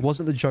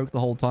wasn't the joke the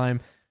whole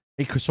time?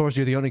 Hey, Kasoris,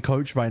 you're the only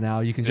coach right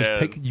now. You can just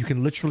pick. You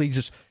can literally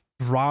just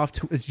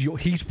draft.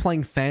 He's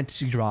playing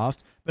fantasy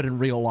draft, but in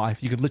real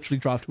life, you could literally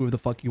draft whoever the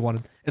fuck you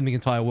wanted in the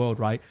entire world,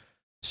 right?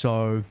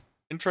 So,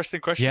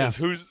 interesting question is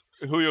who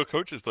are your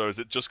coaches though? Is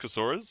it just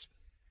Kasoris?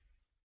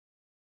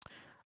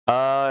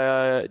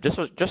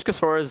 Just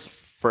Kasoris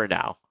for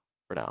now.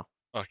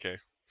 Okay.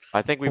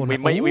 I think we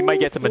might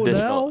get some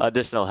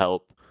additional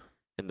help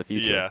in the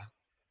future. Yeah.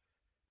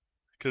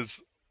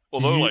 Because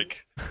although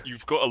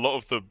you've got a lot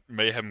of the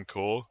Mayhem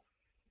core,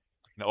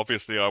 now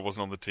obviously I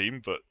wasn't on the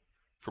team, but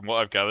from what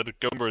I've gathered,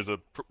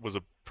 Gumber was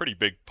a pretty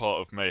big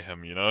part of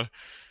Mayhem. You know,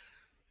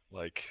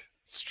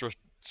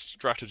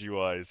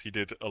 strategy-wise, he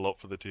did a lot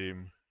for the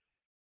team.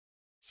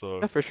 So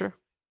yeah, for sure.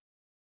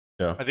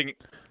 Yeah, I think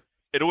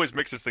it always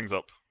mixes things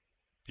up.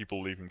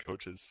 People leaving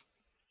coaches.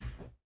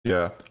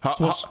 Yeah.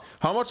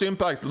 How much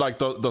impact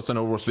does an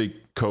Overwatch League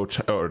coach,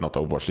 or not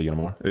Overwatch League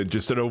anymore,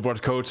 just an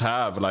Overwatch coach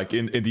have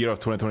in the year of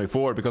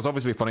 2024? Because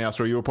obviously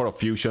FunnyAstro, you were part of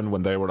Fusion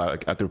when they were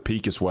at their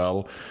peak as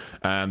well,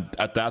 and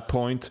at that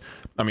point,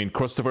 I mean,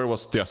 Christopher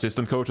was the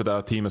assistant coach of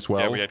that team as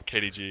well. Yeah, we had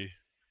KDG.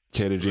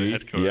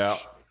 Head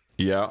coach.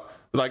 Yeah.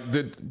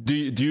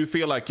 Do you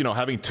feel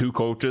having 2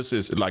 coaches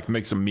is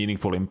makes a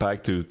meaningful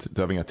impact to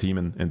having a team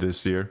in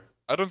this year?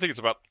 I don't think it's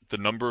about the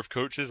number of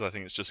coaches. I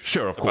think it's just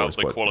of course,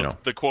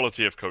 the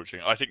quality of coaching.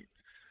 I think,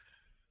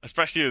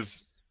 especially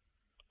as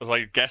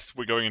I guess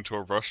we're going into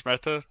a rush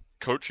meta,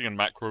 coaching and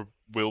macro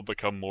will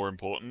become more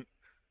important.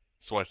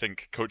 So I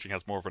think coaching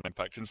has more of an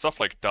impact. And stuff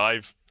like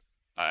dive,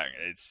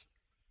 it's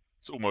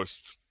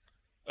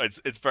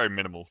very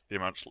minimal the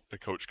amount a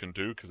coach can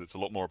do, because it's a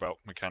lot more about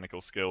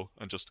mechanical skill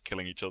and just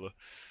killing each other.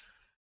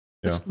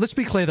 Yeah. Let's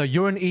be clear though,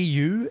 you're an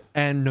EU,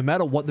 and no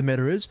matter what the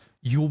meta is,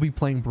 you will be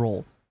playing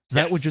Brawl.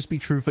 That would just be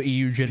true for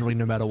EU generally,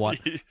 no matter what.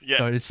 Yeah.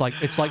 So it's like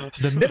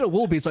the meta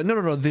will be. It's like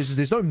no.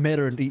 There's no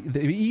meta.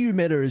 The EU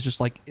meta is just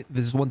like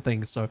there's one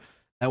thing. So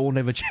that will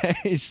never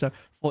change. So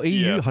for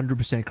EU,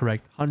 100%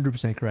 correct.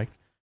 100% correct.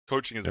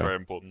 Coaching is very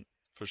important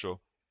for sure.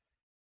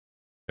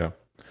 Yeah.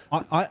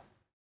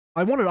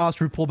 I wanted to ask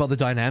RuPaul about the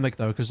dynamic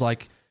though, because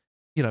like,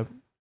 you know,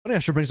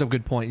 FunnyAstro brings up a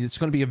good point. It's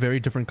going to be a very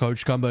different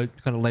coach. Gumbo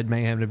kind of led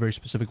Mayhem in a very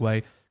specific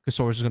way.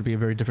 Kasaurus is going to be a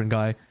very different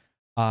guy.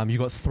 You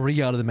got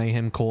 3 out of the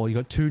Mayhem core. You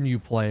got 2 new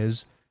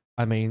players.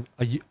 I mean,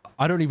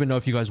 I don't even know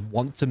if you guys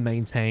want to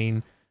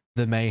maintain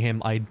the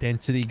Mayhem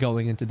identity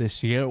going into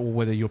this year, or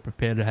whether you're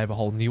prepared to have a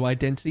whole new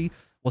identity.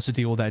 What's the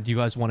deal with that? Do you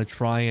guys want to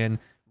try and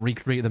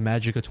recreate the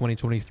magic of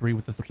 2023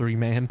 with the 3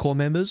 Mayhem core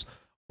members,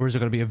 or is it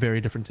going to be a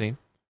very different team?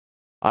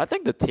 I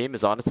think the team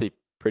is honestly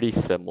pretty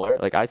similar.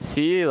 Like I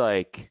see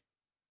like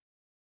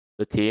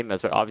the team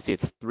as obviously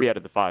it's 3 out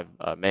of the 5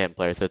 Mayhem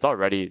players, so it's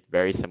already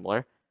very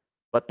similar.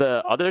 But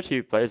the other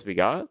 2 players we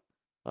got,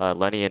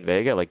 Lenny and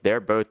Vega, like they're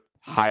both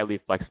highly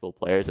flexible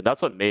players, and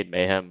that's what made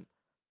Mayhem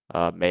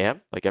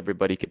Mayhem. Like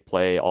everybody could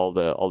play all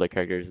the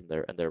characters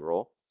in their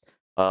role.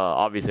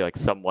 Obviously, like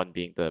someone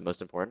being the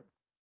most important.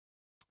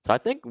 So I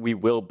think we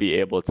will be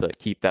able to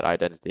keep that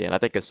identity, and I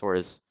think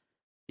Kasaurus,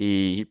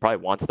 he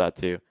probably wants that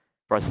too,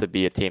 for us to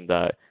be a team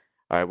that,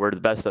 all right, we're the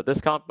best at this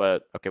comp,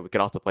 but okay, we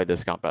can also play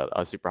this comp at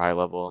a super high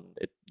level,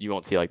 and you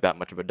won't see like that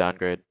much of a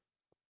downgrade.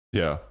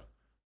 Yeah.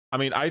 I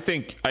mean, I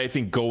think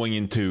going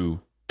into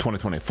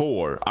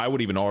 2024, I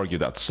would even argue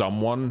that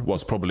someone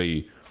was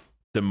probably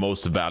the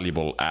most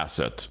valuable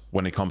asset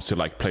when it comes to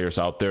like players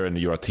out there, and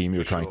you're a team,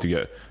 you're trying to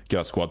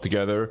get a squad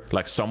together.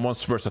 Like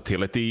someone's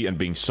versatility and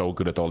being so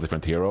good at all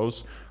different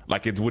heroes,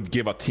 like it would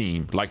give a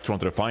team like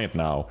Toronto Defiant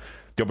now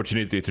the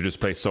opportunity to just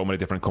play so many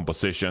different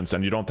compositions,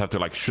 and you don't have to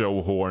like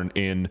shoehorn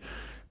in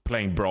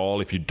playing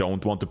Brawl if you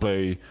don't want to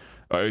play,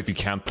 or if you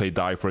can't play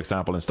Dive, for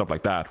example, and stuff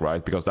like that,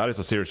 right? Because that is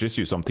a serious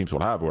issue some teams will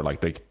have, where like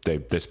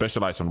they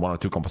specialize on 1 or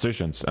 2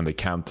 compositions and they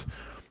can't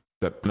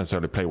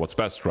necessarily play what's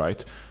best,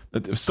 right?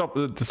 Stop.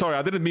 Sorry,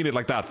 I didn't mean it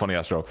like that,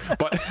 FunnyAstro.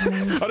 But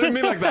I didn't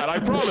mean it like that. I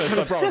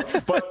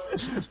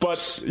promise.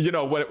 But you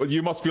know,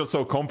 you must feel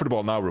so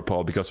comfortable now,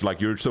 Rupal, because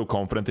like you're so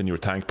confident in your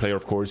tank player.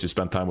 Of course, you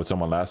spent time with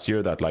someone last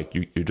year that like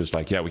you're just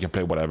like, yeah, we can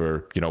play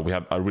whatever. You know, we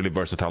have a really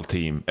versatile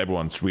team.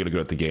 Everyone's really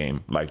good at the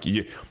game. Like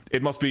you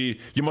must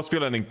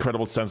feel an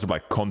incredible sense of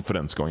like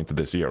confidence going into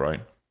this year, right?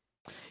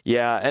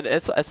 Yeah, and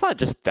it's not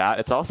just that.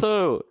 It's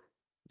also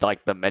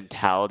like the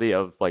mentality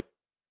of like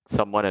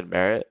someone in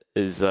Merit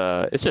is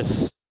it's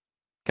just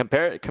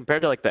compared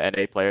to like the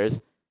NA players,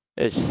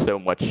 it's just so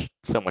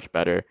much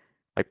better.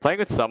 Like playing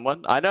with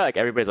someone, I know like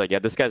everybody's like, yeah,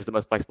 this guy's the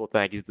most flexible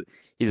tank,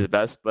 he's the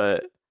best,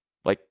 but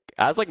like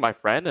as like my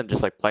friend and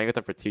just like playing with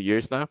him for 2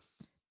 years now,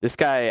 this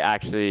guy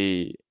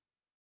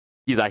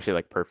he's actually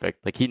like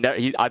perfect. Like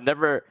I've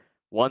never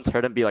once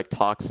heard him be like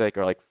toxic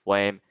or like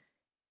flame,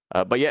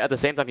 but yet at the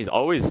same time he's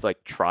always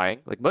like trying.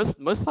 Like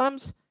most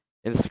times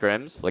in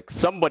scrims, like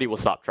somebody will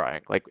stop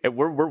trying. Like if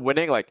we're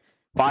winning like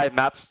 5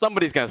 maps,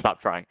 somebody's gonna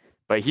stop trying.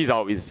 But he's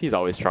always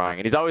trying,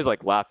 and he's always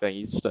like laughing.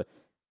 He's just a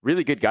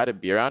really good guy to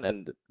be around,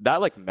 and that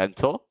like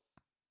mental.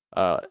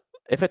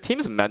 If a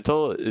team's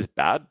mental is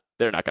bad,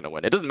 they're not gonna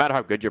win. It doesn't matter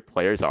how good your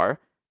players are.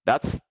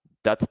 That's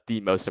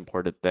the most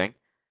important thing,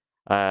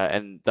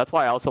 and that's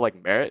why I also like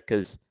Merit,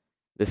 because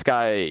this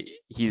guy,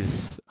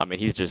 he's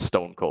just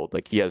stone cold.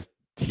 Like he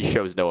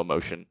shows no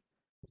emotion,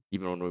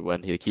 even when we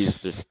win. He's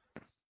just,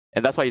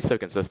 and that's why he's so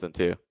consistent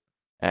too.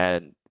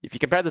 And if you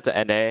compare that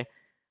to NA,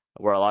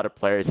 where a lot of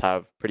players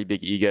have pretty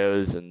big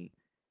egos and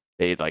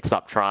they like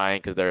stop trying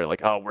because they're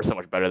like, oh, we're so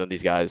much better than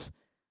these guys.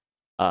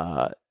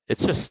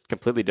 It's just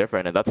completely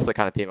different, and that's the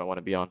kind of team I want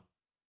to be on.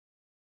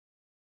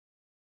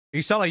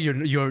 You sound like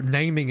you're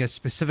naming a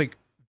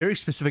very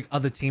specific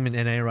other team in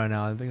NA right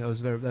now. I think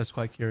that was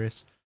quite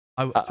curious.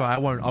 Sorry, I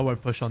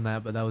won't push on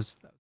that, but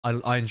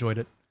I enjoyed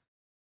it.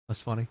 That's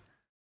funny.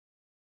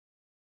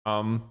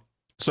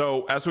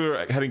 So as we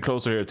were heading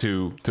closer here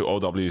to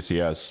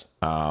OWCS,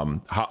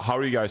 how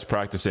are you guys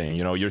practicing?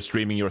 You know, you're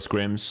streaming your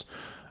scrims,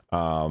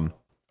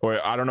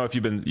 or I don't know if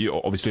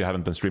you obviously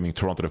haven't been streaming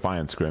Toronto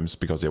Defiant scrims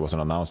because it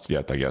wasn't announced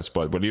yet, I guess.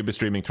 But will you be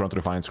streaming Toronto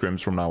Defiant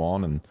scrims from now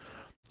on, and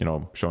you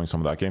know, showing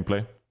some of that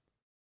gameplay?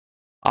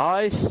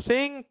 I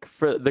think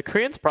for the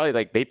Koreans, probably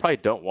like they probably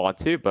don't want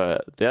to,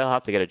 but they'll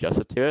have to get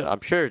adjusted to it. I'm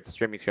sure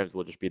streaming scrims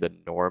will just be the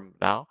norm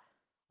now,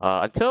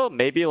 until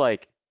maybe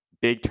like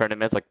big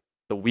tournaments, like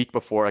the week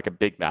before like a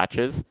big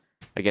matches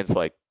against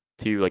like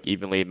 2 like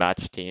evenly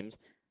matched teams,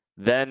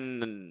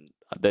 then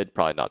they'd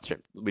probably not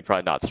stream. We'd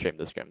probably not stream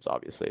the scrims,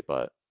 obviously.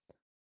 But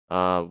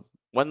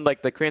when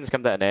like the Koreans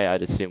come to NA,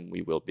 I'd assume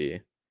we will be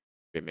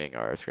streaming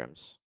our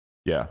scrims.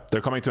 Yeah,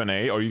 they're coming to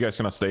NA. Are you guys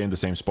gonna stay in the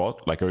same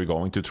spot? Like, are you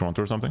going to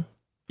Toronto or something?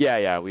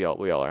 Yeah, we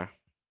all are.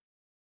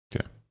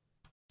 Okay.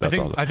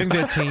 I think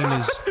their team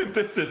is.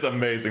 This is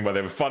amazing, by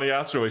the way.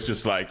 FunnyAstro is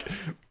just like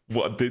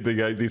what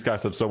these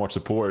guys have so much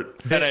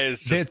support. NA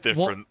is just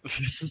different.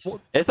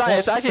 It's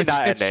actually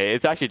not NA.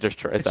 It's actually just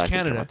Canada.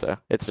 Toronto.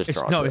 It's just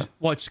Toronto.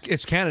 No,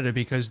 it's Canada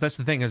because that's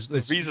the thing is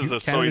visas are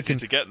so easy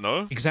to get,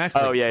 no?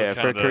 Exactly. Oh yeah,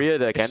 for Korea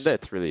to Canada,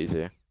 it's really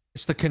easy.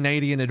 It's the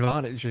Canadian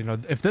advantage. You know,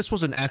 if this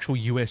was an actual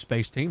US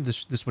based team,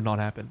 this would not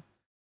happen,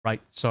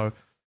 right? So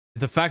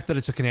the fact that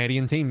it's a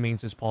Canadian team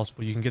means it's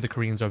possible. You can get the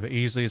Koreans over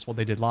easily. It's what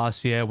they did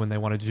last year when they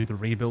wanted to do the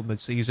rebuild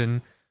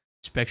mid-season.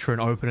 Spectre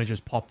and Opener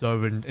just popped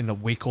over in a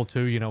week or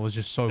two. You know, it was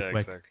just so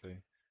quick. Exactly.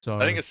 So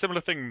I think a similar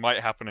thing might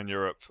happen in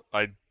Europe.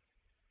 I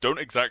don't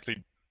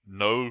exactly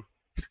know.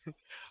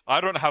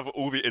 I don't have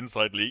all the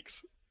inside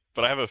leaks,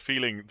 but I have a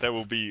feeling there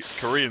will be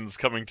Koreans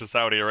coming to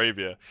Saudi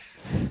Arabia,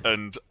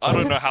 and I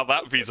don't know how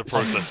that visa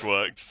process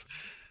works.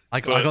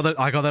 I got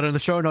that in the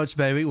show notes,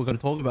 baby. We're going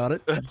to talk about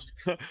it.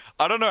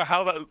 I don't know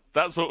how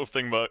that sort of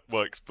thing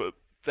works, but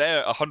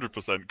they're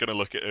 100% going to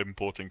look at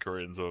importing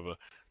Koreans over.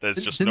 There's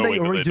just Didn't no way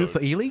they already do it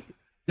for E-League?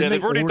 Yeah,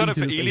 they've already done it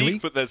for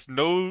E-League, but there's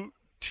no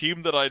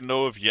team that I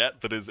know of yet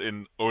that is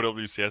in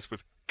OWCS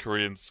with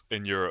Koreans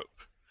in Europe.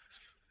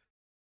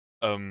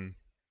 Well,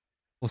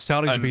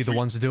 Saudis will be the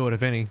ones to do it,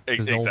 if any,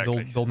 because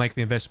they'll make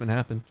the investment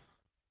happen.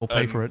 They'll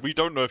pay for it. We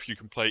don't know if you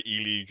can play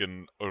E-League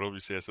and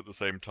OWCS at the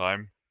same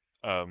time.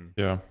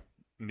 Yeah.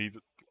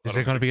 Is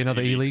there going to be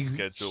another E-League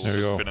schedule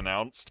has been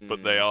announced,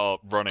 but they are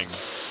running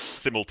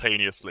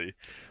simultaneously.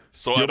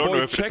 So I don't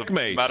know if it's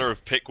a matter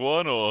of pick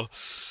one or.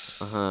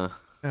 Yeah,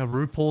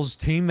 RuPaul's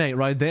teammate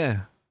right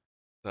there.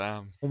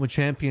 Damn. Former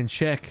champion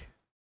Czech.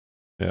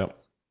 Yeah.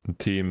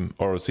 Team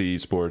ROC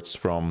Esports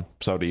from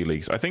Saudi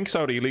Leagues. I think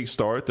Saudi Leagues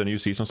start, the new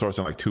season starts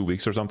in like 2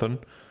 weeks or something.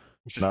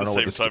 Which is the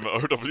same time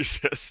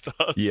OWCS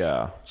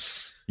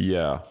starts.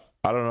 Yeah.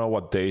 I don't know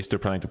what days they're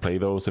planning to play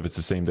those, if it's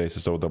the same days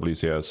as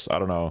OWCS. I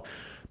don't know.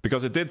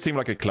 Because it did seem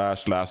like a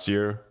clash last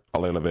year a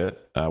little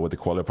bit with the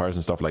qualifiers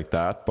and stuff like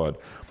that. But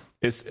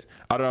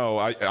I don't know.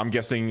 I'm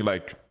guessing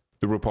like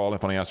the Rupal and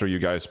FunnyAstro, you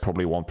guys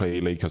probably won't play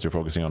E-League because you're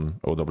focusing on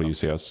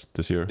OWCS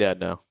this year. Yeah,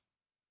 no.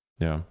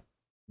 Yeah.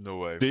 No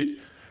way.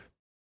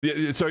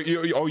 So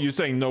you're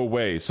saying no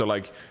way. So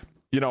like,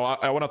 you know,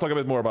 I want to talk a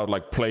bit more about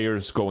like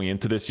players going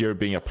into this year,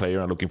 being a player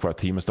and looking for a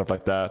team and stuff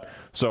like that.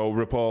 So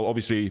Rupal,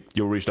 obviously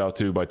you were reached out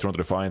to by Toronto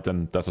Defiant,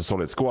 and that's a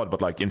solid squad.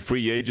 But like in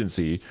free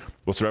agency,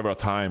 was there ever a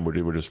time where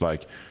you were just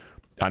like,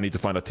 I need to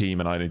find a team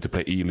and I need to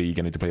play E-League,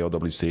 I need to play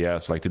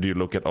OWCS? Like, did you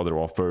look at other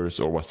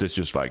offers, or was this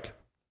just like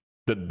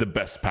the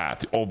best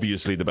path,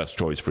 obviously the best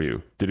choice for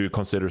you? Did you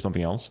consider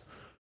something else?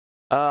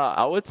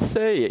 I would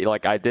say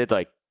like I did,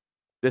 like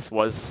this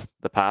was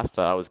the path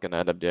that I was gonna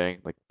end up doing,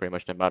 like pretty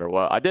much no matter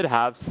what. I did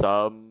have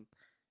some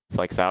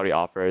like Saudi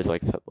offers,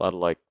 like a lot of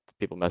like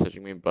people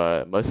messaging me,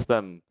 but most of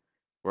them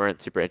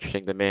weren't super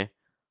interesting to me.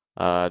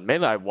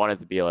 Mainly I wanted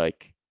to be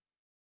like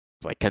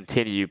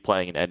continue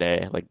playing in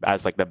NA, like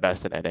as like the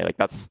best in NA. Like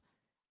that's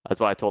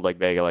why I told like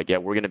Vega, like, yeah,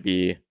 we're gonna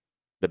be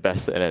the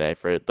best in NA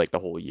for like the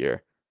whole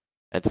year.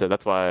 And so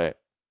that's why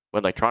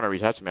when like Toronto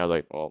reached out to me, I was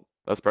like, well,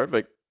 that's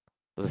perfect.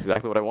 That's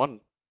exactly what I wanted.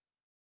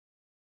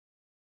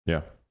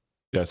 Yeah,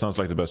 it sounds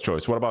like the best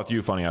choice. What about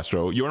you,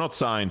 FunnyAstro? You're not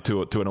signed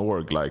to an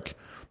org like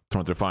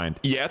Toronto Defiant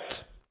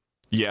yet,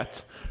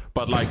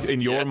 but like in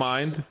your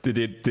mind,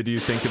 did you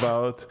think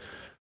about?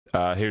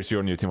 Here's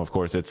your new team, of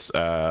course. It's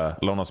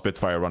Lona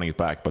Spitfire running it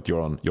back, but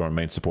you're on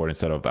main support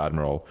instead of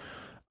Admiral.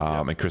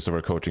 And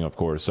Christopher coaching, of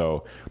course.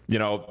 So, you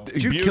know,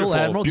 did you kill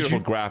Admiral? Beautiful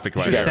graphic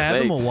right there. there.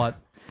 Stab him or what?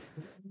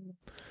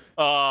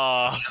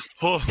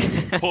 Poor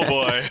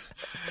boy.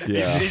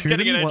 Yeah. He's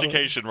getting an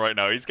education right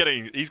now. He's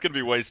going to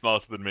be way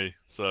smarter than me.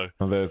 So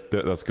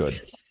that's good.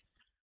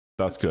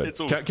 That's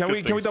good. Can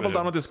we double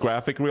down on this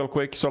graphic real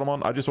quick,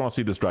 Solomon? I just want to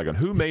see this dragon.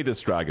 Who made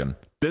this dragon?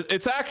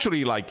 It's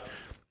actually like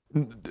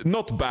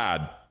not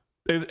bad.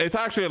 It's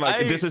actually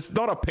like this is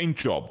not a paint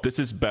job. This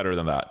is better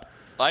than that.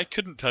 I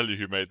couldn't tell you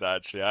who made that.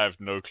 Actually, I have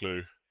no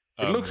clue.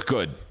 It looks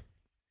good.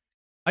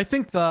 I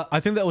think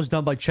that was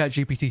done by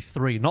ChatGPT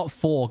 3, not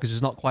 4, because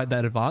it's not quite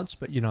that advanced.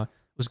 But you know, it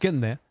was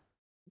getting there.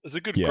 There's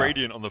a good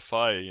gradient on the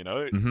fire. You know,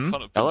 it can't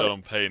have been done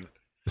on paint.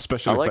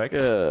 Special effect.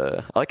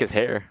 I like his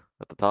hair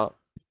at the top.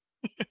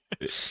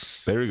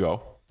 There we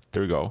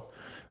go.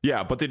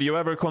 Yeah, but did you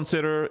ever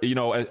consider, you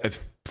know,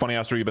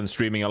 FunnyAstro, you've been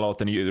streaming a lot,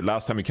 and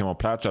last time you came on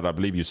Plat, I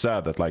believe you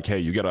said that like, hey,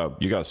 you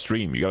gotta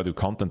stream, you gotta do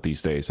content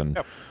these days, and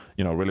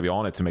you know, really be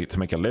on it to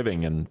make a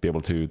living and be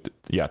able to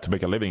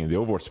make a living in the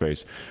Overwatch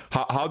space.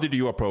 How did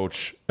you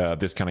approach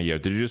this kind of year?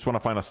 Did you just want to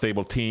find a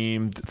stable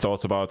team?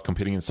 Thoughts about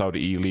competing in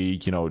Saudi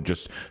E-League? You know,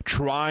 just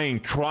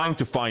trying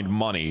to find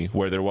money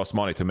where there was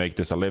money to make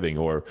this a living,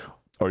 or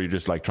are you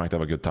just like trying to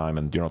have a good time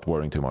and you're not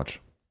worrying too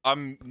much?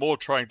 I'm more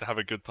trying to have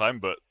a good time,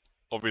 but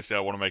obviously I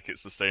want to make it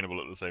sustainable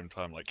at the same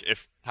time. Like,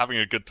 if having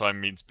a good time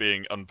means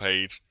being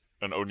unpaid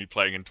and only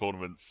playing in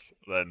tournaments,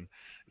 then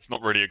it's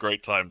not really a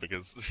great time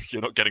because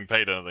you're not getting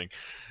paid anything.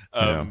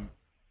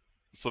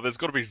 So there's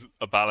got to be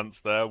a balance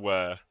there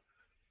where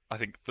I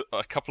think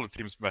a couple of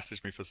teams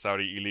messaged me for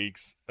Saudi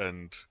E-Leagues,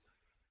 and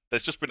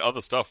there's just been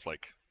other stuff.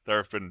 Like, there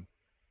have been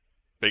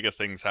bigger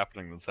things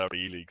happening than Saudi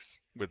E-Leagues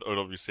with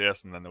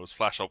OWCS, and then there was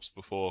Flash Ops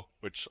before,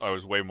 which I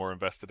was way more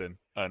invested in,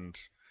 and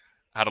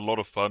had a lot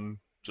of fun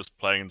just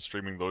playing and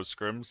streaming those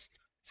scrims.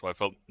 So I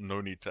felt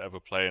no need to ever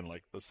play in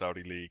like the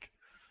Saudi League.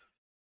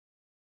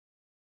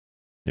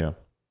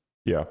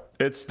 Yeah,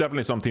 it's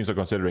definitely some teams are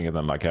considering it.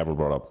 And like Avril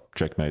brought up,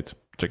 Checkmate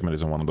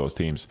isn't one of those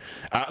teams.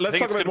 I Let's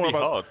think talk it's a bit going to more be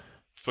about hard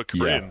for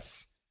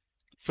Koreans.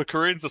 For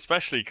Koreans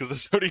especially, because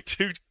there's only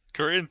 2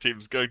 Korean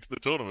teams going to the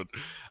tournament.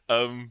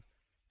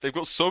 They've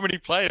got so many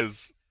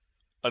players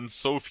and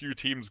so few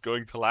teams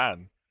going to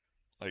LAN.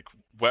 Like,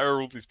 where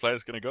are all these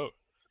players going to go?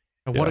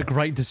 And what a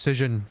great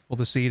decision for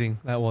the seeding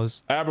that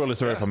was. Avril is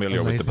very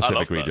familiar with the Amazing.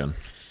 Pacific region.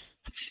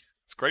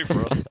 It's great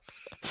for us.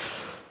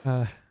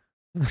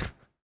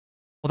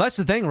 Well, that's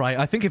the thing, right?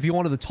 I think if you're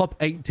one of the top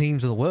 8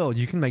 teams of the world,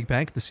 you can make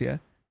bank this year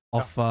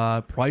off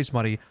prize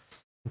money,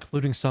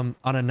 including some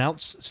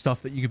unannounced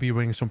stuff that you could be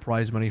winning some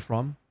prize money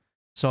from.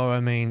 So,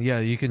 I mean, yeah,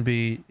 you can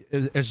be,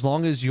 as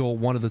long as you're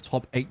one of the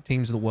top 8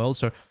 teams of the world,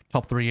 so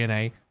top 3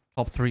 NA,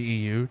 top 3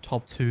 EU,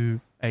 top 2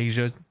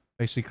 Asia,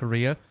 basically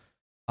Korea.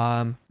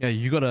 Yeah,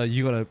 you got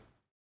a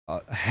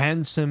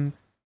handsome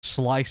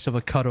slice of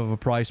a cut of a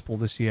prize pool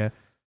this year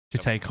to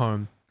take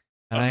home.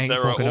 And I ain't there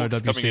talking are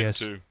orgs coming in OWCS.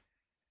 too.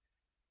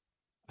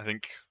 I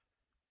think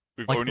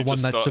we've Like only the one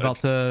just that's started. about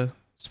to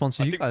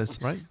sponsor I you think-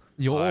 guys, right?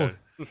 Your org.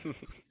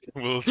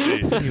 We'll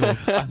see. Your org.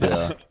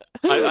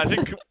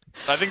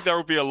 I think there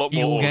will be a lot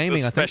more Eagle orgs, Gaming, I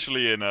think.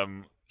 especially in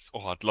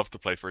I'd love to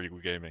play for Eagle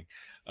Gaming.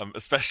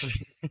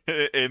 Especially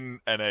in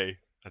NA.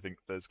 I think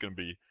there's going to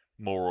be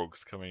more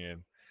orgs coming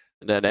in.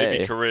 Then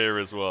Maybe Korea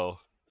as well.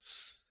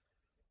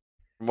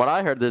 From what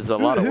I heard, there's a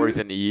lot of orgs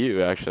in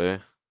EU actually.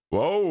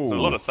 Whoa! There's a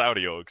lot of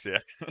Saudi orgs, yeah.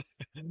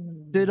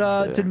 Did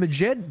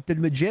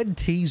Majed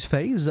tease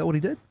FaZe? Is that what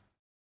he did?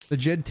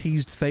 Majed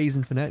teased FaZe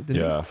and Fnatic,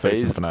 didn't Yeah,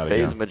 FaZe and Fnatic.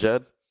 FaZe Yeah.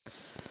 Majed.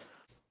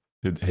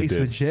 He he? FaZe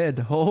did.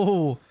 Majed.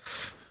 Oh.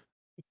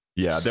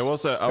 Yeah, there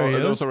was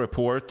a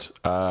report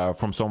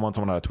from someone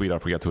had a tweet, I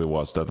forget who it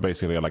was, that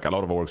basically like a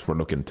lot of orgs were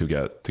looking to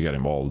get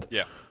involved.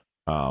 Yeah.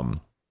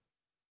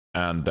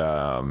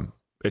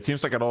 It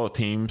seems like a lot of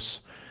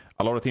teams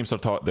are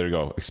taught, there you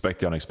go, expect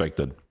the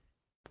unexpected.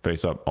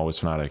 Face up, always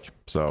Fnatic.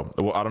 So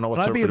well, I don't know what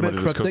Can I be a pretty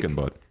bit much is cryptic?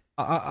 cooking,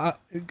 but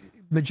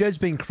Majed's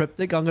being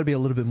cryptic. I'm going to be a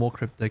little bit more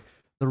cryptic.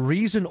 The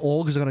reason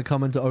orgs are going to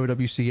come into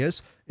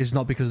OWCS is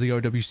not because of the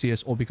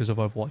OWCS or because of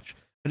Overwatch.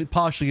 But it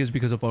partially is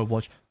because of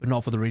Overwatch, but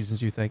not for the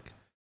reasons you think.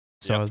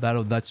 So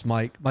that's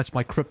my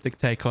cryptic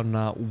take on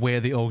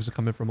where the orgs are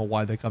coming from or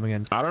why they're coming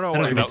in. I don't know.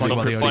 I don't what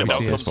know. Find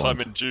out OWCS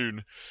sometime in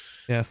June.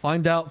 Yeah,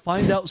 find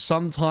out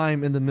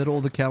sometime in the middle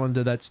of the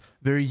calendar that's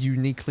very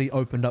uniquely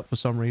opened up for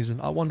some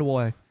reason. I wonder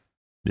why.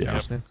 Yeah.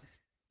 Interesting.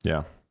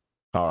 Yeah.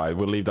 All right,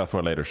 we'll leave that for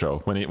a later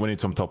show. We need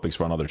some topics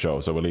for another show,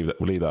 so we'll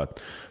leave that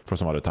for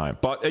some other time.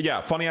 But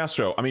yeah,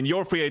 FunnyAstro. I mean,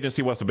 your free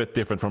agency was a bit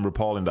different from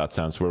Rupal in that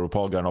sense, where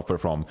Rupal got an offer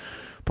from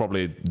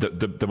probably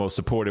the most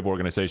supportive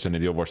organization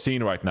in the Overwatch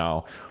scene right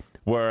now.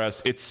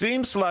 Whereas it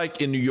seems like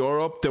in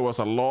Europe there was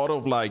a lot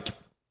of like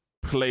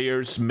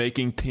players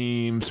making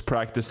teams,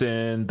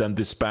 practicing, then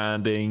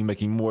disbanding,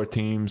 making more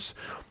teams.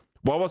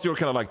 What was your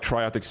kind of like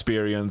tryout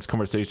experience,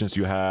 conversations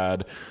you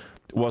had?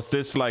 Was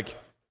this like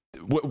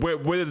where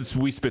did this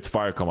We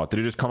Spitfire come out? Did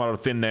it just come out of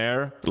thin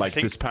air like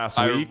this past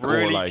week? I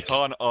really or like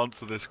can't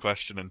answer this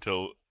question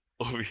until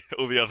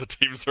all the other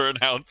teams are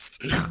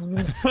announced.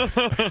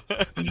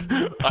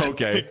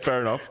 Okay, fair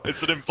enough.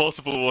 It's an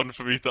impossible one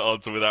for me to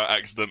answer without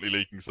accidentally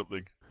leaking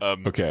something.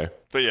 Okay.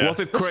 But yeah.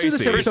 Was it Let's do crazy?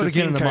 this episode Did it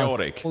again in seem a month.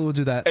 chaotic? We'll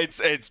do that.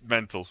 It's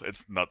mental.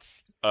 It's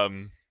nuts.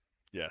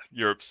 Yeah,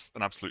 Europe's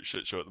an absolute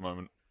shit show at the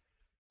moment.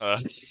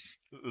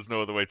 There's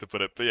no other way to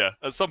put it. But yeah,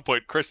 at some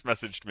point, Chris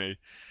messaged me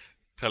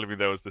telling me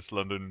there was this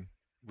London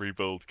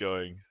rebuild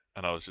going,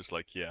 and I was just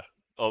like, yeah,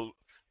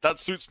 that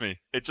suits me.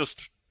 It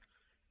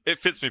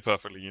fits me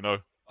perfectly, you know.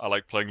 I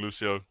like playing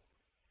Lucio.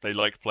 They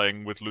like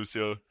playing with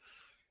Lucio.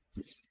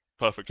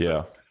 Perfect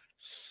fit.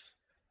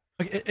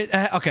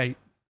 Yeah. Okay,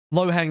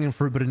 low hanging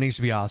fruit, but it needs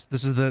to be asked.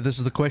 This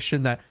is the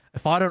question that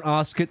if I don't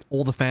ask it,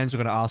 all the fans are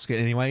going to ask it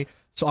anyway.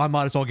 So I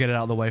might as well get it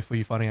out of the way for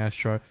you,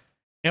 FunnyAstro.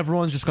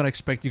 Everyone's just going to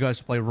expect you guys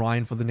to play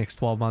Ryan for the next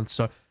 12 months.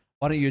 So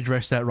why don't you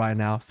address that right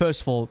now?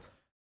 First of all,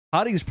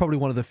 Hardy is probably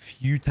one of the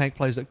few tank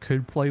players that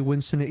could play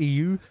Winston at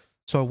EU.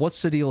 So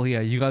what's the deal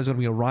here? You guys going to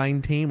be a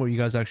Ryan team, or are you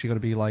guys actually going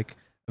to be like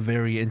a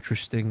very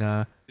interesting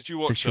Did you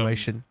watch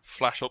situation?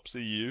 Flash Ops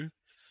EU?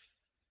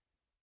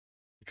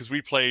 Because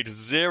we played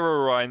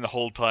 0 Ryan the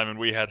whole time, and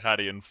we had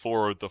Hattie and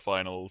 4 of the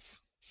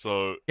finals.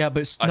 So Yeah,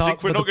 but I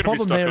think we're not going to be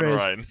stuck on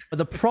Ryan. But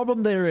the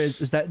problem there is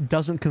that it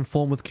doesn't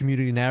conform with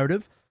community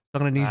narrative. I'm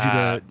going to need you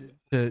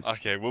to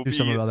Okay, we'll do be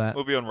something about that.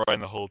 We'll be on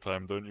Ryan the whole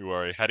time. Don't you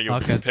worry. Hattie will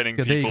Okay, be pinning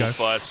good, there you people, go.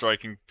 fire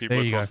striking people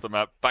There you across go. the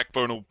map.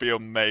 Backbone will be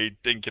on May,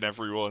 dinking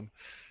everyone.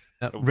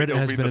 Reddit It'll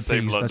has be been the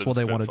same appeased. That's London what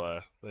they wanted.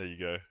 Spitfire. There you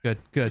go.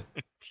 Good.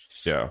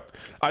 Yeah.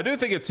 I do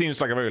think it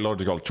seems like a very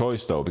logical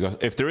choice, though, because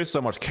if there is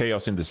so much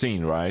chaos in the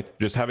scene, right?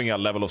 Just having a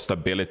level of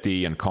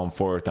stability and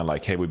comfort and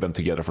like, hey, we've been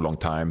together for a long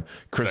time.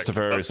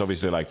 Christopher is That's-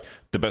 obviously like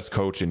the best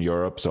coach in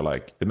Europe. So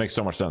like, it makes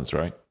so much sense,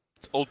 right?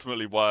 It's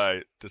ultimately why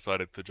I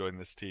decided to join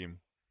this team.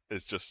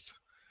 Is just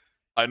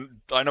I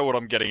know what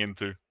I'm getting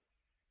into.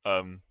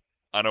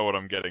 I know what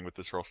I'm getting with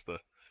this roster.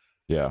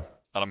 Yeah.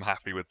 And I'm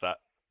happy with that.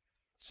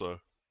 So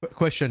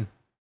Question: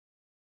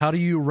 how do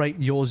you rate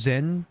your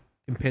Zen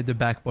compared to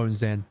Backbone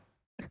Zen?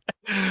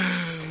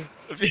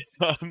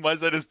 my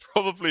Zen is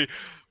probably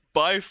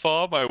by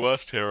far my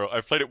worst hero.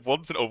 I played it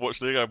once in Overwatch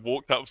League. I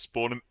walked out of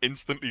spawn and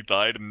instantly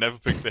died and never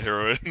picked the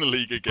hero in the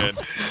league again.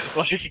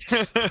 Like,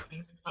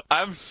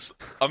 I'm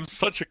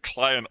such a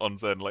client on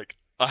Zen. Like,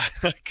 I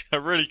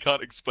really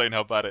can't explain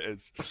how bad it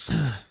is.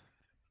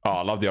 Oh,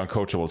 I love the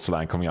uncoachable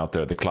slang coming out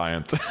there. The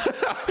client.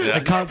 Yeah. I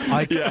can't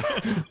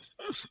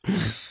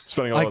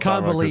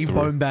believe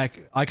Boneback.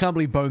 I can't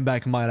believe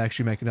Boneback might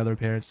actually make another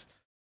appearance.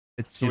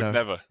 It's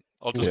never.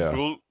 I'll just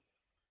rule.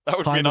 That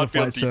would Time mean I'd be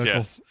on circle.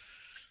 DPS.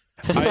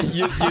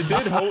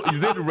 You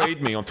did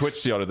raid me on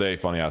Twitch the other day,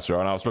 FunnyAstro,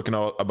 and I was looking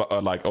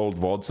at like old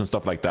VODs and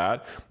stuff like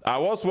that. I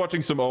was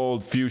watching some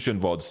old Fusion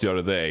VODs the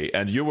other day,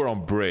 and you were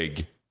on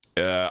Brig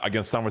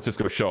against San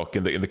Francisco Shock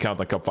in the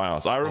Countdown Cup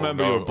finals. I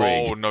remember your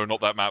Brig. Oh no,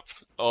 not that map.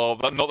 Oh,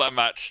 not that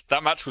match.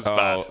 That match was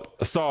bad.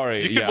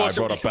 Sorry, You I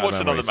brought up bad memories,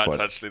 another match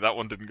but actually. That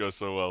one didn't go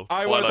so well.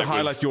 I wanted to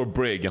highlight your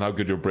Brig and how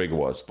good your Brig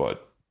was,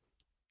 but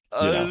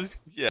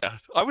yeah,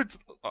 I would.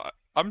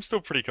 I'm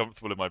still pretty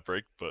comfortable in my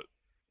Brig, but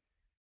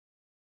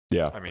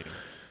yeah, I mean,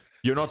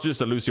 you're not just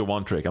a lose your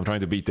one trick. I'm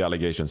trying to beat the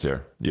allegations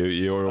here.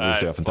 You're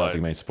obviously a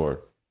fantastic main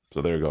support.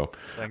 So there you go.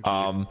 Thank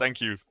you.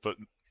 Thank you, but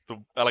the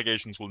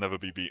allegations will never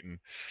be beaten.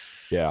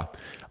 Yeah.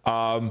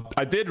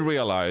 I did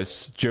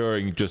realize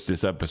during just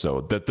this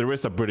episode that there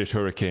is a British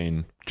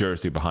Hurricane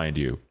jersey behind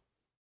you.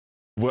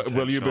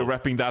 Will you be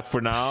repping that for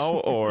now,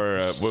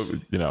 or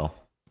will you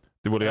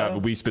have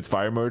a Wii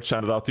Spitfire merch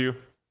handed out to you?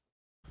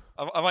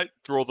 I might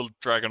draw the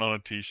dragon on a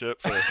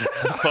t-shirt for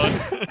fun.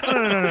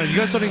 No. You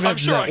guys don't even I'm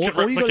sure I could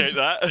replicate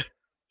that.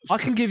 I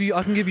can give you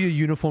a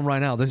uniform right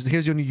now.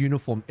 Here's your new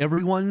uniform.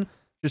 Everyone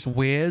just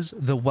wears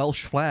the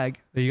Welsh flag.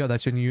 There you go.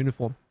 That's your new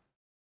uniform.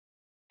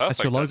 Perfect,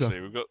 that's your logo.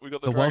 Actually. We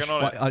got the dragon Welsh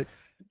on it.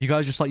 You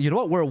guys just like, you know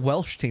what? We're a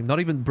Welsh team, not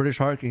even British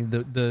Hurricane.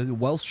 The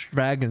Welsh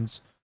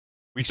Dragons.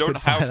 We don't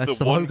have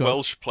the one logo.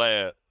 Welsh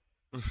player.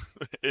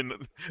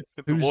 The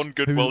one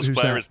good Welsh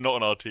player is not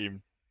on our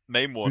team.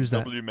 Name one.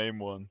 W name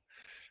one.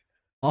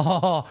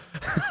 Oh,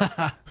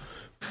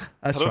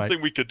 I don't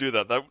think we could do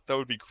that. That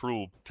would be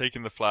cruel.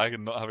 Taking the flag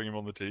and not having him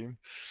on the team.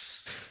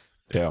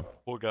 Yeah.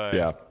 Poor guy.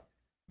 Yeah.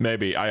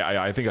 Maybe.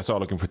 I think I saw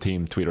looking for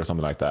team tweet or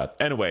something like that.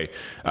 Anyway,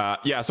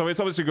 so it's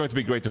obviously going to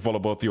be great to follow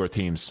both your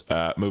teams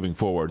moving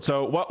forward.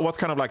 So what's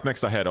kind of like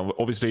next ahead?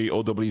 Obviously,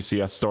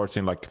 OWCS starts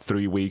in like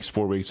 3 weeks,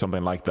 4 weeks,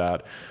 something like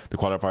that. The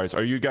qualifiers.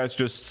 Are you guys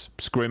just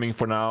scrimming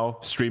for now?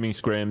 Streaming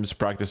scrims,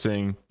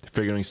 practicing,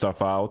 figuring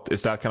stuff out?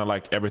 Is that kind of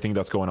like everything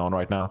that's going on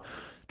right now?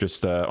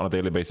 Just on a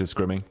daily basis,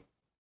 scrimming?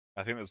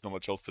 I think there's not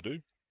much else to do.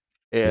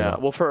 Yeah.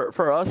 Well,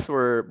 for us,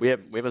 we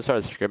haven't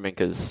started scrimming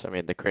because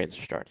the cranes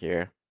start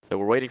here. So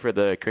we're waiting for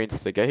the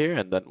cranes to get here,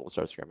 and then we'll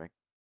start scrimming.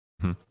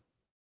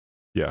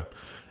 Yeah.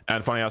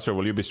 And FunnyAstro,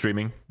 will you be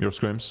streaming your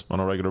scrims on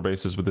a regular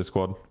basis with this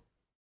squad?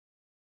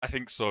 I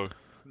think so.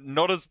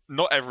 Not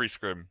every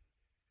scrim.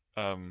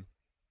 I'm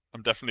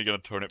definitely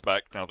going to tone it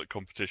back now that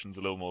competition's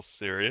a little more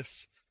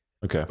serious.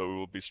 Okay. But we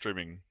will be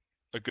streaming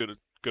a good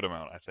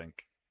amount, I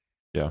think.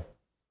 Yeah.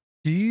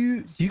 Do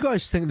you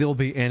guys think there will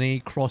be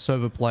any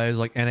crossover players,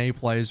 like NA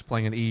players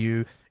playing in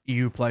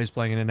EU players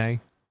playing in NA?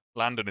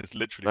 Landon is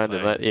literally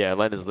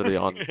Landon's literally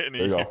on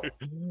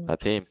that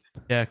team.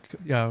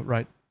 Yeah,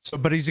 right. So,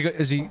 but is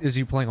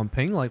he playing on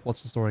ping? Like,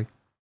 what's the story?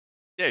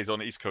 Yeah, he's on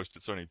the East Coast.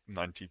 It's only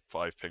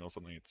 95 ping or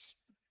something. It's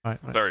right.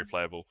 Very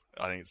playable.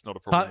 I think it's not a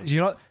problem. You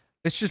know,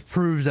 this just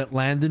proves that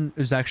Landon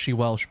is actually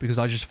Welsh, because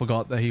I just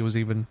forgot that he was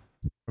even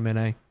from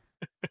NA. I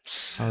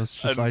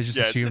just assumed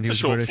it's he was a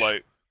short British.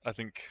 Flight. I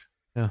think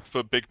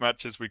for big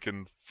matches we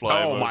can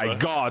fly. Oh my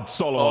God,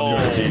 Solomon,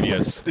 you're a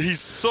genius. He's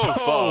so fast.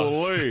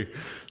 Holy.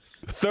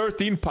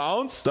 13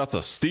 pounds? That's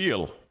a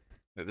steal.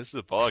 Yeah, this is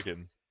a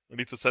bargain. We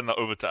need to send that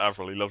over to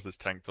AVRL. He loves his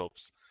tank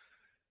tops.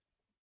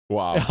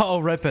 Wow.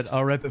 I'll rep it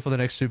for the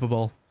next Super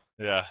Bowl.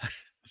 Yeah.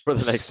 For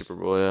the next Super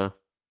Bowl, yeah.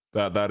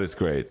 That is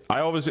great.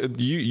 I always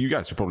you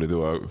guys should probably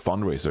do a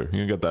fundraiser.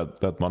 You can get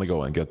that money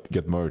going.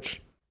 Get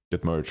merch.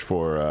 Get merch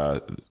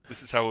for.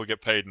 This is how we'll get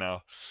paid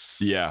now.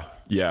 Yeah.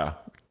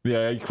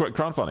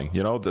 Crowdfunding.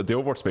 You know, the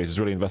Overwatch space is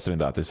really invested in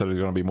that. They said there's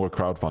going to be more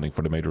crowdfunding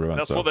for the major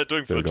events. That's what they're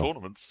doing for the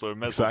tournaments. So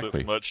may as well do it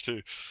for merch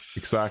too.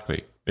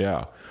 Exactly.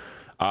 Yeah.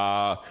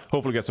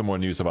 Hopefully get some more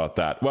news about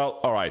that. Well,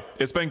 all right.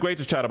 It's been great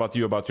to chat about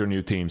your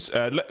new teams.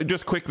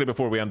 Just quickly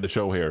before we end the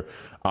show here,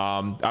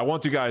 I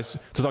want you guys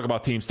to talk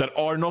about teams that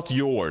are not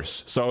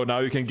yours. So now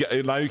you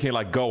can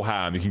like go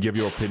ham. You can give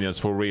your opinions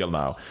for real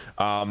now.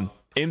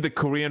 In the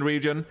Korean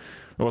region,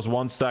 there was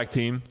one stack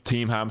team,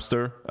 Team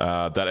Hamster,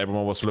 that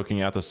everyone was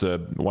looking at as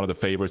one of the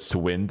favorites to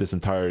win this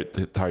entire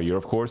year,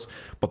 of course.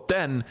 But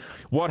then,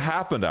 what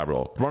happened,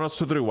 AVRL? Run us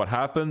through what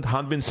happened.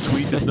 Hanbin's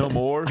tweet is no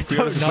more.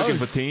 Fearless is looking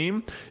for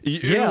team.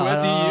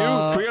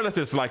 Fearless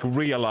is like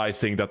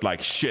realizing that,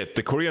 like, shit,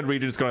 the Korean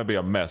region is going to be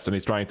a mess, and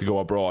he's trying to go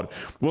abroad.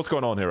 What's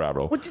going on here,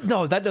 AVRL?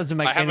 No, that doesn't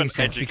make any sense.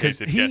 I have an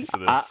educated guess for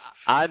this.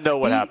 I know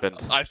what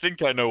happened. I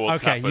think I know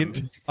what's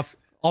happened.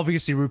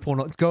 Obviously, Rupal,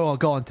 not go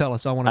on, tell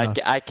us. I want to know.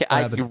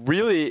 I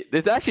really,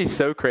 it's actually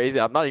so crazy.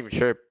 I'm not even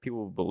sure if people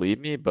will believe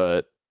me,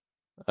 but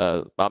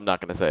I'm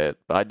not gonna say it.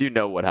 But I do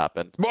know what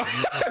happened.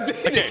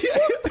 Okay.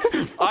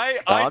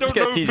 I don't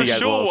know for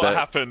sure what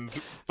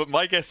happened, but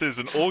my guess is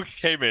an org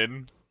came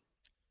in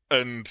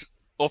and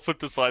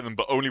offered to sign them,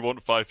 but only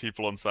want 5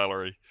 people on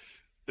salary.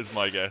 Is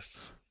my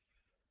guess.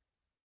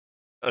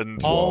 And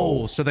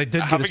so they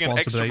did having an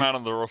extra man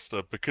on the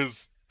roster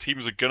because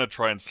teams are gonna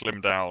try and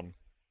slim down.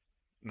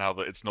 Now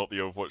that it's not the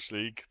Overwatch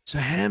League. So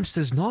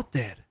Hamster's not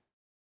dead.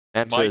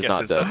 My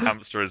guess is that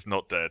Hamster is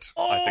not dead.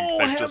 I think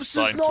they've just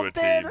signed to a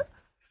team.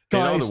 In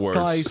other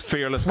words,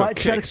 Fearless got Plat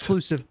kicked.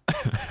 Exclusive.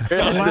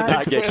 Fearless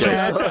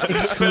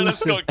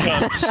got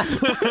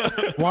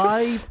cut.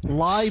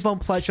 live on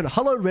Plat Chat.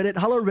 Hello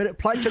Reddit,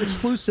 Plat Chat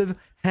exclusive.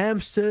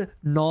 Hamster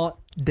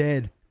not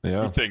dead.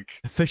 Yeah. We think.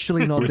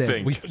 Officially not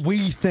dead.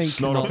 We think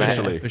not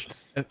officially.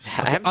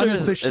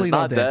 Hamster is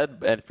not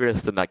dead, and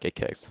Fearless did not get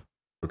kicked.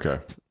 Okay.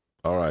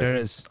 All right. There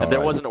is. And there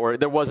was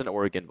an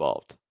org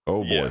involved.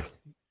 Oh boy. Yeah.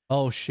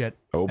 Oh shit.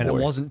 Oh boy. And it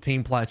wasn't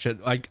Team Platchet.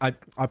 I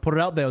put it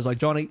out there. I was like,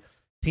 Johnny,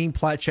 Team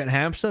Platchet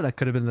Hamster. That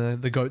could have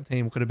been the GOAT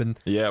team. Could have been.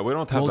 Yeah, we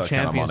don't have that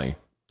champions. kind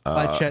of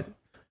money.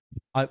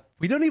 Platchet.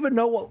 We don't even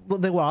know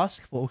what they were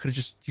asking for. Could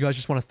have you guys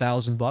just want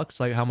 $1,000?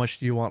 Like, how much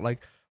do you want?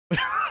 Like,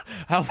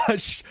 how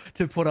much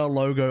to put our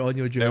logo on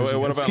your jersey?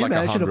 What about like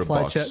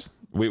 $100?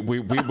 We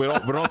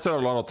don't set a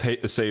lot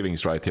of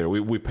savings right here.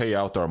 We pay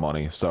out our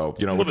money, so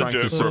we're trying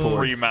to support support. A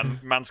free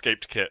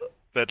Manscaped kit.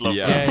 They'd love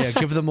that. Yeah.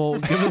 Give them all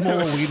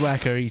a weed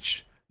whacker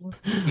each.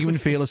 Even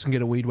Fearless can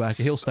get a weed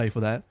whacker. He'll stay for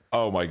that.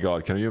 Oh my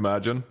god, can you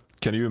imagine?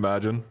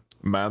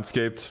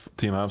 Manscaped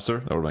Team Hamster?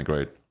 That would have been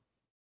great.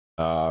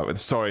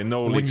 Sorry,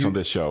 no leaks on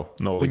this show.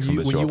 No leaks on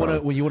this show.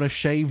 When you want to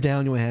shave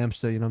down your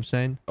hamster, you know what I'm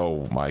saying?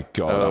 Oh my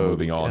god, I'm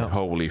moving on. Yeah.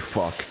 Holy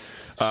fuck.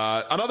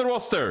 Another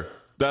roster.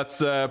 That's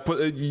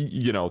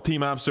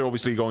Team Hamster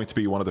obviously going to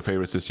be one of the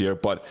favorites this year,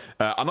 but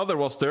another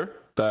roster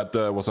that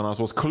was announced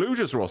was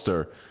Kaluge's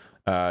roster.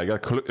 You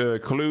got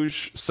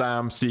Kaluge,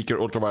 Sam, Seeker,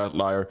 Ultraviolet,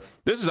 Liar.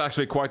 This is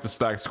actually quite the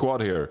stacked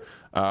squad here.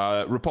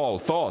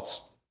 Rupal,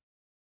 thoughts?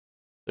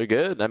 They're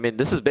good. I mean,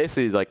 this is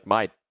basically like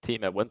my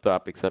team at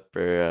Winthrop, except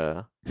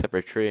for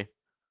Tree,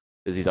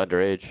 because he's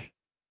underage.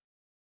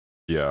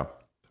 Yeah,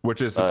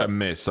 which is a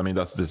miss. I mean,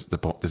 that's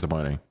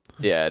disappointing.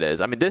 Yeah, it is.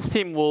 I mean, this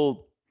team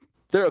will.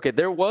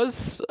 There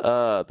was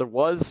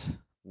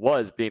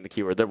being the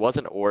keyword. There was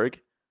an org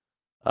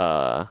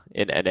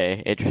in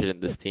NA interested in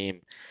this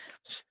team,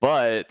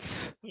 but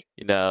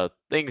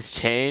things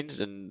changed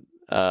and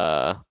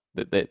they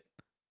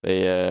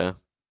did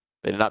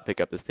not pick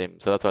up this team,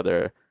 so that's why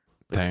they're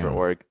looking for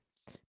org.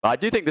 But I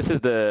do think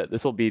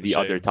this will be the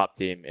other top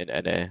team in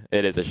NA.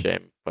 It is a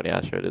shame,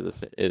 FunnyAstro.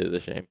 It is a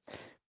shame,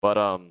 but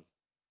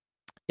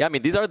yeah, I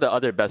mean these are the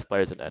other best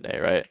players in NA,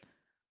 right?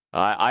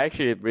 I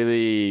actually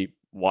really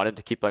wanted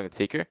to keep playing with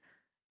Seeker,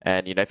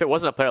 and if it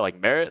wasn't a player like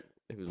Merritt,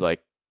 who's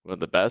like one of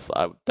the best,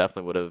 I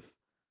definitely would have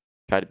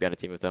tried to be on a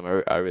team with him.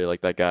 I really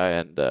like that guy,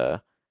 and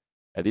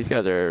these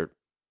guys this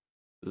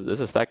is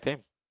a stacked team.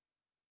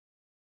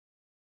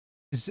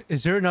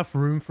 Is there enough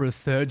room for a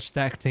third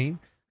stacked team?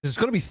 There's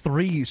got to be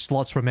 3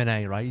 slots from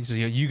NA, right? So,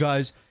 you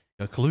guys,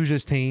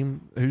 Kaluge's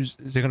team. Is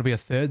there going to be a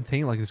third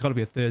team? Like, there's got to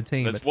be a third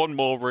team. There's one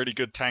more really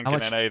good tank in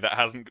NA that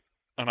hasn't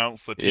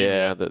announced the team.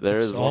 Yeah, there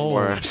is one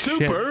more.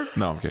 Super.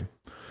 No, I'm kidding.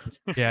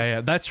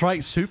 Yeah, that's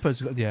right. Super's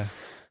good. Yeah.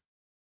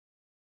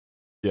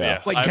 Yeah.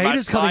 Wait,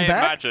 Gator's coming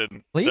back? I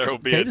imagine there will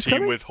be Gator's a team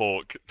coming? with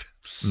Hawk,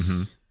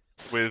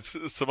 with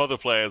some other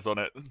players on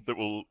it that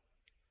will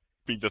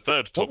be the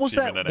third top team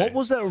in NA. What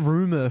was that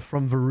rumor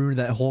from Varun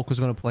that Hawk was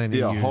going to play in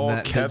EU?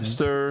 Hawk,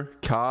 Kevster,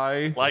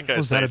 Kai. Like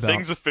I said,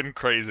 things have been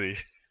crazy.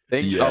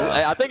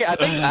 I think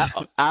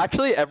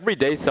actually every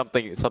day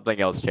something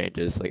else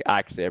changes. Like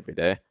actually every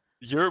day.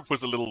 Europe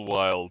was a little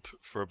wild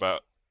for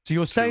about. So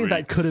you're saying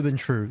that could have been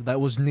true? That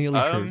was nearly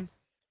true.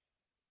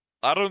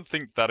 I don't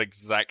think that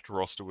exact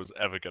roster was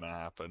ever going to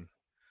happen.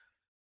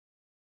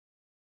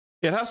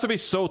 It has to be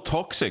so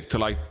toxic to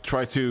like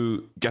try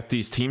to get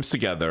these teams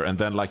together, and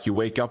then like you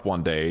wake up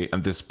one day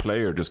and this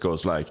player just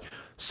goes like,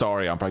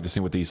 "Sorry, I'm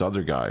practicing with these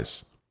other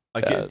guys."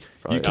 Like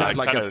you can't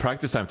like get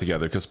practice time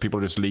together because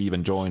people just leave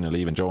and join and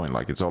leave and join.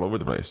 Like it's all over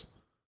the place.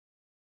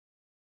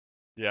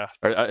 Yeah.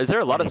 Is there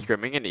a lot of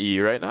scrimming in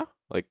EU right now?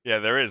 Like yeah,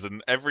 there is,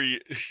 and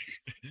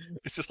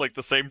it's just like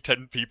the same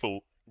 10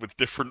 people with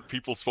different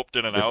people swapped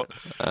in and out.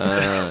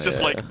 It's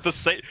just like the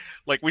same.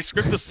 Like we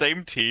scrimmed the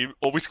same team,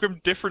 or we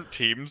scrimmed different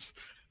teams,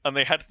 and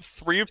they had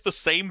 3 of the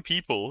same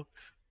people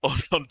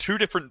on 2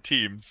 different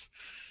teams.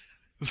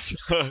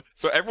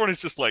 So everyone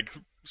is just like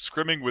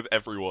scrimming with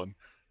everyone.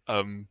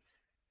 Yeah,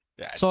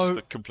 it's just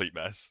a complete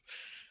mess.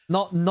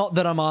 Not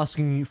that I'm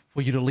asking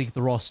for you to leak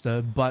the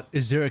roster, but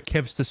is there a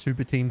Kevster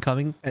super team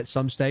coming at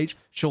some stage?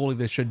 Surely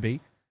there should be.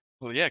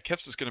 Well, yeah,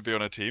 Kev's is going to be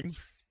on a team.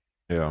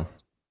 Yeah.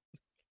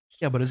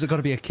 Yeah, but is it going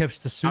to be a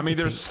Kevster super I mean,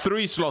 team? there's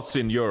 3 slots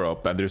in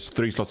Europe and there's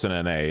 3 slots in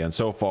NA. And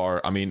so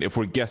far, I mean, if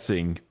we're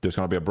guessing there's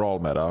going to be a Brawl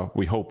meta,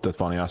 we hope that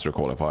FunnyAstro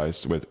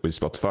qualifies with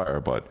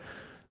Spotfire. But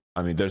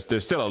I mean, there's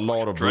still a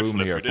lot of room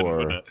here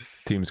for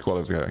teams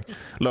qualifying.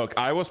 Look,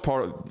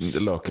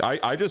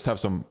 I just have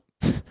some.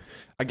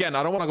 Again,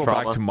 I don't want to go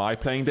back to my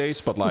playing days,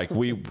 but like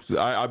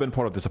I've been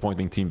part of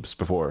disappointing teams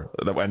before.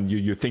 When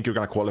you think you're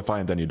going to qualify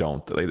and then you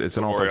don't. It's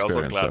an awful experience. I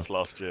was on Glads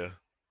last year.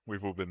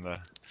 We've all been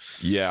there.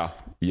 Yeah,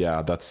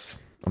 that's.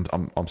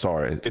 I'm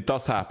sorry. It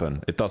does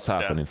happen. It does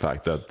happen. Yeah. In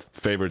fact, that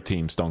favorite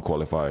teams don't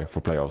qualify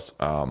for playoffs.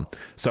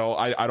 So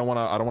I don't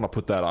want to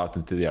put that out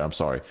into the air. I'm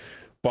sorry.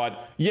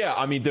 But yeah,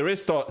 I mean, there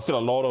is still a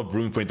lot of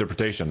room for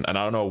interpretation, and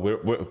I don't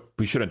know.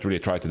 We shouldn't really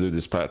try to do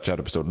this chat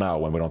episode now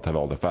when we don't have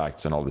all the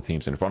facts and all the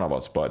teams in front of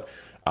us. But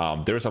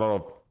there is a lot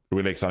of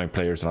really exciting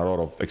players and a lot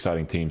of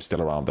exciting teams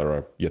still around that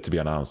are yet to be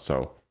announced.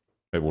 So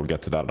maybe we'll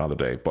get to that another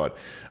day. But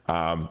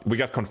we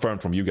got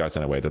confirmed from you guys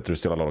anyway that there's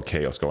still a lot of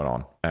chaos going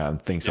on and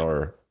things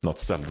are not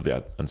settled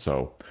yet, and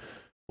so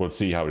we'll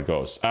see how it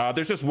goes.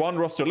 There's just one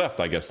roster left,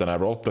 I guess, then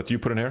AVRL that you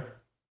put in here.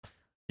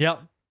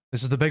 Yep,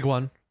 this is the big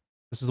one.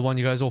 This is the one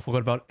you guys all forgot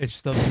about.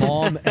 It's the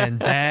mom and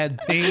dad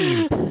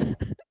team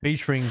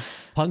featuring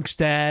Punk's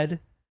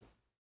dad.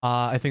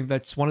 I think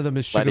that's one of them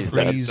is Sugar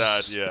Free's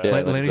dad. Yeah,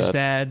 Lenny's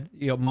dad.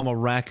 You got Mama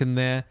Rack in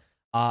there.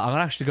 I'm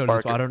gonna actually go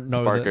to. I don't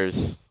know.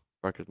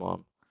 Sparker's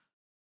mom.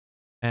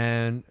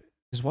 And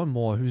there's one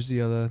more. Who's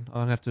the other? I'm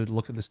gonna have to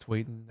look at this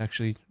tweet and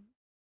actually.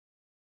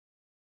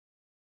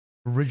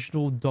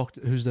 Original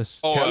Doctor. Who's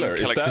this? Oh, Keller.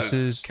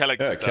 Kelix's dad.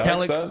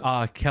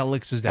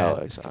 Kelix's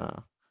dad.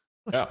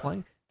 What's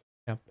playing?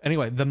 Yeah.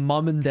 Anyway, the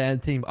mum and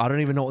dad team. I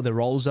don't even know what their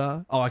roles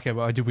are. Oh, okay.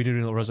 Well, we do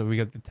know the roles. We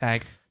got the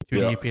tag, 2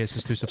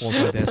 DPSs, 2 supports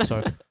right there.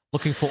 So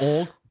looking for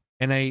org,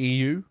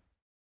 NAEU.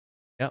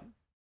 Yep.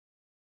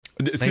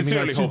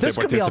 Sincerely hope they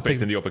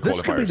participate in the open qualifiers.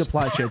 This could be the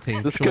Plat chat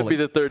team. This could be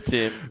the 3rd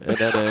team.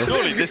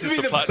 Surely this is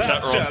the Plat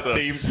chat roster.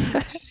 Team.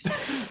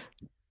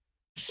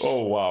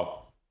 Oh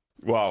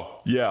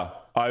wow. Yeah.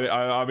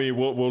 I mean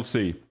we'll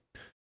see.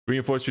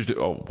 Reinforcers.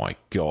 Oh my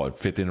God,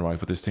 fit in right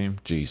with this team.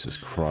 Jesus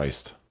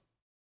Christ.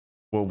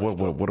 Well,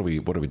 what are we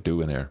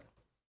doing here?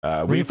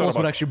 Reinforce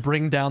would actually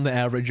bring down the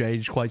average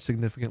age quite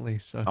significantly.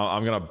 So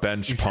I'm gonna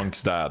bench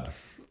Punk's dad.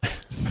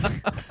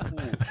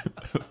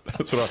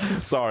 That's what.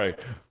 Sorry.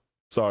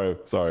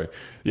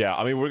 Yeah,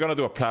 I mean we're gonna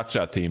do a Plat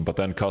chat team, but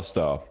then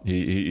Costa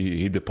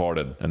he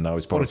departed, and now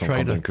he's part of some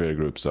content creator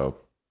group. So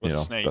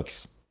Snake.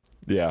 That's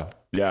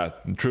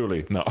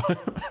truly no.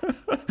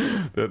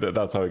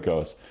 That's how it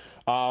goes.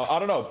 I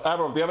don't know.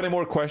 AVRL, do you have any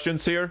more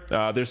questions here?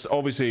 There's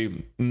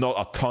obviously not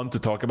a ton to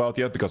talk about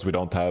yet because we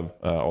don't have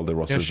all the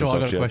rosters and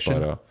such yet.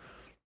 But,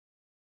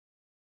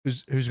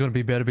 who's going to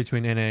be better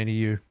between NA and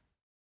EU? Is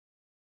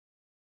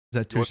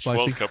that too spicy?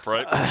 World Cup,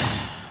 right?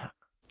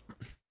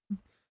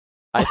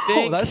 I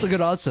think that's a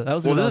good answer. That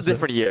was this is a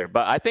different year,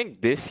 but I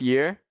think this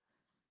year,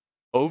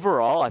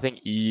 overall, I think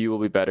EU will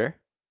be better.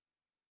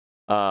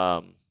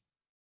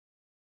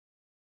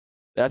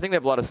 I think they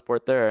have a lot of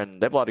support there, and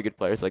they have a lot of good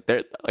players. Like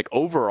they're like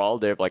overall,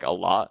 they have like a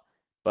lot.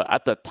 But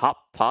at the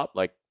top,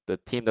 like the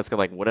team that's gonna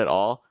like win it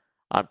all,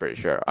 I'm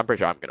pretty sure I'm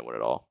gonna win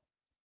it all.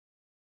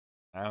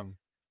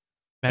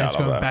 Man's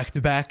going back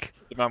to back.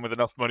 The man with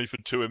enough money for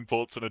 2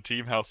 imports and a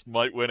team house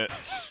might win it.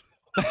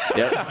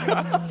 Yep.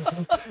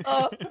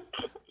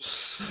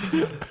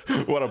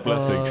 What a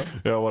blessing!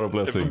 What a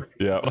blessing!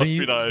 Yeah, must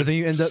be nice. But then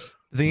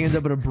you end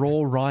up in a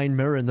brawl Ryan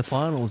Mirror in the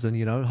finals,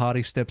 and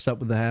Hardy steps up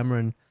with the hammer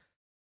and.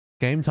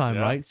 Game time,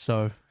 right?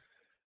 So, I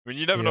mean,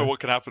 you never know what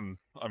can happen.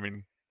 I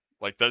mean,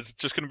 like, there's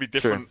just going to be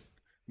different.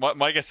 Sure.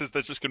 My guess is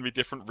there's just going to be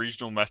different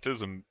regional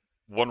metas, and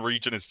one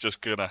region is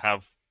just going to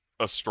have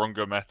a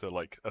stronger meta,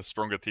 like a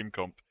stronger team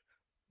comp,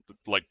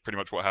 like pretty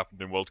much what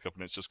happened in World Cup,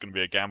 and it's just going to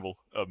be a gamble.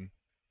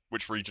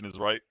 Which region is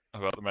right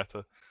about the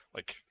meta?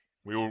 Like,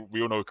 we all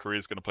know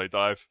Korea's going to play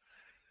dive.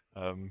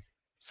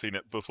 Seen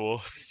it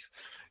before.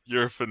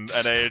 Europe and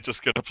NA are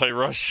just going to play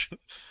rush,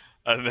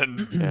 and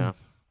then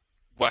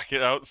whack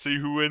it out, see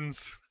who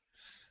wins.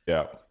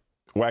 Yeah,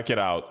 whack it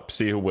out,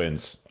 see who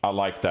wins. I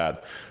like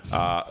that.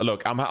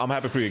 Look, I'm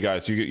happy for you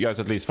guys. You guys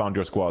at least found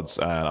your squads,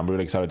 and I'm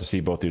really excited to see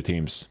both your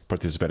teams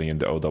participating in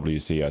the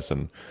OWCS.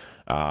 And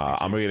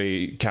I'm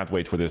really can't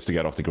wait for this to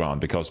get off the ground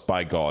because,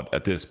 by God,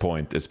 at this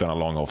point it's been a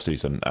long off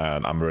season,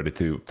 and I'm ready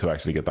to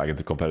actually get back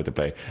into competitive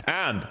play.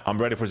 And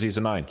I'm ready for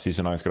season 9.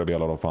 Season 9 is going to be a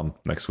lot of fun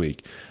next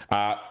week.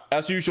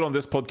 As usual on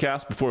this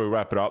podcast, before we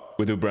wrap it up,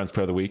 we do Brent's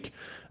Player of the Week.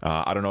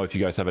 I don't know if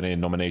you guys have any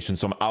nominations,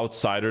 some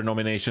outsider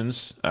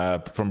nominations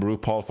from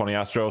Rupal,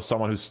 FunnyAstro,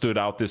 someone who stood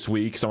out this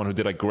week, someone who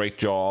did a great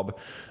job,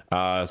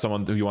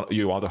 someone who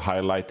you want to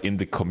highlight in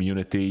the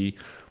community.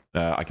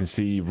 I can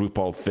see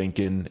Rupal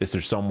thinking, is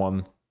there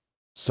someone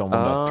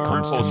that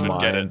comes to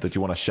mind that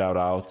you want to shout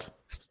out?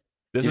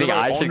 This You is think an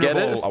I should get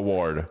honorable it?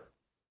 award.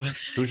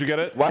 Who should get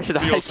it? Why should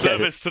For I your get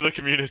service it? to the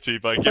community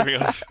by giving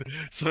us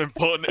some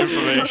important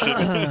information.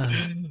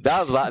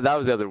 That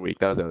was the other week.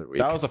 That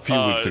was a few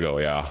weeks ago,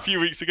 A yeah. few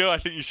weeks ago, I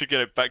think you should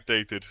get it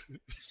backdated.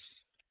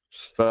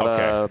 But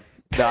Okay.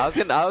 no, I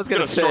was Got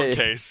gonna a strong say.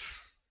 case.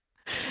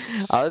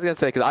 I was gonna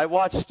say because I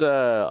watched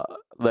the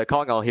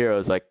Calling All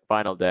Heroes like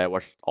final day. I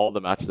watched all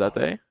the matches that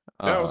day.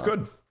 Yeah, it was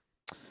good.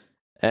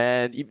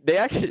 And they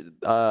actually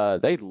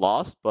they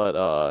lost,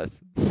 but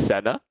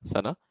Senna,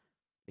 I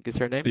think is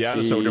her name. Yeah,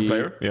 the soldier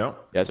player. Yeah.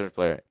 Yeah, soldier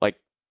player. Like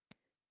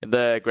in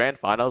the grand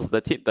finals,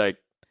 the team like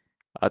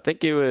I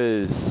think it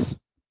was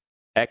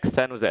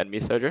X10 was the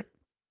enemy soldier,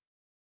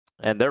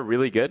 and they're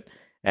really good.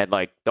 And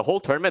like the whole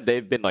tournament,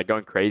 they've been like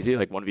going crazy,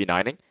 like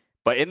 1v9ing.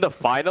 But in the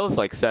finals,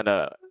 like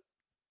Senna,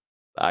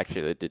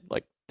 actually they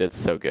did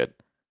so good,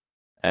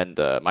 and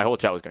my whole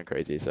chat was going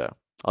crazy. So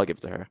I'll give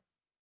it to her.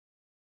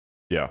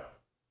 Yeah.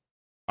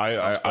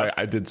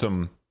 I did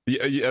some.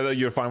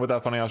 You're fine with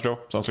that,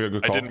 FunnyAstro? Sounds like a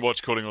good call. I didn't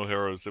watch Calling All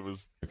Heroes. It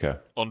was Okay.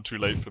 on too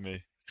late for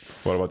me.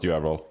 What about you,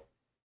 AVRL?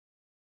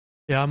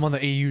 Yeah, I'm on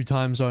the EU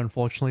time zone,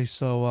 unfortunately,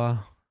 so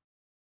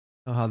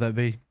know how that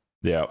be.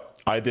 Yeah,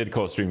 I did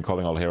co-stream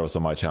Calling All Heroes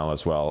on my channel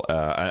as well,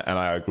 and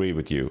I agree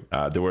with you.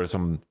 There were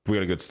some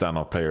really good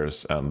stand-up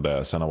players,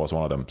 and Senna was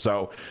one of them.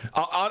 So,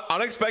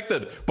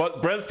 unexpected,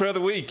 but Brent's Player of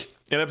the Week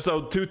in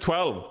episode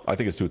 212, I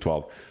think it's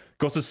 212,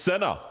 goes to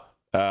Senna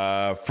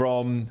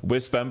from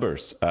Wisp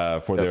Embers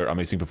for their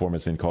amazing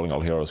performance in Calling All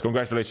Heroes.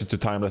 Congratulations to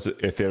Timeless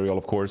Ethereal,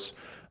 of course.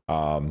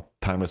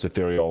 Timeless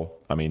Ethereal,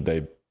 I mean,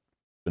 they've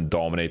been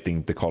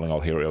dominating the Calling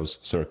All Heroes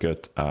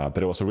circuit, but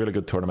it was a really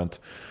good tournament.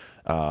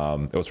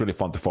 It was really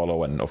fun to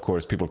follow, and of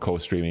course people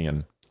co-streaming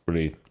and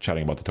really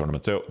chatting about the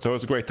tournament, so it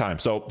was a great time.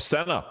 So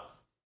Senna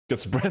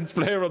gets Brent's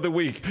Player of the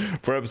Week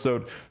for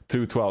episode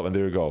 212, and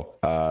there you go.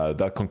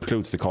 That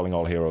concludes the Calling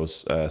All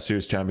Heroes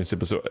Series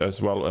Championship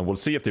as well, and we'll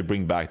see if they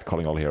bring back the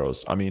Calling All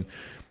Heroes. I mean,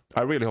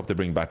 I really hope they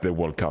bring back the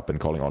World Cup in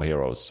Calling All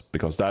Heroes,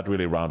 because that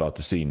really round out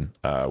the scene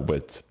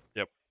with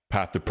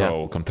Path to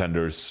Pro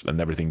contenders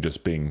and everything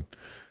just being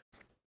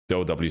the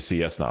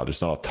OWCS now.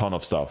 There's not a ton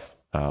of stuff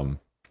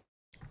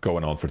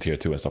going on for tier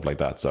 2 and stuff like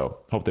that, so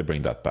hope they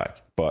bring that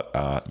back. But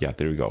yeah,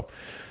 there you go.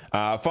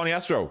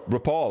 FunnyAstro,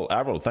 Rupal,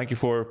 AVRL, thank you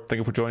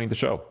for joining the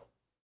show.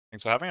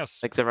 Thanks for having us.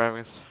 Thanks for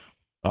having us.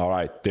 All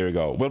right, there you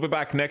go. We'll be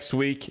back next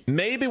week,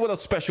 maybe with a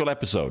special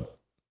episode.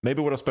 I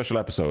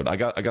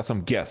got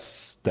some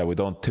guests that we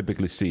don't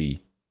typically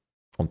see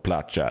on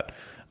Plat chat.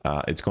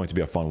 It's going to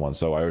be a fun one,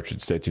 so I urge you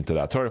to stay tuned to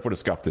that. Sorry for the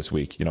scuff this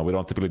week. You know, we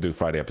don't typically do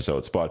Friday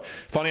episodes, but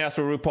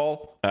FunnyAstro,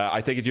 Rupal,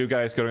 I take it you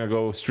guys going to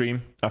go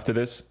stream after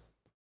this?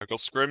 I got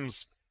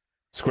scrims.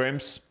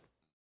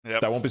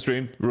 Yep. That won't be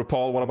streamed.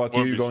 Rupal, what about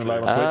you? Going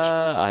live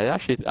on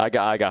Twitch? I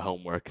got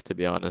homework, to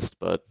be honest,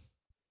 but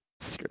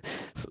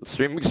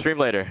stream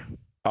later.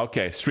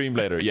 Okay, stream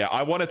later. Yeah,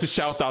 I wanted to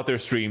shout out their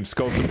streams.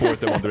 Go support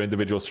them on their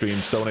individual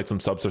streams. Donate some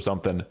subs or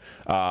something.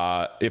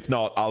 If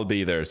not, I'll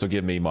be there, so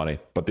give me money.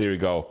 But there you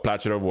go.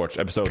 Plat Overwatch,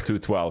 episode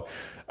 212.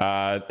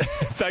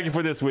 Thank you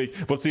for this week.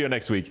 We'll see you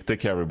next week.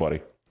 Take care,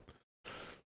 everybody.